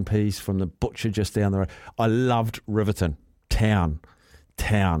 mash and peas from the butcher just down the road. I loved Riverton. Town.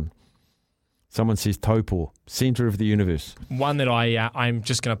 Someone says Taupo, centre of the universe. One that I'm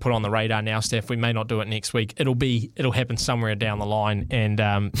just going to put on the radar now, Steph. We may not do it next week. It'll happen somewhere down the line, and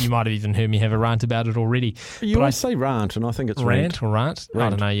you might have even heard me have a rant about it already. You always say rant, and I think it's rant. Rant. I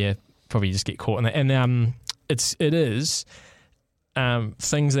don't know. Yeah, probably just get caught in that. And it is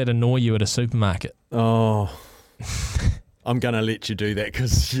things that annoy you at a supermarket. Oh. I'm going to let you do that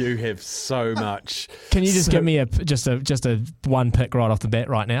because you have so much. Can you just give me just a one pick right off the bat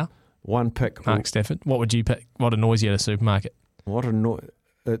right now? One pick. Mark Stafford. What would you pick? What annoys you at a supermarket?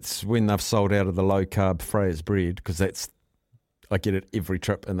 It's when they've sold out of the low-carb Freya's bread because I get it every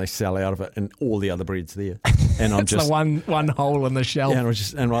trip and they sell out of it and all the other bread's there. And I'm just... the one hole in the shelf. Yeah,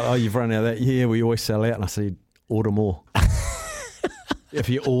 and I'm like, you've run out of that? Yeah, we always sell out. And I said, order more. If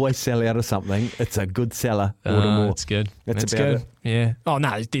you always sell out of something, it's a good seller. Order more. That's good. That's good. It. Yeah. Oh,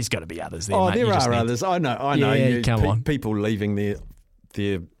 no, there's got to be others there, mate. There are others. I know. Yeah, come on. People leaving their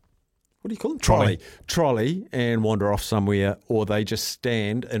what do you call them? Trolley and wander off somewhere, or they just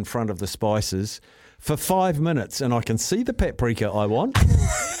stand in front of the spices for 5 minutes and I can see the paprika I want.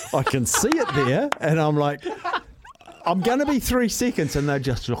 I can see it there and I'm like, I'm going to be 3 seconds and they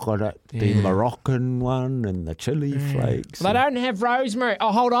just look at it. The Moroccan one and the chili flakes. They don't have rosemary.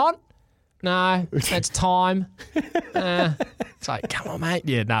 Oh, hold on. No, that's thyme. It's like, come on, mate.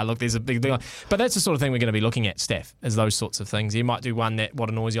 Yeah, no, look, there's a big thing. But that's the sort of thing we're going to be looking at, Steph, is those sorts of things. You might do one what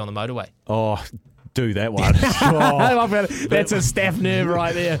annoys you on the motorway. Oh, do that one. That's a Staff nerve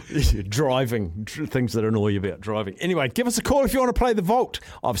right there. Driving, things that annoy you about driving. Anyway, give us a call if you want to play the Vault.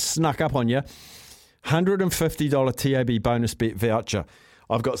 I've snuck up on you. $150 TAB bonus bet voucher.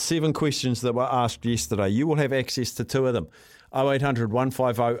 I've got 7 questions that were asked yesterday. You will have access to 2 of them. 0800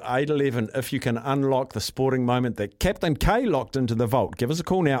 150 811 if you can unlock the sporting moment that Captain K locked into the Vault. Give us a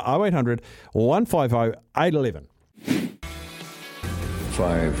call now, 0800 150 811.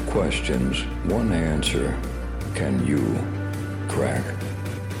 5 questions, 1 answer. Can you crack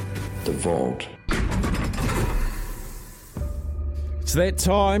the Vault? It's that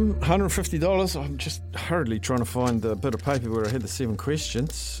time, $150. I'm just hurriedly trying to find the bit of paper where I had the 7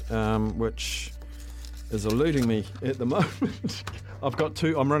 questions, which is eluding me at the moment. I've got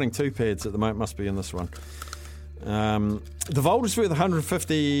 2. I'm running 2 pads at the moment. Must be in this one. The Vault is worth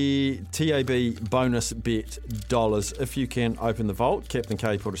 150 TAB bonus bet dollars if you can open the Vault. Captain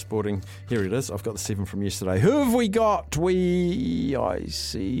K put a sporting. Here it is. I've got the 7 from yesterday. Who have we got? I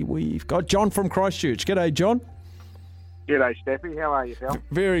see we've got John from Christchurch. G'day, John. G'day, Staffy. How are you, pal?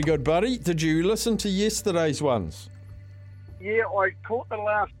 Very good, buddy. Did you listen to yesterday's ones? Yeah, I caught the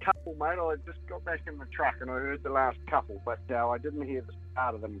last couple, mate. I just got back in the truck and I heard the last couple, but I didn't hear the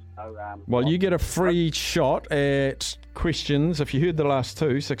start of them. So, well, you get a free shot at questions. If you heard the last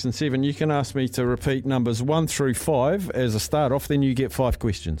 2, 6 and 7, you can ask me to repeat numbers 1 through 5 as a start off. Then you get 5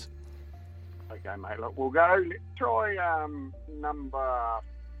 questions. Okay, mate. Look, we'll go. Let's try number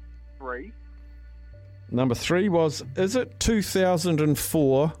 3. Number 3 was, is it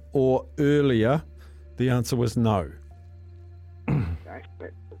 2004 or earlier? The answer was no. Okay,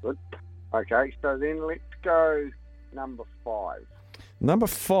 that's good. Okay, so then let's go number 5. Number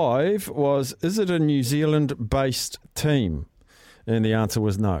 5 was, is it a New Zealand-based team? And the answer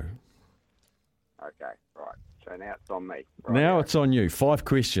was no. Okay, right. So now it's on me. Now it's on you. 5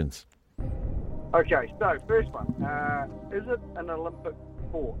 questions. Okay, so first one. Is it an Olympic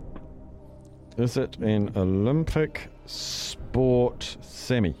sport? Is it an Olympic sport,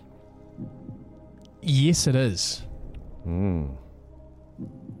 Sammy? Yes, it is. Okay.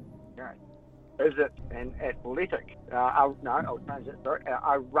 Is it an athletic? No, I'll change it. Sorry,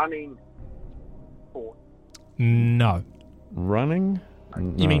 a running sport. No. Running?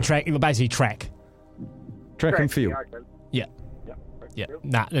 You mean track? Basically track. Track and field. Yeah. Yeah.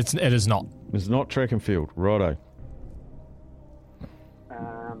 Nah, it is not. It's not track and field. Righto.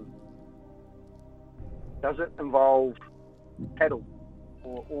 Does it involve paddle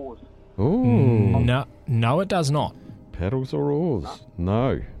or oars? Ooh. No, it does not. Paddles or oars?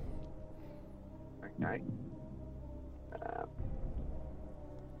 No. Okay.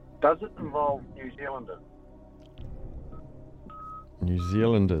 Does it involve New Zealanders? New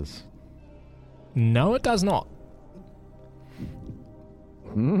Zealanders? No, it does not.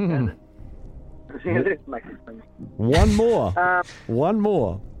 Mm. Let's make it funny. One more. One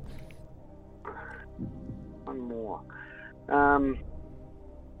more. One more.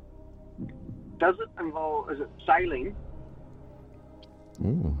 Does it involve? Is it sailing?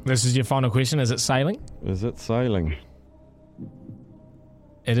 Ooh. This is your final question. Is it sailing? Is it sailing?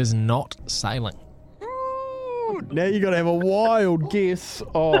 It is not sailing. Now you've got to have a wild guess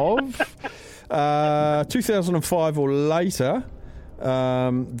of 2005 or later.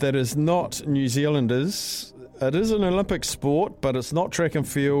 That is not New Zealanders. It is an Olympic sport, but it's not track and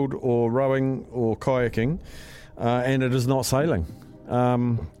field or rowing or kayaking, and it is not sailing.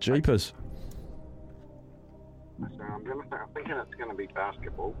 Jeepers. So I'm thinking it's going to be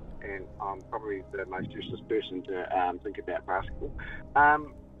basketball, and I'm probably the most useless person to think about basketball.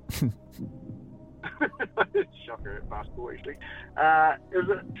 Shocker at basketball, actually. Is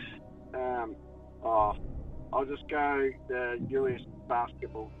it? I'll just go the US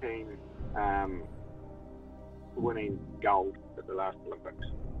basketball team winning gold at the last Olympics.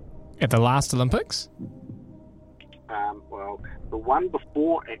 At the last Olympics? Well, the one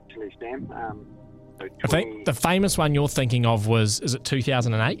before, actually, Sam. I think the famous one you're thinking of is it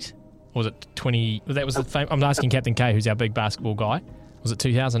 2008? Or was it 20? That was the I'm asking Captain K, who's our big basketball guy. Was it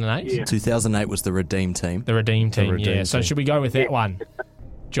 2008? Yeah. 2008 was the Redeem team. The Redeem team, yeah. So should we go with that one,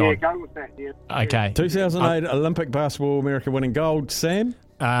 John? Yeah, go with that, yeah. Okay. 2008 Olympic basketball, America winning gold. Sam?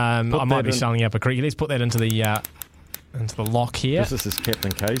 I might be selling up a cricket. Let's put that into the lock here. This is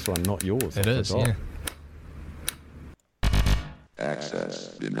Captain K's one, not yours. It is, yeah.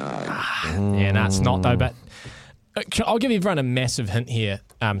 Access denied. Yeah, no, it's not though. But I'll give everyone a massive hint here,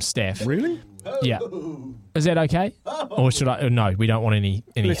 Staff. Really? Yeah. Is that okay? Or should I? No, we don't want any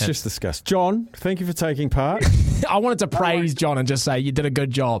Let's hints. just discuss. John, thank you for taking part. I wanted to praise John and just say you did a good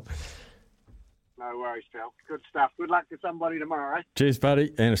job. No worries. worries, pal. Good stuff. Good luck to somebody tomorrow, eh? Cheers,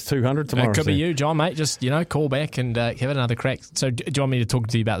 buddy. And it's 200 tomorrow. It could be Sam. you, John, mate. Just, call back and give it another crack. So do you want me to talk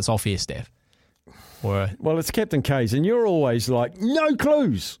to you about this off-air, Steph? Or... Well, it's Captain K's, and you're always like, no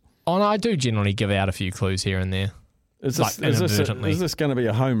clues. Oh, no, I do generally give out a few clues here and there. Is this going to be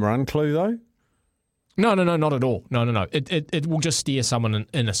a home run clue, though? No, not at all. No. It will just steer someone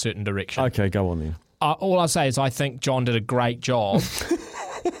in a certain direction. Okay, go on then. All I'll say is I think John did a great job.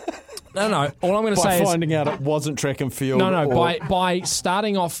 No. All I'm going to say is... By finding out it wasn't track and field. No. By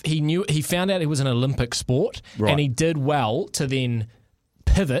starting off, he found out it was an Olympic sport, right. And he did well to then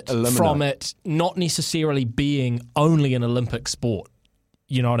pivot from it not necessarily being only an Olympic sport.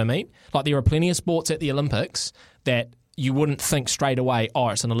 You know what I mean? Like there are plenty of sports at the Olympics that you wouldn't think straight away, oh,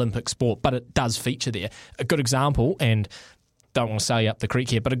 it's an Olympic sport, but it does feature there. A good example, and don't want to sell you up the creek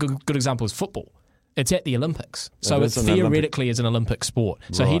here, but a good example is football. It's at the Olympics. So it theoretically is an Olympic sport.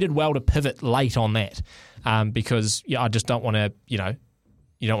 So he did well to pivot late on that because I just don't want to, you don't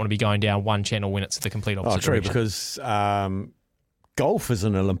want to be going down one channel when it's the complete opposite true, direction. because golf is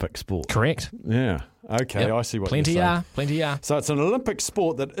an Olympic sport. Correct. Yeah. Okay, Yep. I see what you're saying. Plenty are. So it's an Olympic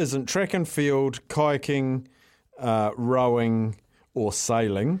sport that isn't track and field, kayaking, rowing, or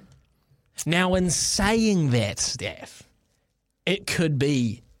sailing. Now, in saying that, Steph, it could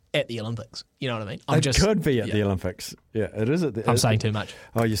be at the Olympics. You know what I mean? It could be at the Olympics. Yeah, it is at the... I'm saying too much.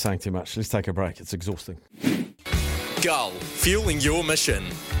 Oh, you're saying too much. Let's take a break. It's exhausting. Gull, fueling your mission.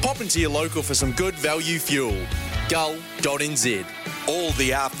 Pop into your local for some good value fuel. Gull.nz. All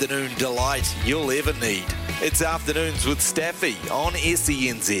the afternoon delight you'll ever need. It's Afternoons with Staffy on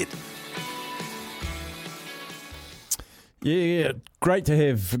SENZ. Yeah, great to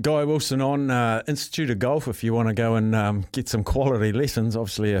have Guy Wilson on Institute of Golf if you want to go and get some quality lessons.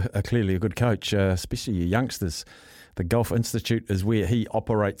 Obviously, clearly a good coach, especially your youngsters. The Golf Institute is where he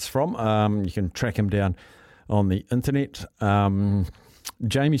operates from. You can track him down on the internet.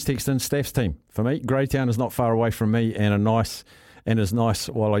 Jamie's texting Staff's team. For me, Greytown is not far away from me and is nice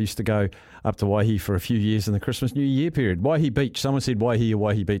while I used to go up to Waihi for a few years in the Christmas New Year period. Waihi Beach. Someone said Waihi or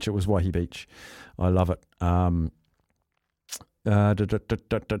Waihi Beach. It was Waihi Beach. I love it. Sean's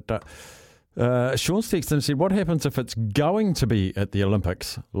texted and said, what happens if it's going to be at the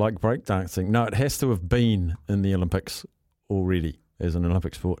Olympics, like breakdancing? No, it has to have been in the Olympics already as an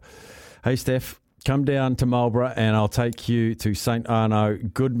Olympic sport. Hey, Steph, come down to Marlborough and I'll take you to St. Arno,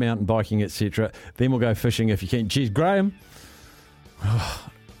 good mountain biking, etc. Then we'll go fishing if you can. Geez, Graham,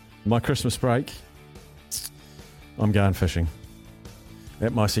 my Christmas break, I'm going fishing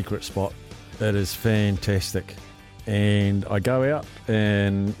at my secret spot. It is fantastic. And I go out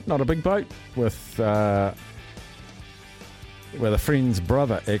in not a big boat with a friend's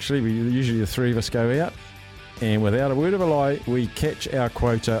brother, actually. Usually the three of us go out. And without a word of a lie, we catch our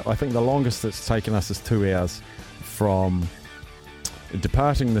quota. I think the longest it's taken us is 2 hours from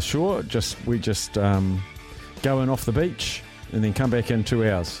departing the shore. We just go in off the beach and then come back in 2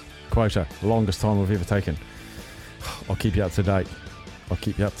 hours. Quota, longest time we've ever taken. I'll keep you up to date.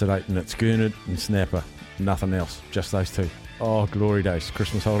 And it's Gurnard and Snapper. Nothing else, just those two. Oh, glory days,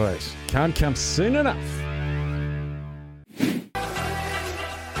 Christmas holidays. Can't come soon enough.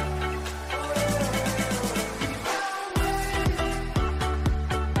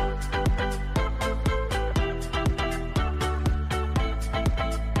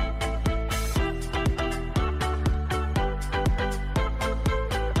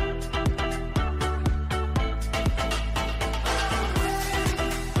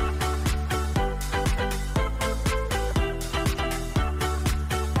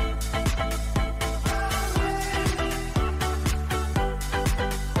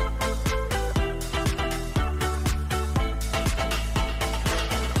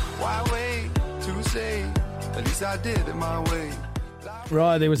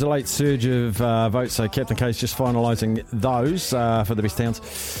 Right, there was a late surge of votes, so Captain K's just finalising those for the best towns.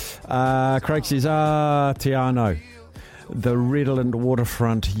 Craig says, Te Anau, the Redland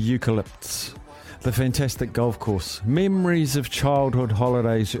waterfront eucalypts, the fantastic golf course, memories of childhood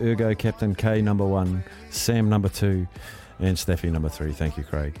holidays, ergo Captain K number 1, Sam number 2, and Staffy number 3. Thank you,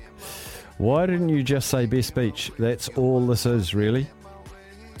 Craig. Why didn't you just say best beach? That's all this is, really.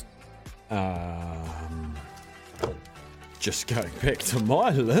 Just going back to my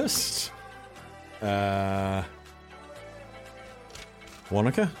list. Wanaka,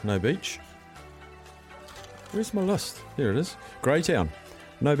 no beach. Where's my list? There it is. Greytown,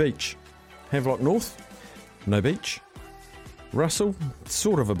 no beach. Havelock North, no beach. Russell,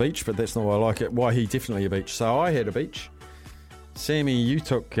 sort of a beach, but that's not why I like it. Waihi, definitely a beach. So I had a beach. Sammy, you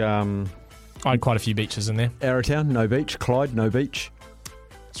took... I had quite a few beaches in there. Arrowtown, no beach. Clyde, no beach.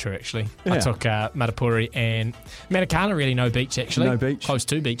 True, actually. Yeah. I took Matapuri and Matakana, really no beach, actually. No beach. Close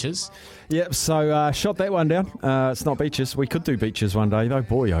to beaches. Yep, so shot that one down. It's not beaches. We could do beaches one day, though.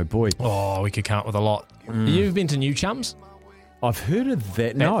 Boy, oh boy. Oh, we could come up with a lot. You've been to New Chums? I've heard of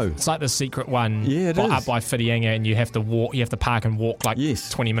that. No. It's like the secret one. Yeah, it is. Up by Whitianga, and you have to walk. You have to park and walk like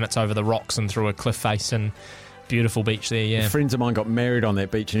 20 minutes over the rocks and through a cliff face, and beautiful beach there, yeah. Friends of mine got married on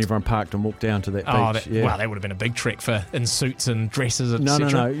that beach, and everyone parked and walked down to that beach. Wow, that would have been a big trek in suits and dresses, No,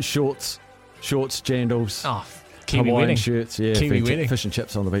 etc. no, shorts, jandals. Oh, Kiwi Hawaiian wedding. shirts, yeah. Kiwi wedding. Fish and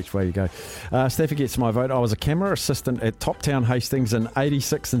chips on the beach, where you go. Staffy gets my vote. I was a camera assistant at Top Town Hastings in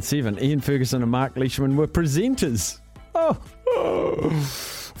 86 and 7. Ian Ferguson and Mark Leishman were presenters. Oh.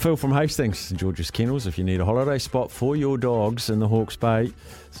 Phil from Hastings, St George's Kennels. If you need a holiday spot for your dogs in the Hawke's Bay,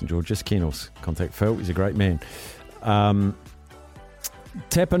 St George's Kennels. Contact Phil, he's a great man.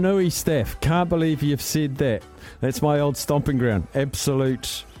 Tapanui staff, can't believe you've said that. That's my old stomping ground.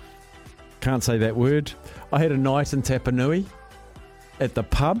 Absolute, can't say that word. I had a night in Tapanui at the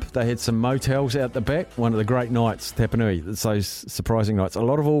pub. They had some motels out the back. One of the great nights, Tapanui. It's those surprising nights. A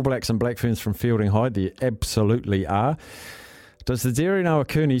lot of All Blacks and Black Ferns from Fielding High. There absolutely are. Does the Dairy Noah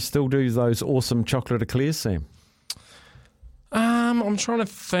Cooney still do those awesome chocolate eclairs, Sam? I'm trying to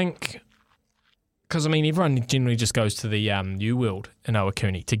think, because I mean everyone generally just goes to the New World in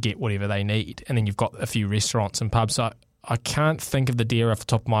Owakuni to get whatever they need, and then you've got a few restaurants and pubs. So I can't think of the dairy off the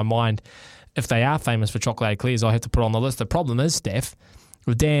top of my mind. If they are famous for chocolate eclairs, I have to put on the list. The problem is, Steph,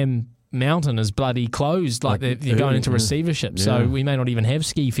 the damn mountain is bloody closed. Like they're going into receivership, so we may not even have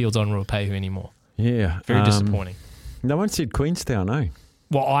ski fields on Ruapehu anymore. Yeah, very disappointing. No one said Queenstown, eh?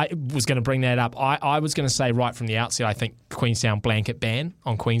 Well, I was going to bring that up. I was going to say right from the outset, I think Queenstown blanket ban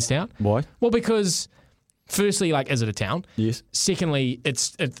on Queenstown. Why? Well, because firstly, like, is it a town? Yes. Secondly,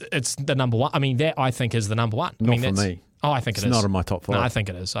 it's the number one. I mean, that I think is the number one. Not for me. Oh, I think it is. It's not in my top 5. No, I think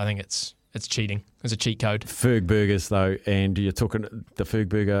it is. I think it's cheating. It's a cheat code. Ferg Burgers, though, and you're talking the Ferg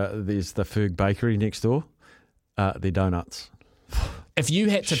Burger, there's the Ferg Bakery next door. They're donuts. If you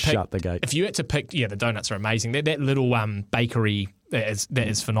had to pick, shut the gate. If you had to pick, the donuts are amazing. That little bakery that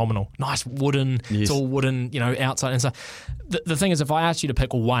is phenomenal. Nice wooden. Yes. It's all wooden, outside and stuff. The thing is, if I asked you to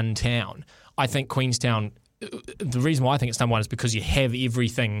pick one town, I think Queenstown. The reason why I think it's number one is because you have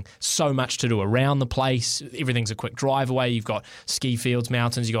everything, so much to do around the place. Everything's a quick drive away. You've got ski fields,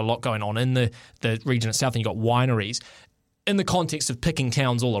 mountains. You've got a lot going on in the region itself, and you've got wineries. In the context of picking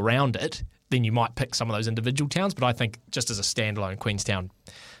towns all around it, then you might pick some of those individual towns. But I think just as a standalone, Queenstown,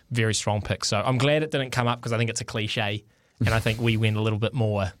 very strong pick. So I'm glad it didn't come up because I think it's a cliche, and I think we went a little bit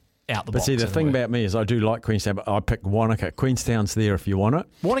more out the box. But see, the thing about me is I do like Queenstown, but I pick Wanaka. Queenstown's there if you want it.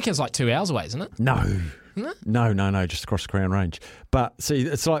 Wanaka's like 2 hours away, isn't it? No. Isn't it? No, just across the Crown Range. But see,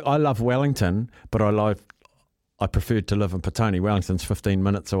 it's like I love Wellington, but I preferred to live in Petone. Wellington's 15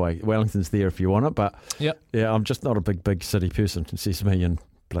 minutes away. Wellington's there if you want it, but yeah, I'm just not a big city person. It says me in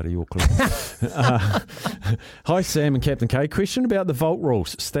bloody Auckland. Hi, Sam and Captain K. Question about the vault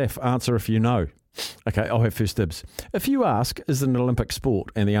rules. Staff, answer if you know. Okay, I'll have first dibs. If you ask, is it an Olympic sport?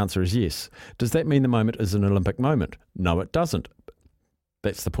 And the answer is yes. Does that mean the moment is an Olympic moment? No, it doesn't.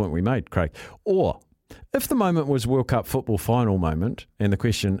 That's the point we made, Craig. Or, if the moment was World Cup football final moment, and the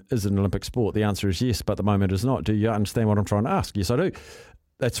question is it an Olympic sport, the answer is yes, but the moment is not. Do you understand what I'm trying to ask? Yes, I do.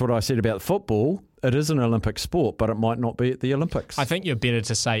 That's what I said about football. It is an Olympic sport, but it might not be at the Olympics. I think you're better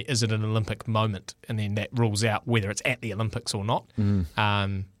to say, is it an Olympic moment? And then that rules out whether it's at the Olympics or not.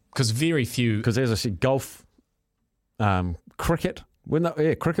 Because very few... Because as I said, golf, cricket...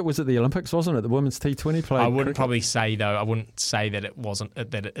 cricket was at the Olympics, wasn't it? The women's T20 played. I wouldn't cricket. probably say, though. I wouldn't say that it wasn't,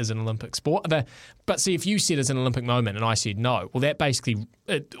 that it is an Olympic sport. But see, if you said it's an Olympic moment and I said no, well, that basically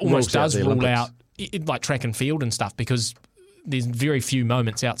it almost does rule out like track and field and stuff, because there's very few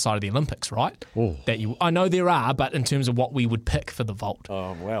moments outside of the Olympics, right? Oh. I know there are, but in terms of what we would pick for the vault.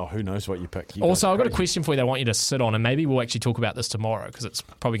 Oh, wow. Who knows what you pick? Also, I've got a question for you that I want you to sit on, and maybe we'll actually talk about this tomorrow because it's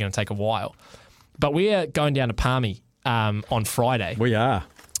probably going to take a while. But we're going down to Palmy on Friday. We are.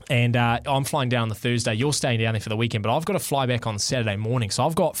 And I'm flying down on the Thursday. You're staying down there for the weekend, but I've got to fly back on Saturday morning. So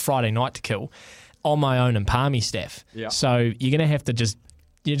I've got Friday night to kill on my own in Palmy, Steph. Yeah. So you're going to have to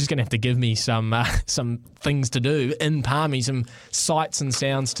you're just going to have to give me some things to do in Palmy, some sights and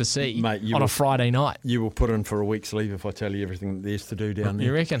sounds to see, mate, on a Friday night. You will put in for a week's leave if I tell you everything there's to do down there.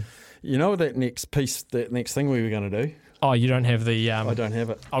 You reckon? You know that next thing we were going to do? Oh, you don't have the... I don't have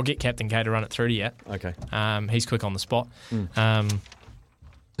it. I'll get Captain K to run it through to you. Okay. He's quick on the spot.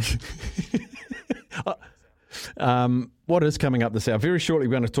 What is coming up this hour? Very shortly,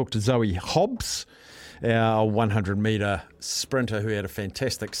 we're going to talk to Zoe Hobbs, our 100-metre sprinter who had a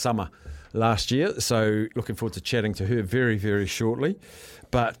fantastic summer last year. So looking forward to chatting to her very, very shortly.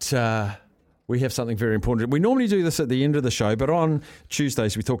 But we have something very important. We normally do this at the end of the show, but on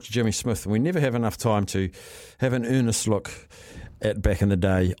Tuesdays we talk to Jimmy Smith, and we never have enough time to have an earnest look at back in the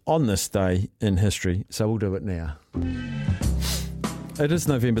day, on this day in history. So we'll do it now. It is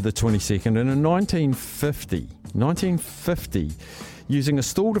November the 22nd, and in 1950, using a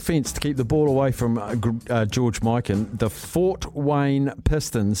stall defence to keep the ball away from George Mikan, the Fort Wayne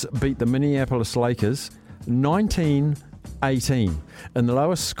Pistons beat the Minneapolis Lakers 19-18 in the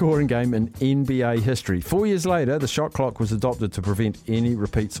lowest scoring game in NBA history. 4 years later, the shot clock was adopted to prevent any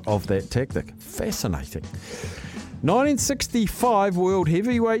repeats of that tactic. Fascinating. 1965 World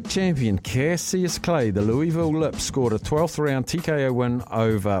Heavyweight Champion Cassius Clay, the Louisville Lip, scored a 12th round TKO win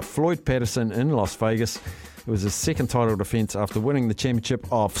over Floyd Patterson in Las Vegas. It was his second title defence after winning the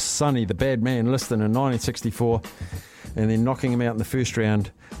championship off Sonny the Bad Man Liston in 1964 and then knocking him out in the first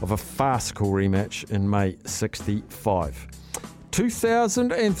round of a farcical rematch in May 65.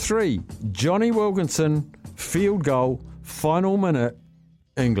 2003, Johnny Wilkinson, field goal, final minute,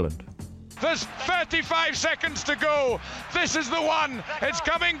 England. There's 35 seconds to go. This is the one. It's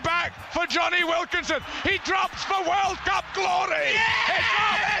coming back for Johnny Wilkinson. He drops for World Cup glory.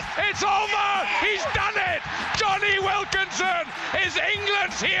 Yes! It's over. He's done it. Johnny Wilkinson is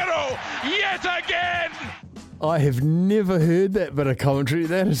England's hero yet again. I have never heard that bit of commentary.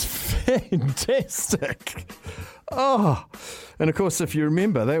 That is fantastic. Oh, and of course, if you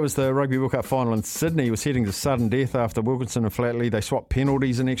remember, that was the Rugby World Cup final in Sydney. He was heading to sudden death after Wilkinson and Flatley. They swapped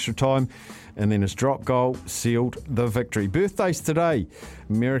penalties in extra time, and then his drop goal sealed the victory. Birthdays today.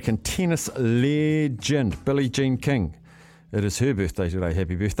 American tennis legend Billie Jean King. It is her birthday today.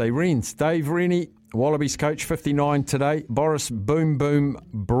 Happy birthday, Wrens. Dave Rennie, Wallabies coach, 59 today. Boris Boom Boom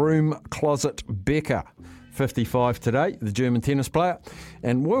Broom Closet Becker, 55 today, the German tennis player.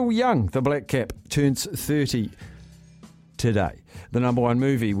 And Will Young, the black cap, turns 30 today. The number one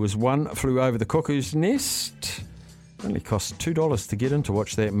movie was One Flew Over the Cuckoo's Nest. Only cost $2 to get in to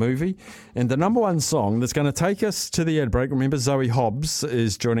watch that movie. And the number one song that's going to take us to the ad break, remember Zoe Hobbs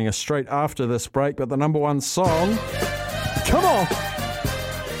is joining us straight after this break, but the number one song, come on,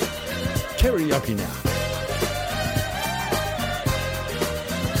 karaoke now.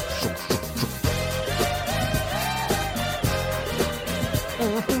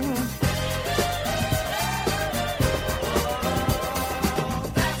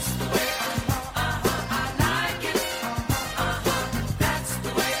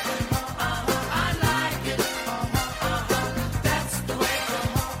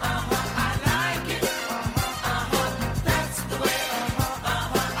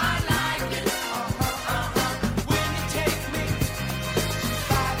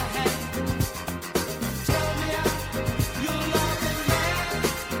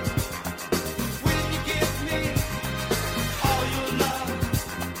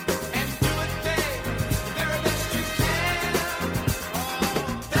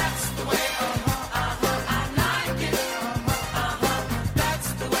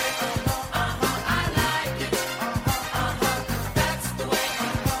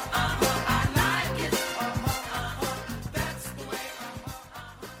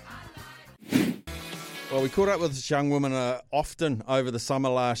 Well, we caught up with this young woman often over the summer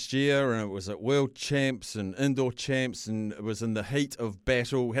last year, and it was at World Champs and Indoor Champs, and it was in the heat of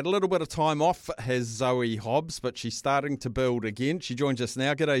battle. Had a little bit of time off, has Zoe Hobbs, but she's starting to build again. She joins us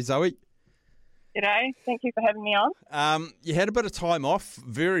now. G'day, Zoe. G'day. Thank you for having me on. You had a bit of time off,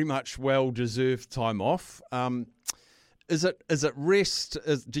 very much well-deserved time off. Is it rest?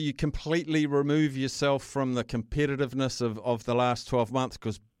 Do you completely remove yourself from the competitiveness of the last 12 months?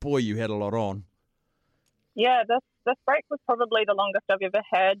 Because, boy, you had a lot on. Yeah, this break was probably the longest I've ever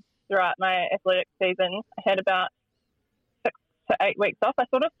had throughout my athletic season. I had about 6 to 8 weeks off. I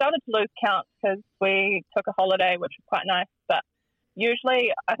sort of started to lose count because we took a holiday, which was quite nice. But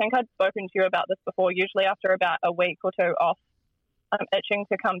usually, I think I'd spoken to you about this before, usually after about a week or two off, I'm itching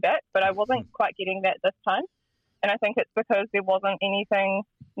to come back. But I wasn't quite getting that this time. And I think it's because there wasn't anything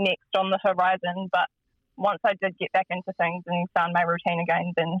next on the horizon. But once I did get back into things and found my routine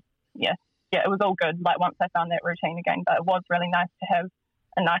again, then, yeah, it was all good, like once I found that routine again. But it was really nice to have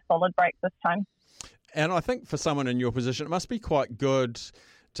a nice solid break this time. And I think for someone in your position, it must be quite good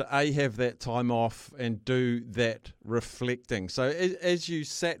to have that time off and do that reflecting. So as you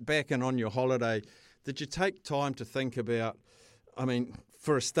sat back and on your holiday, did you take time to think about, I mean,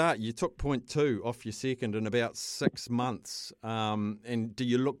 for a start, you took 0.2 off your second in about 6 months. And do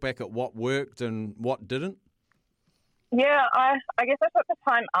you look back at what worked and what didn't? Yeah, I guess I took the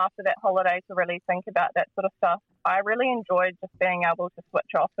time after that holiday to really think about that sort of stuff. I really enjoyed just being able to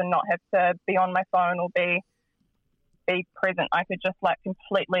switch off and not have to be on my phone or be present. I could just like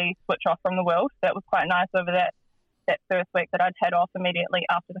completely switch off from the world. That was quite nice over that first week that I'd had off immediately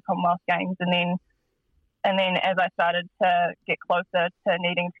after the Commonwealth Games, and then as I started to get closer to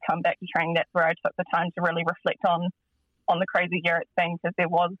needing to come back to training, that's where I took the time to really reflect on the crazy year it's been, because there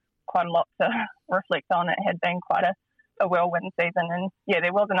was quite a lot to reflect on. It had been quite a whirlwind season, and yeah,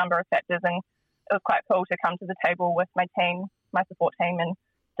 there was a number of factors, and it was quite cool to come to the table with my team, my support team, and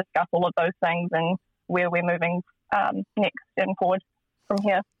discuss all of those things and where we're moving next and forward from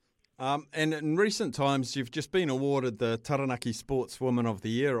here. And in recent times, you've just been awarded the Taranaki Sportswoman of the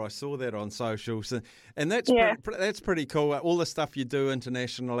Year. I saw that on socials, and that's that's pretty cool. All the stuff you do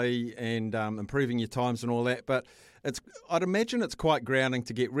internationally and improving your times and all that. But I'd imagine it's quite grounding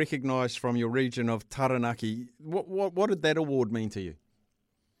to get recognised from your region of Taranaki. What did that award mean to you?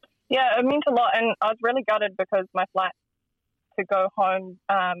 Yeah, it meant a lot, and I was really gutted because my flight to go home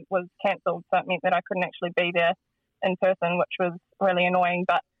was cancelled, so it meant that I couldn't actually be there in person, which was really annoying.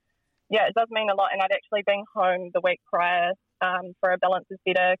 But yeah, it does mean a lot, and I'd actually been home the week prior for a Balance is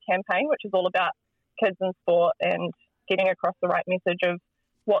Better campaign, which is all about kids in sport and getting across the right message of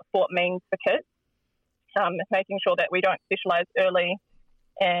what sport means for kids, making sure that we don't specialise early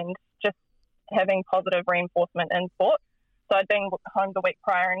and just having positive reinforcement in sport. So I'd been home the week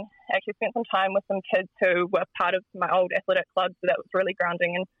prior and actually spent some time with some kids who were part of my old athletic club, so that was really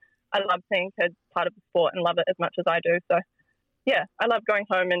grounding, and I love seeing kids part of the sport and love it as much as I do. So yeah, I love going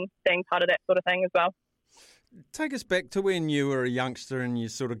home and being part of that sort of thing as well. Take us back to when you were a youngster and you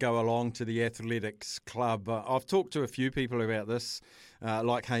sort of go along to the athletics club. I've talked to a few people about this,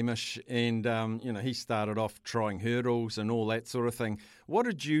 like Hamish, and he started off trying hurdles and all that sort of thing. What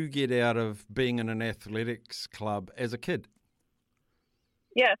did you get out of being in an athletics club as a kid?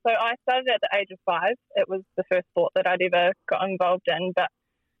 Yeah, so I started at the age of 5. It was the first sport that I'd ever got involved in. But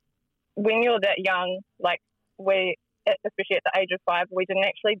when you're that young, especially at the age of 5, we didn't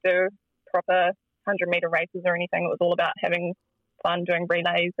actually do proper 100-metre races or anything. It was all about having fun, doing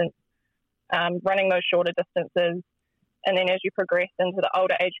relays and running those shorter distances. And then as you progress into the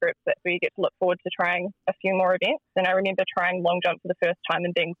older age groups, that's where you get to look forward to trying a few more events. And I remember trying long jump for the first time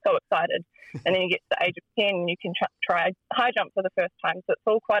and being so excited. And then you get to the age of 10 and you can try high jump for the first time. So it's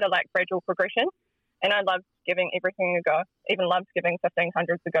all quite a gradual progression. And I loved giving everything a go. Even loved giving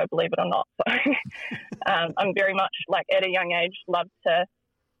 1500s a go, believe it or not. So I'm very much at a young age, loved to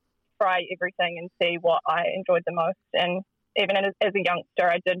try everything and see what I enjoyed the most. And even as a youngster,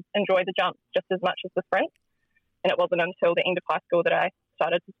 I did enjoy the jumps just as much as the sprints. And it wasn't until the end of high school that I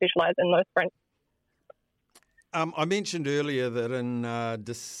started to specialise in those sprints. I mentioned earlier that in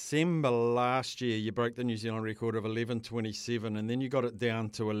December last year you broke the New Zealand record of 11:27, and then you got it down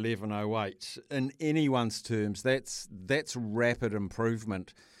to 11:08. In anyone's terms, that's rapid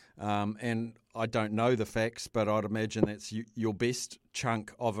improvement. And I don't know the facts, but I'd imagine that's your best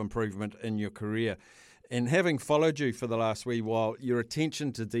chunk of improvement in your career. And having followed you for the last wee while, your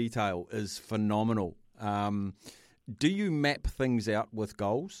attention to detail is phenomenal. Do you map things out with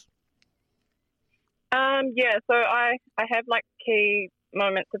goals? Yeah, so I have key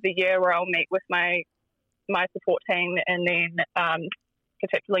moments of the year where I'll meet with my support team, and then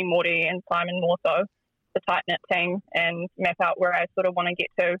particularly Morty and Simon more so, the tight-knit team, and map out where I sort of want to get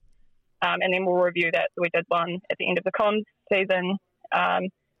to. And then we'll review that. So we did one at the end of the comms season. And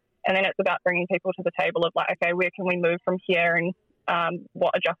then it's about bringing people to the table of okay, where can we move from here, and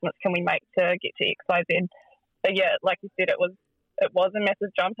what adjustments can we make to get to X, Y, Z. So yeah, like you said, it was a massive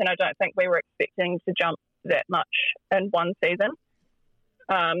jump, and I don't think we were expecting to jump that much in one season.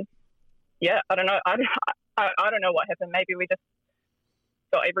 Yeah, I don't know. I don't know what happened. Maybe we just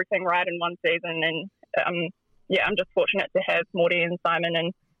got everything right in one season, and I'm just fortunate to have Morty and Simon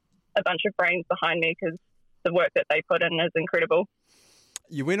and a bunch of brains behind me, because the work that they put in is incredible.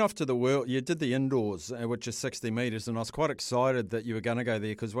 You went off to the world, you did the indoors, which is 60 metres, and I was quite excited that you were going to go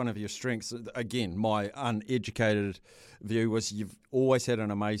there, because one of your strengths, again, my uneducated view, was you've always had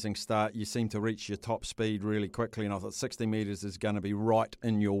an amazing start. You seem to reach your top speed really quickly, and I thought 60 metres is going to be right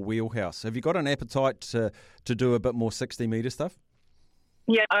in your wheelhouse. Have you got an appetite to do a bit more 60 metre stuff?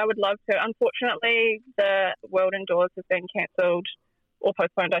 Yeah, I would love to. Unfortunately, the World Indoors has been cancelled, or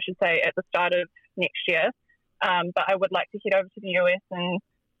postponed, I should say, at the start of next year. But I would like to head over to the US and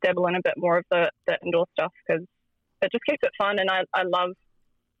dabble in a bit more of the indoor stuff, because it just keeps it fun. And I love,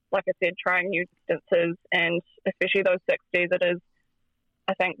 like I said, trying new distances, and especially those 60s. It is,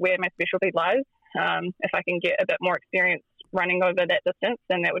 I think, where my specialty lies. If I can get a bit more experience running over that distance,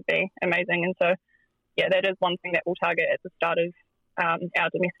 then that would be amazing. And so, yeah, that is one thing that we'll target at the start of our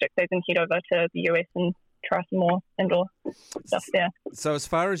domestic season, head over to the US and try some more indoor stuff there. So as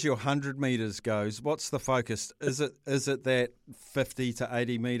far as your 100 metres goes, what's the focus? Is it that 50 to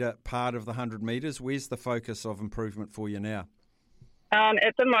 80 metre part of the 100 metres? Where's the focus of improvement for you now?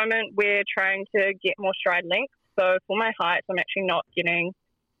 At the moment, we're trying to get more stride length. So for my height, I'm actually not getting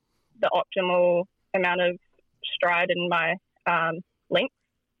the optimal amount of stride in my length.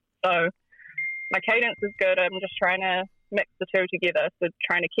 So my cadence is good. I'm just trying to mix the two together. So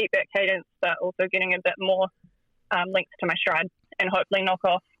trying to keep that cadence, but also getting a bit more length to my stride, and hopefully knock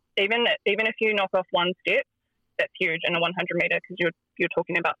off. Even if you knock off one step, that's huge in a 100 metre, because you're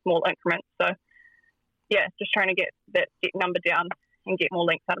talking about small increments. So yeah, just trying to get that step number down and get more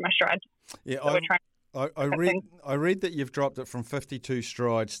length out of my stride. Yeah, so I read that you've dropped it from 52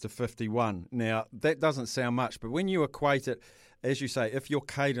 strides to 51. Now, that doesn't sound much, but when you equate it, as you say, if your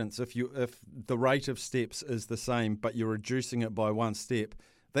cadence, if the rate of steps is the same, but you're reducing it by one step,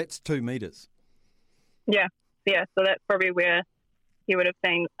 that's 2 metres. Yeah. So that's probably where you would have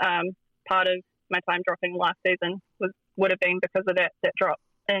seen part of my time dropping last season would have been because of that drop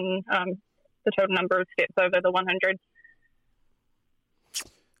in the total number of steps over the 100.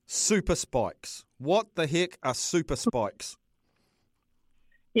 Super spikes. What the heck are super spikes?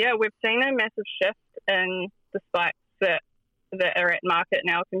 Yeah, we've seen a massive shift in the spikes that are at market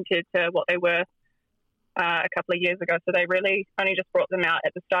now compared to what they were a couple of years ago. So they really only just brought them out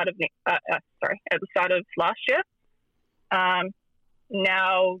at the start of last year.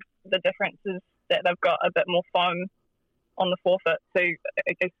 Now the difference is that they've got a bit more foam on the forefoot, so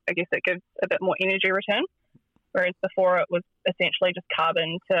I guess it gives a bit more energy return. Whereas before it was essentially just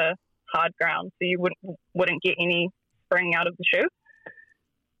carbon to hard ground, so you wouldn't get any spring out of the shoe.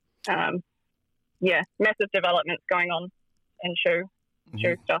 Massive developments going on in shoe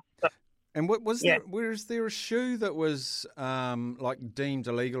stuff. So, and was there a shoe that was like deemed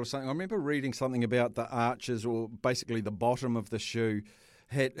illegal or something? I remember reading something about the arches, or basically the bottom of the shoe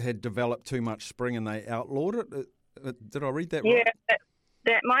had developed too much spring and they outlawed it. Did I read that right? Yeah,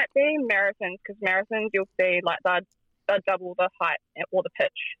 that might be marathons, because marathons you'll see like they're double the height or the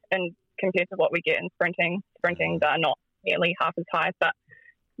pitch, and compared to what we get in sprinting they're not nearly half as high. But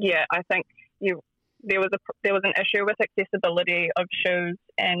yeah, I think there was an issue with accessibility of shoes,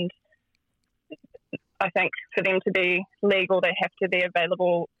 and I think for them to be legal, they have to be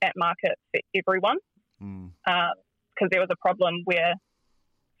available at market for everyone. Because there was a problem where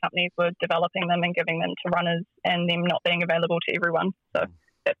companies were developing them and giving them to runners, and them not being available to everyone. So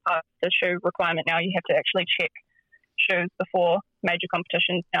that's part of the shoe requirement now. You have to actually check shoes before major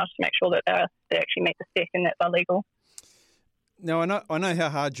competitions now to make sure that they actually meet the spec and that they're legal. Now, I know how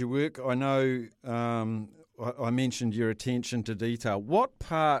hard you work. I know I mentioned your attention to detail. What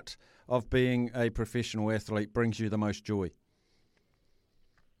part of being a professional athlete brings you the most joy?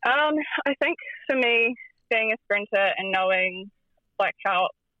 I think for me, being a sprinter and knowing like how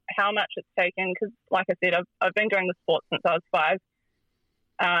much it's taken, because like I said, I've been doing the sport since I was 5.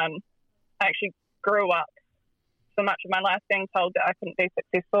 I actually grew up so much of my life being told that I couldn't be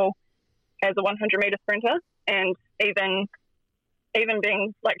successful as a 100-metre sprinter, and even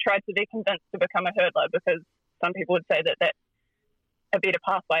being like tried to be convinced to become a hurdler, because some people would say that that's a better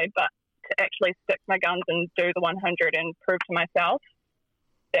pathway, but to actually stick to my guns and do the 100 and prove to myself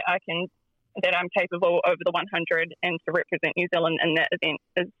that I'm capable over the 100 and to represent New Zealand in that event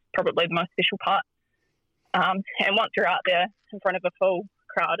is probably the most special part. And once you're out there in front of a full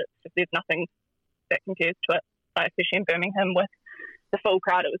crowd, there's nothing that compares to it. Like, especially in Birmingham with the full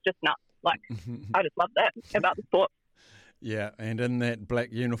crowd, it was just nuts. Like, I just love that about the sport. Yeah, and in that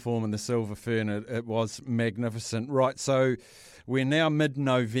black uniform and the silver fern, it was magnificent. Right, so we're now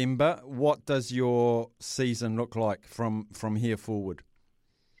mid-November. What does your season look like from here forward?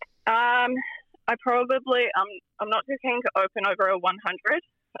 I probably, I'm not too keen to open over a 100.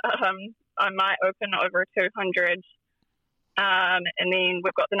 I might open over a 200. And then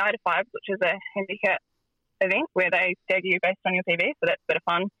we've got the Night of Fives, which is a handicap event where they stagger you based on your PB, so that's a bit of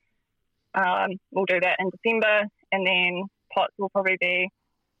fun. We'll do that in December, and then Potts will probably be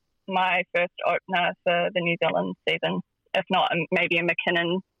my first opener for the New Zealand season. If not, maybe a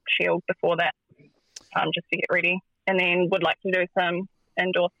McKinnon Shield before that, just to get ready. And then would like to do some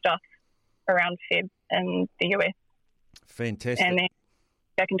indoor stuff around Feb in the US. Fantastic. And then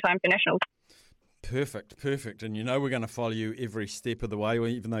back in time for nationals. Perfect. And you know we're going to follow you every step of the way,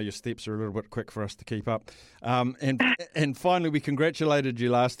 even though your steps are a little bit quick for us to keep up. And finally, we congratulated you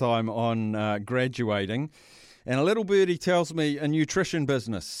last time on graduating. And a little birdie tells me a nutrition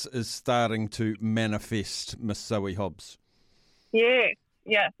business is starting to manifest, Miss Zoe Hobbs. Yeah,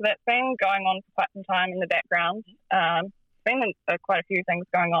 So that's been going on for quite some time in the background. There's been quite a few things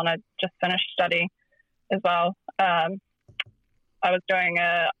going on. I just finished study as well. I was doing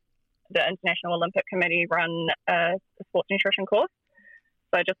the International Olympic Committee run a sports nutrition course.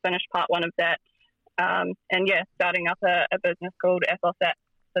 So I just finished part 1 of that. Starting up a business called Athletic.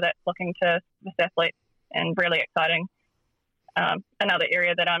 So that's looking to this athletes and really exciting. Another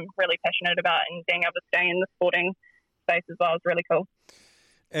area that I'm really passionate about, and being able to stay in the sporting space as well is really cool.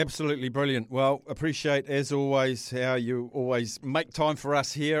 Absolutely brilliant. Well, appreciate, as always, how you always make time for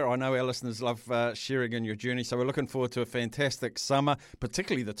us here. I know our listeners love sharing in your journey, so we're looking forward to a fantastic summer,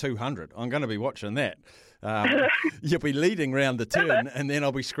 particularly the 200. I'm going to be watching that. You'll be leading round the turn, and then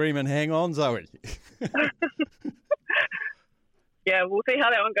I'll be screaming, hang on, Zoe. Yeah, we'll see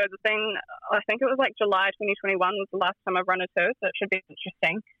how that one goes. I think it was like July 2021 was the last time I've run a 2, so it should be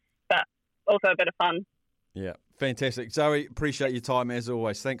interesting, but also a bit of fun. Yeah, fantastic. Zoe, appreciate your time as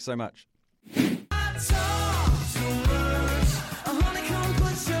always. Thanks so much.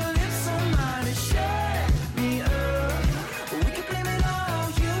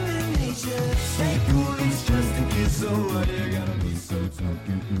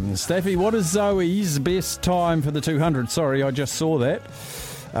 Staffy, what is Zoe's best time for the 200? Sorry, I just saw that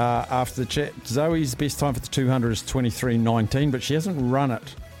after the chat. Zoe's best time for the 200 is 23.19, but she hasn't run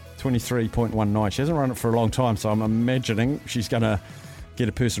it. 23.19. She hasn't run it for a long time, so I'm imagining she's going to get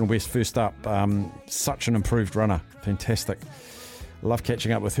a personal best first up. Such an improved runner. Fantastic. Love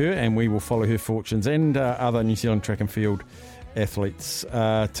catching up with her, and we will follow her fortunes and other New Zealand track and field athletes.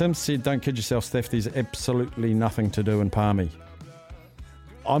 Tim said, don't kid yourself, Steph, there's absolutely nothing to do in Palmy.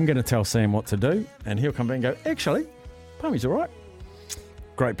 I'm going to tell Sam what to do, and he'll come back and go, actually, Palmy's all right.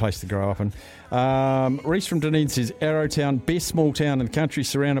 Great place to grow up in. Reese from Dunedin says, Arrowtown, best small town in the country,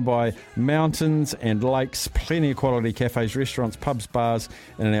 surrounded by mountains and lakes, plenty of quality cafes, restaurants, pubs, bars,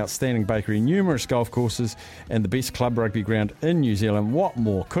 and an outstanding bakery, numerous golf courses, and the best club rugby ground in New Zealand. What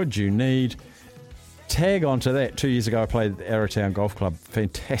more could you need? Tag onto that. 2 years ago, I played at the Arrowtown Golf Club.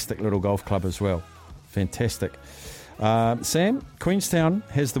 Fantastic little golf club as well. Fantastic. Sam, Queenstown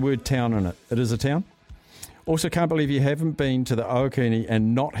has the word town in it. It is a town. Also, can't believe you haven't been to the Ohakuni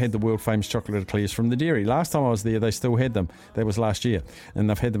and not had the world-famous chocolate eclairs from the dairy. Last time I was there, they still had them. That was last year. And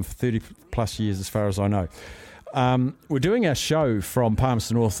they've had them for 30-plus years, as far as I know. We're doing our show from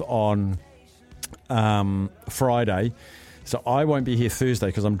Palmerston North on Friday. So I won't be here Thursday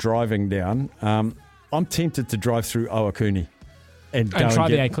because I'm driving down. I'm tempted to drive through Ohakuni. And try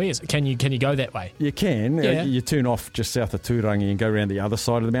the eclairs. Can you go that way? You can. Yeah. You turn off just south of Turangi and go around the other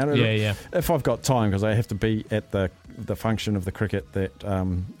side of the mountain. Yeah. If I've got time, because I have to be at the function of the cricket that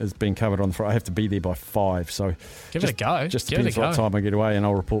is being covered on the Friday. I have to be there by 5. So give it a go. Just depends what time I get away, and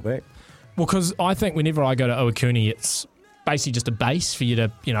I'll report back. Well, because I think whenever I go to Ohakuni, it's basically just a base for you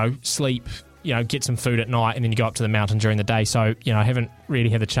to, sleep, get some food at night, and then you go up to the mountain during the day. So, I haven't really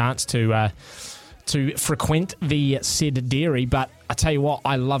had the chance to frequent the said dairy, but I tell you what,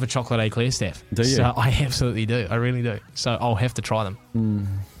 I love a chocolate eclair, Steph. Do you? So I absolutely do. I really do. So I'll have to try them.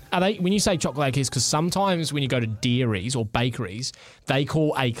 Are they, when you say chocolate eclairs, because sometimes when you go to dairies or bakeries, they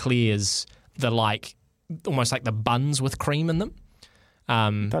call eclairs almost like the buns with cream in them.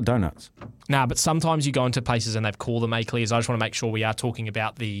 They're donuts. Nah, but sometimes you go into places and they've called them eclairs. I just want to make sure we are talking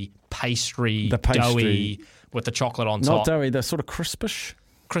about the pastry. Doughy with the chocolate on top. Not doughy, they're sort of crispish.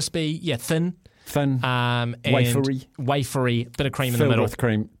 Crispy, yeah, thin. And wafery, bit of cream in the middle. With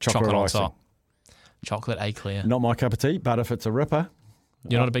cream, chocolate on icing. top. Chocolate eclair. Not my cup of tea, but if it's a ripper.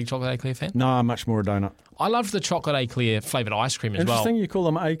 You're not a big chocolate eclair fan? No, I'm much more a donut. I love the chocolate eclair flavoured ice cream as well. Interesting you call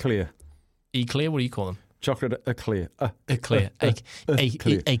them eclair. Eclair? What do you call them? Chocolate eclair. Eclair.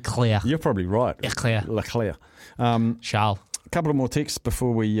 Eclair. You're probably right. Eclair. Leclair. Charles. A couple of more texts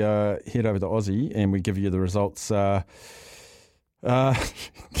before we head over to Aussie and we give you the results. I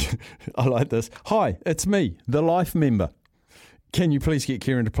like this. Hi, it's me, the Life member. Can you please get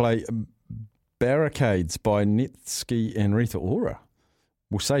Kieran to play Barricades by Netsky and Rita Ora?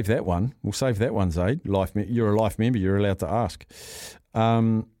 We'll save that one. Zaid. You're a Life member. You're allowed to ask.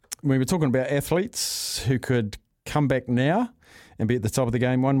 We were talking about athletes who could come back now and be at the top of the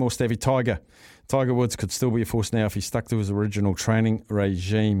game. One more, Staffy. Tiger Woods could still be a force now if he stuck to his original training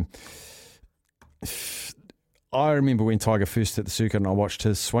regime. I remember when Tiger first hit the circuit and I watched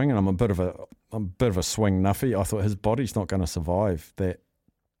his swing, and I'm a bit of a swing nuffy. I thought his body's not going to survive that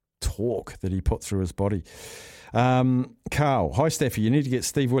torque that he put through his body. Carl, hi Staffy, you need to get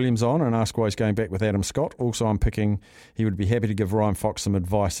Steve Williams on and ask why he's going back with Adam Scott. Also, I'm picking he would be happy to give Ryan Fox some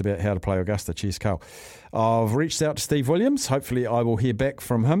advice about how to play Augusta. Cheers, Carl. I've reached out to Steve Williams. Hopefully I will hear back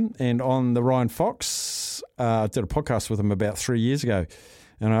from him. And on the Ryan Fox, I did a podcast with him about 3 years ago.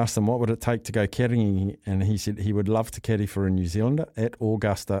 And I asked him what would it take to go caddying, and he said he would love to caddy for a New Zealander at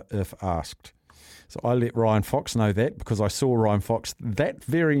Augusta if asked. So I let Ryan Fox know that because I saw Ryan Fox that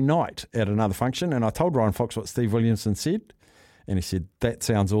very night at another function, and I told Ryan Fox what Steve Williamson said, and he said, that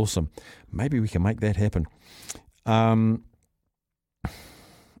sounds awesome. Maybe we can make that happen. Ken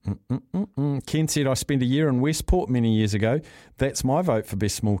said, I spent a year in Westport many years ago. That's my vote for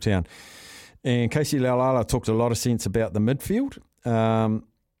best small town. And Casey Laulala talked a lot of sense about the midfield.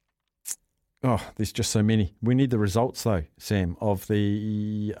 There's just so many. We need the results, though, Sam, of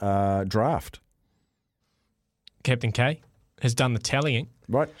the draft. Captain K has done the tallying.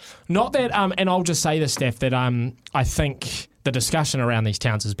 Right. Not that, and I'll just say this, Steph, that I think the discussion around these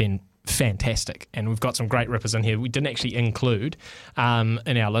towns has been fantastic, and we've got some great rippers in here we didn't actually include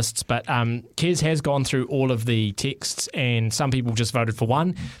in our lists, but Kez has gone through all of the texts, and some people just voted for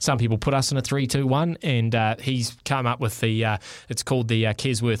one, some people put us in a 3-2-1, and he's come up with the it's called the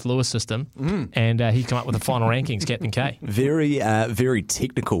Kesworth-Lewis system, and he's come up with the final rankings, Captain K. Very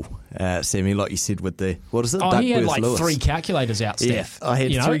technical, Sammy, like you said with the, what is it? He had like Lewis. 3 calculators out, Steph. Yeah, I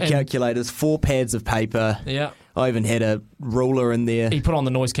had 3 calculators, 4 pads of paper. Yeah. I even had a ruler in there. He put on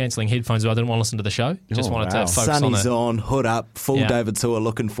the noise-cancelling headphones, but I didn't want to listen to the show. Just wanted to focus on it. Sunny's on, hood up, full David Tua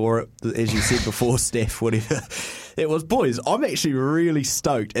looking for it, as you said before, Steph, whatever. It was, boys, I'm actually really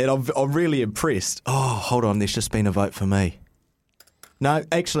stoked, and I'm really impressed. Oh, hold on, there's just been a vote for me. No,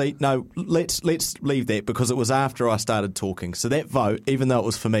 actually, no, let's leave that because it was after I started talking. So that vote, even though it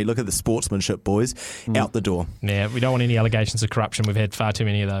was for me, look at the sportsmanship, boys, out the door. Yeah, we don't want any allegations of corruption. We've had far too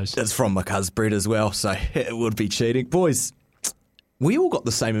many of those. It's from my cuz Brett as well, so it would be cheating. Boys, we all got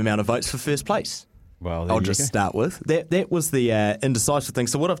the same amount of votes for first place. Well, I'll just start with. That was the indecisive thing.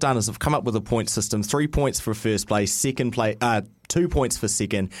 So what I've done is I've come up with a point system, 3 points for first place, 2 points for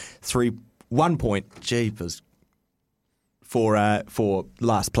second, 1 point, jeepers, for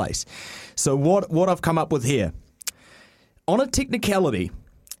last place. So what I've come up with here, on a technicality,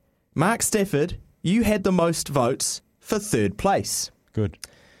 Mark Stafford, you had the most votes for third place. Good.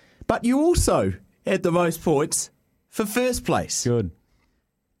 But you also had the most points for first place. Good.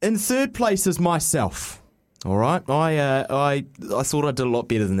 In third place is myself. All right, I thought I did a lot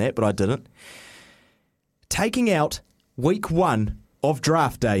better than that, but I didn't. Taking out week 1 of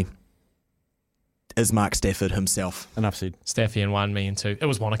draft day is Mark Stafford himself. Enough said. Staffy and 1, me and 2. It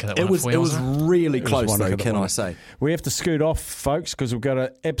was Monica that won it for you, was really close, though, can I say. We have to scoot off, folks, because we've got an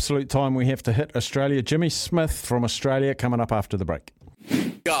absolute time we have to hit Australia. Jimmy Smith from Australia coming up after the break.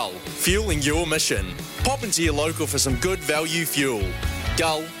 Gull, fueling your mission. Pop into your local for some good value fuel.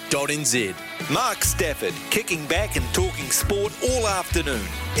 Gull.nz. Mark Stafford, kicking back and talking sport all afternoon.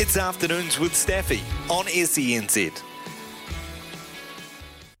 It's Afternoons with Staffy on SENZ.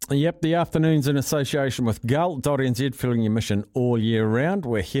 Yep, the afternoon's in association with Gull.nz, filling your mission all year round.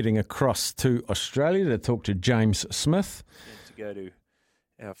 We're heading across to Australia to talk to James Smith. To go to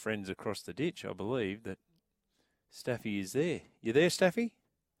our friends across the ditch, I believe that Staffy is there. You there, Staffy?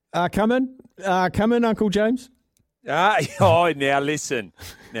 Come in, Uncle James. Now listen.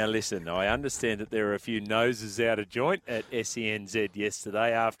 I understand that there are a few noses out of joint at SENZ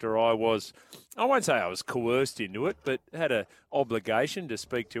yesterday after I won't say I was coerced into it, but had an obligation to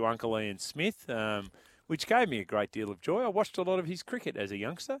speak to Uncle Ian Smith, which gave me a great deal of joy. I watched a lot of his cricket as a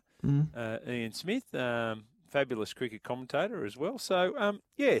youngster. Ian Smith, fabulous cricket commentator as well. So,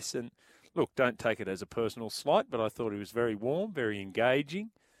 yes, and look, don't take it as a personal slight, but I thought he was very warm, very engaging.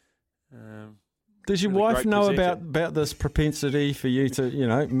 Does your wife know about this propensity for you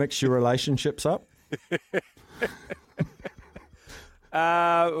to, mix your relationships up?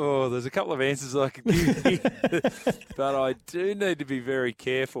 There's a couple of answers I could give you, but I do need to be very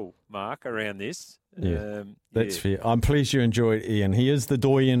careful, Mark, around this. That's fair. I'm pleased you enjoyed Ian. He is the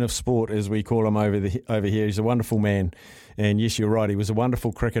doyen of sport, as we call him over here. He's a wonderful man. And yes, you're right, he was a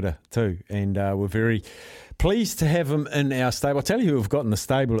wonderful cricketer too. And we're very pleased to have him in our stable. I'll tell you who we've got in the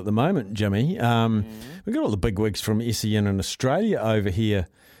stable at the moment, Jimmy. We've got all the bigwigs from SEN in Australia over here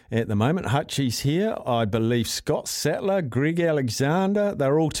at the moment. Hutchie's here. I believe Scott Sattler, Greg Alexander,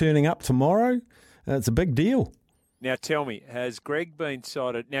 they're all turning up tomorrow. It's a big deal. Now tell me, has Greg been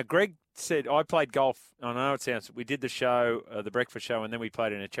cited? Now Greg said, I played golf. I know it sounds, we did the show, the breakfast show, and then we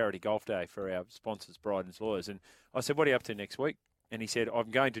played in a charity golf day for our sponsors, Bryden's Lawyers. And I said, what are you up to next week? And he said,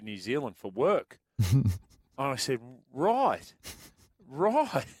 I'm going to New Zealand for work. And I said, right.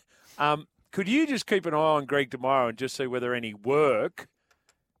 Could you just keep an eye on Greg tomorrow and just see whether any work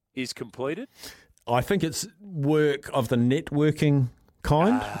is completed? I think it's work of the networking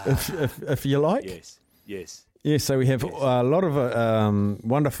kind, if you like. Yes. Yeah, so we have a lot of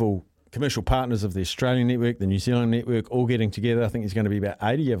wonderful commercial partners of the Australian network, the New Zealand network, all getting together. I think there's going to be about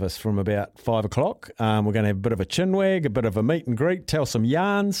 80 of us from about 5 o'clock. We're going to have a bit of a chinwag, a bit of a meet and greet, tell some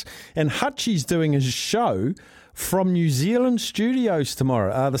yarns. And Hutchie's doing his show from New Zealand studios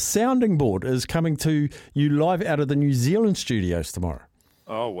tomorrow. The sounding board is coming to you live out of the New Zealand studios tomorrow.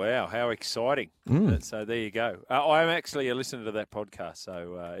 Oh, wow. How exciting. So there you go. I'm actually a listener to that podcast,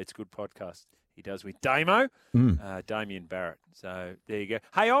 so it's a good podcast he does with Damo, Damien Barrett. So there you go.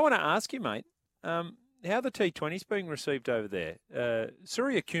 Hey, I want to ask you, mate, how the T20's being received over there.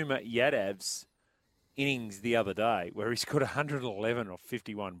 Suryakumar Yadav's innings the other day where he's got 111 off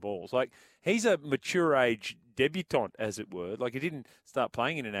 51 balls. Like, he's a mature age debutant, as it were. Like, he didn't start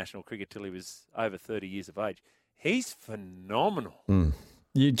playing international cricket till he was over 30 years of age. He's phenomenal.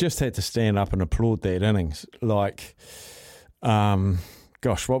 You just had to stand up and applaud that innings. Like,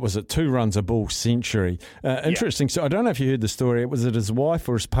 gosh, what was it? 2 runs a ball century. Interesting. So I don't know if you heard the story. Was it his wife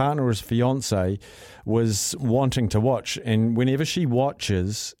or his partner or his fiance was wanting to watch, and whenever she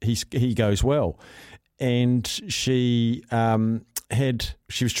watches, he goes well. And she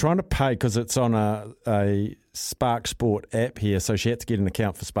was trying to pay because it's on a Spark Sport app here, so she had to get an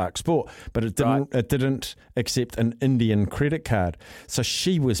account for Spark Sport, but it didn't accept an Indian credit card, so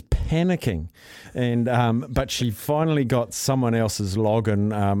she was panicking, and but she finally got someone else's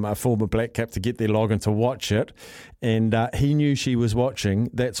login, a former Black Cap, to get their login to watch it, and he knew she was watching.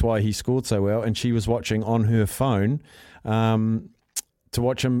 That's why he scored so well, and she was watching on her phone to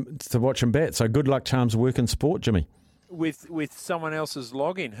watch him bat. So good luck charms work in sport, Jimmy. With someone else's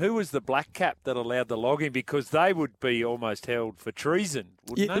login. Who was the black cap that allowed the login? Because they would be almost held for treason,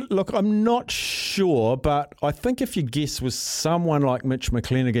 wouldn't they? Look, I'm not sure, but I think if your guess was someone like Mitch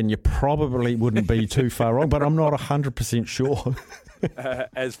McClenaghan, you probably wouldn't be too far wrong, but I'm not 100% sure.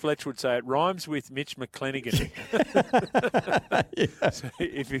 As Fletch would say, it rhymes with Mitch McClenaghan. So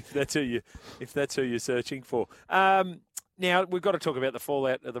if that's who you're searching for. Now, we've got to talk about the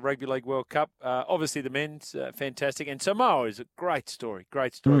fallout of the Rugby League World Cup. Obviously, the men's fantastic. And Samoa is a great story.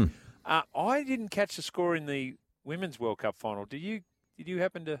 I didn't catch the score in the Women's World Cup final. Did you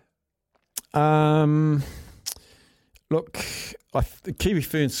happen to? Look, the Kiwi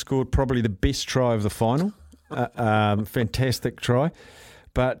Ferns scored probably the best try of the final. Fantastic try.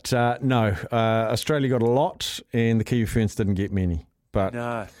 But no, Australia got a lot and the Kiwi Ferns didn't get many. But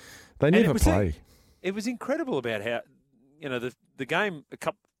no. They never play. It was incredible about how, the game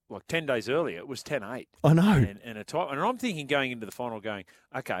 10 days earlier, it was 10-8. I know. And I'm thinking going into the final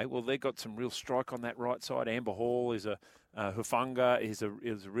okay, well, they've got some real strike on that right side. Amber Hall is Hufunga is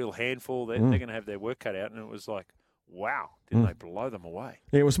a real handful. They're going to have their work cut out. And it was like, wow, didn't they blow them away?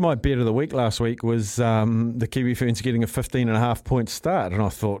 Yeah, it was my bet of the week last week was the Kiwi Ferns getting a 15.5-point start. And I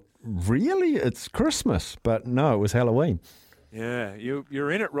thought, really? It's Christmas. But no, it was Halloween. Yeah,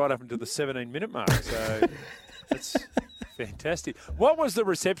 you're in it right up until the 17-minute mark. So that's fantastic. What was the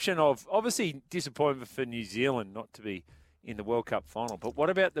reception of, obviously disappointment for New Zealand not to be in the World Cup final, but what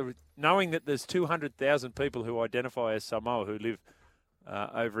about knowing that there's 200,000 people who identify as Samoa who live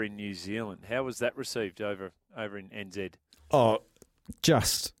over in New Zealand? How was that received over in NZ? Oh,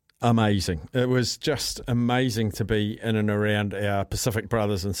 just amazing. It was just amazing to be in and around our Pacific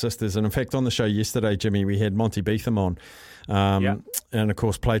brothers and sisters. And in fact, on the show yesterday, Jimmy, we had Monty Beetham on. And of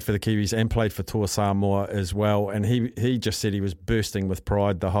course played for the Kiwis and played for Toa Samoa as well. And he just said he was bursting with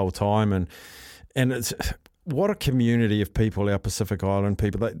pride the whole time. And it's what a community of people, our Pacific Island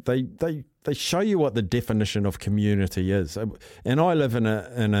people. They show you what the definition of community is. And I live in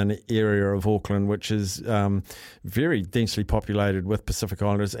an area of Auckland which is very densely populated with Pacific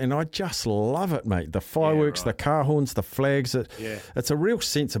Islanders, and I just love it, mate. The fireworks, the car horns, the flags. It's a real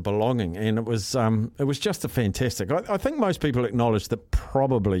sense of belonging, and it was just a fantastic. I think most people acknowledge that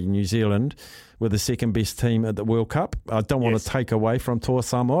probably New Zealand were the second best team at the World Cup. I don't want to take away from Toa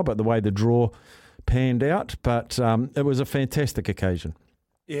Samoa, but the way the draw panned out, but it was a fantastic occasion.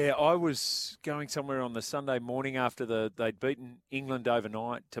 Yeah, I was going somewhere on the Sunday morning after they'd beaten England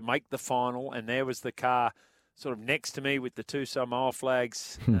overnight to make the final, and there was the car sort of next to me with the two Samoa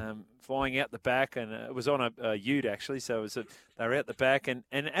flags flying out the back, and it was on a ute actually, so they were out the back, and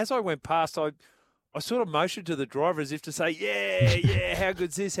as I went past, I sort of motioned to the driver as if to say, yeah, how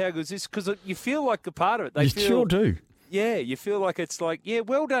good's this, because you feel like a part of it. Sure do. Yeah, you feel like it's like,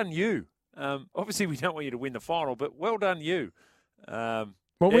 well done you. Obviously, we don't want you to win the final, but well done you.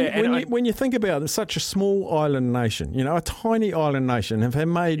 Well, when you think about it, it's such a small island nation, a tiny island nation, have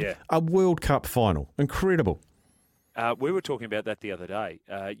made a World Cup final. Incredible. We were talking about that the other day.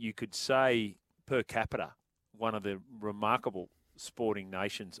 You could say per capita, one of the remarkable sporting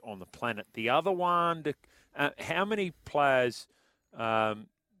nations on the planet. The other one, how many players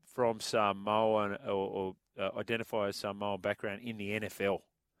from Samoa or identify as Samoan background in the NFL?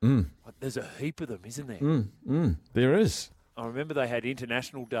 There's a heap of them, isn't there? There is. I remember they had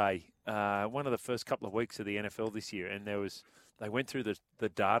International Day, one of the first couple of weeks of the NFL this year, and they went through the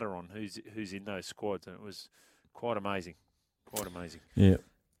data on who's in those squads, and it was quite amazing. Quite amazing. Yeah.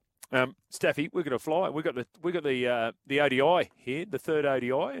 Staffy, we're going to fly. We got the ODI here, the third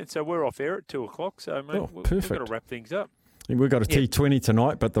ODI, and so we're off air at 2:00. So mate, we've got to wrap things up. We've got a T20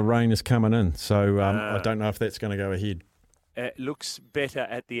 tonight, but the rain is coming in, so I don't know if that's going to go ahead. It looks better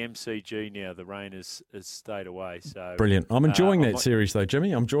at the MCG now. The rain has stayed away. So brilliant. I'm enjoying that series, though,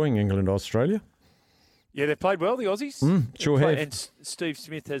 Jimmy. I'm enjoying England, Australia. Yeah, they've played well, the Aussies. Sure have. And Steve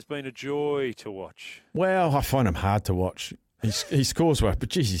Smith has been a joy to watch. Well, I find him hard to watch. He scores well, but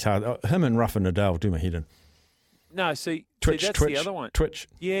geez, he's hard. Him and Rafa Nadal do my head in. No, that's Twitch, the other one. Twitch.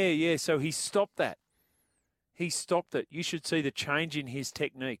 Yeah. So he stopped that. He stopped it. You should see the change in his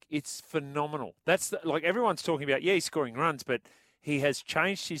technique. It's phenomenal. That's like everyone's talking about, he's scoring runs, but he has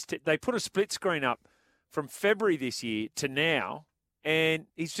changed his... They put a split screen up from February this year to now, and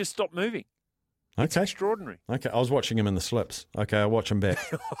he's just stopped moving. It's extraordinary. Okay, I was watching him in the slips. Okay, I'll watch him back.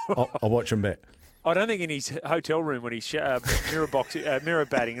 I'll watch him back. I don't think in his hotel room when he's mirror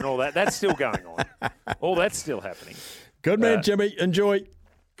batting and all that, that's still going on. All that's still happening. Good man, Jimmy. Enjoy.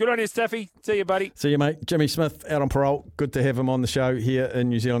 Good on you, Staffy. See you, buddy. See you, mate. Jimmy Smith out on parole. Good to have him on the show here in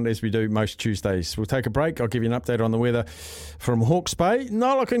New Zealand as we do most Tuesdays. We'll take a break. I'll give you an update on the weather from Hawke's Bay.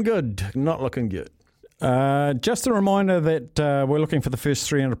 Not looking good. Not looking good. Just a reminder that we're looking for the first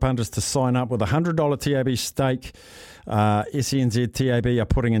 300 punters to sign up with a $100 TAB stake. SENZ TAB are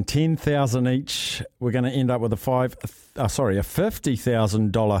putting in $10,000 each. We're going to end up with a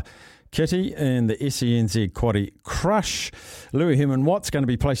 $50,000 kitty in the SENZ Quaddie Crush. Louis Herman-Watt's going to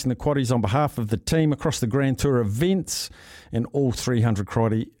be placing the quaddies on behalf of the team across the Grand Tour events, and all 300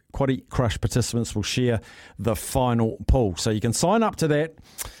 Quaddie Crush participants will share the final pool. So you can sign up to that.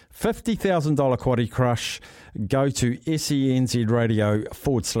 $50,000 Quaddie Crush. Go to SENZ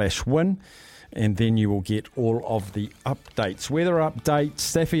Radio/win. And then you will get all of the updates. Weather update,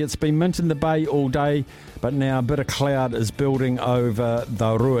 Staffy, it's been mint in the bay all day, but now a bit of cloud is building over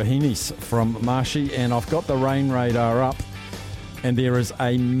the Ruahinis from Marshy, and I've got the rain radar up, and there is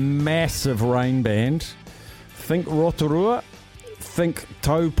a massive rain band. Think Rotorua, think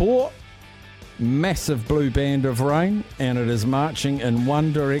Taupō, massive blue band of rain, and it is marching in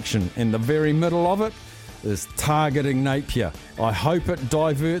one direction. In the very middle of it is targeting Napier. I hope it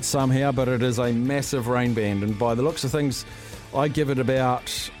diverts somehow, but it is a massive rain band, and by the looks of things, I give it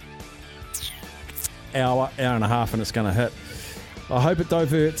about hour and a half, and it's going to hit. I hope it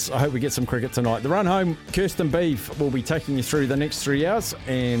diverts. I hope we get some cricket tonight. The run home, Kirsten Beeve will be taking you through the next 3 hours,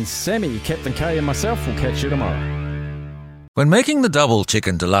 and Sammy, Captain K, and myself will catch you tomorrow. When making the double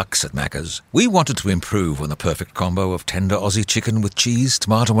chicken deluxe at Macca's, we wanted to improve on the perfect combo of tender Aussie chicken with cheese,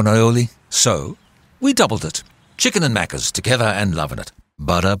 tomato and aioli. So we doubled it. Chicken and Macca's, together and loving it.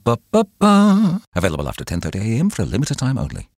 Ba-da-ba-ba-ba. Available after 10:30 a.m. for a limited time only.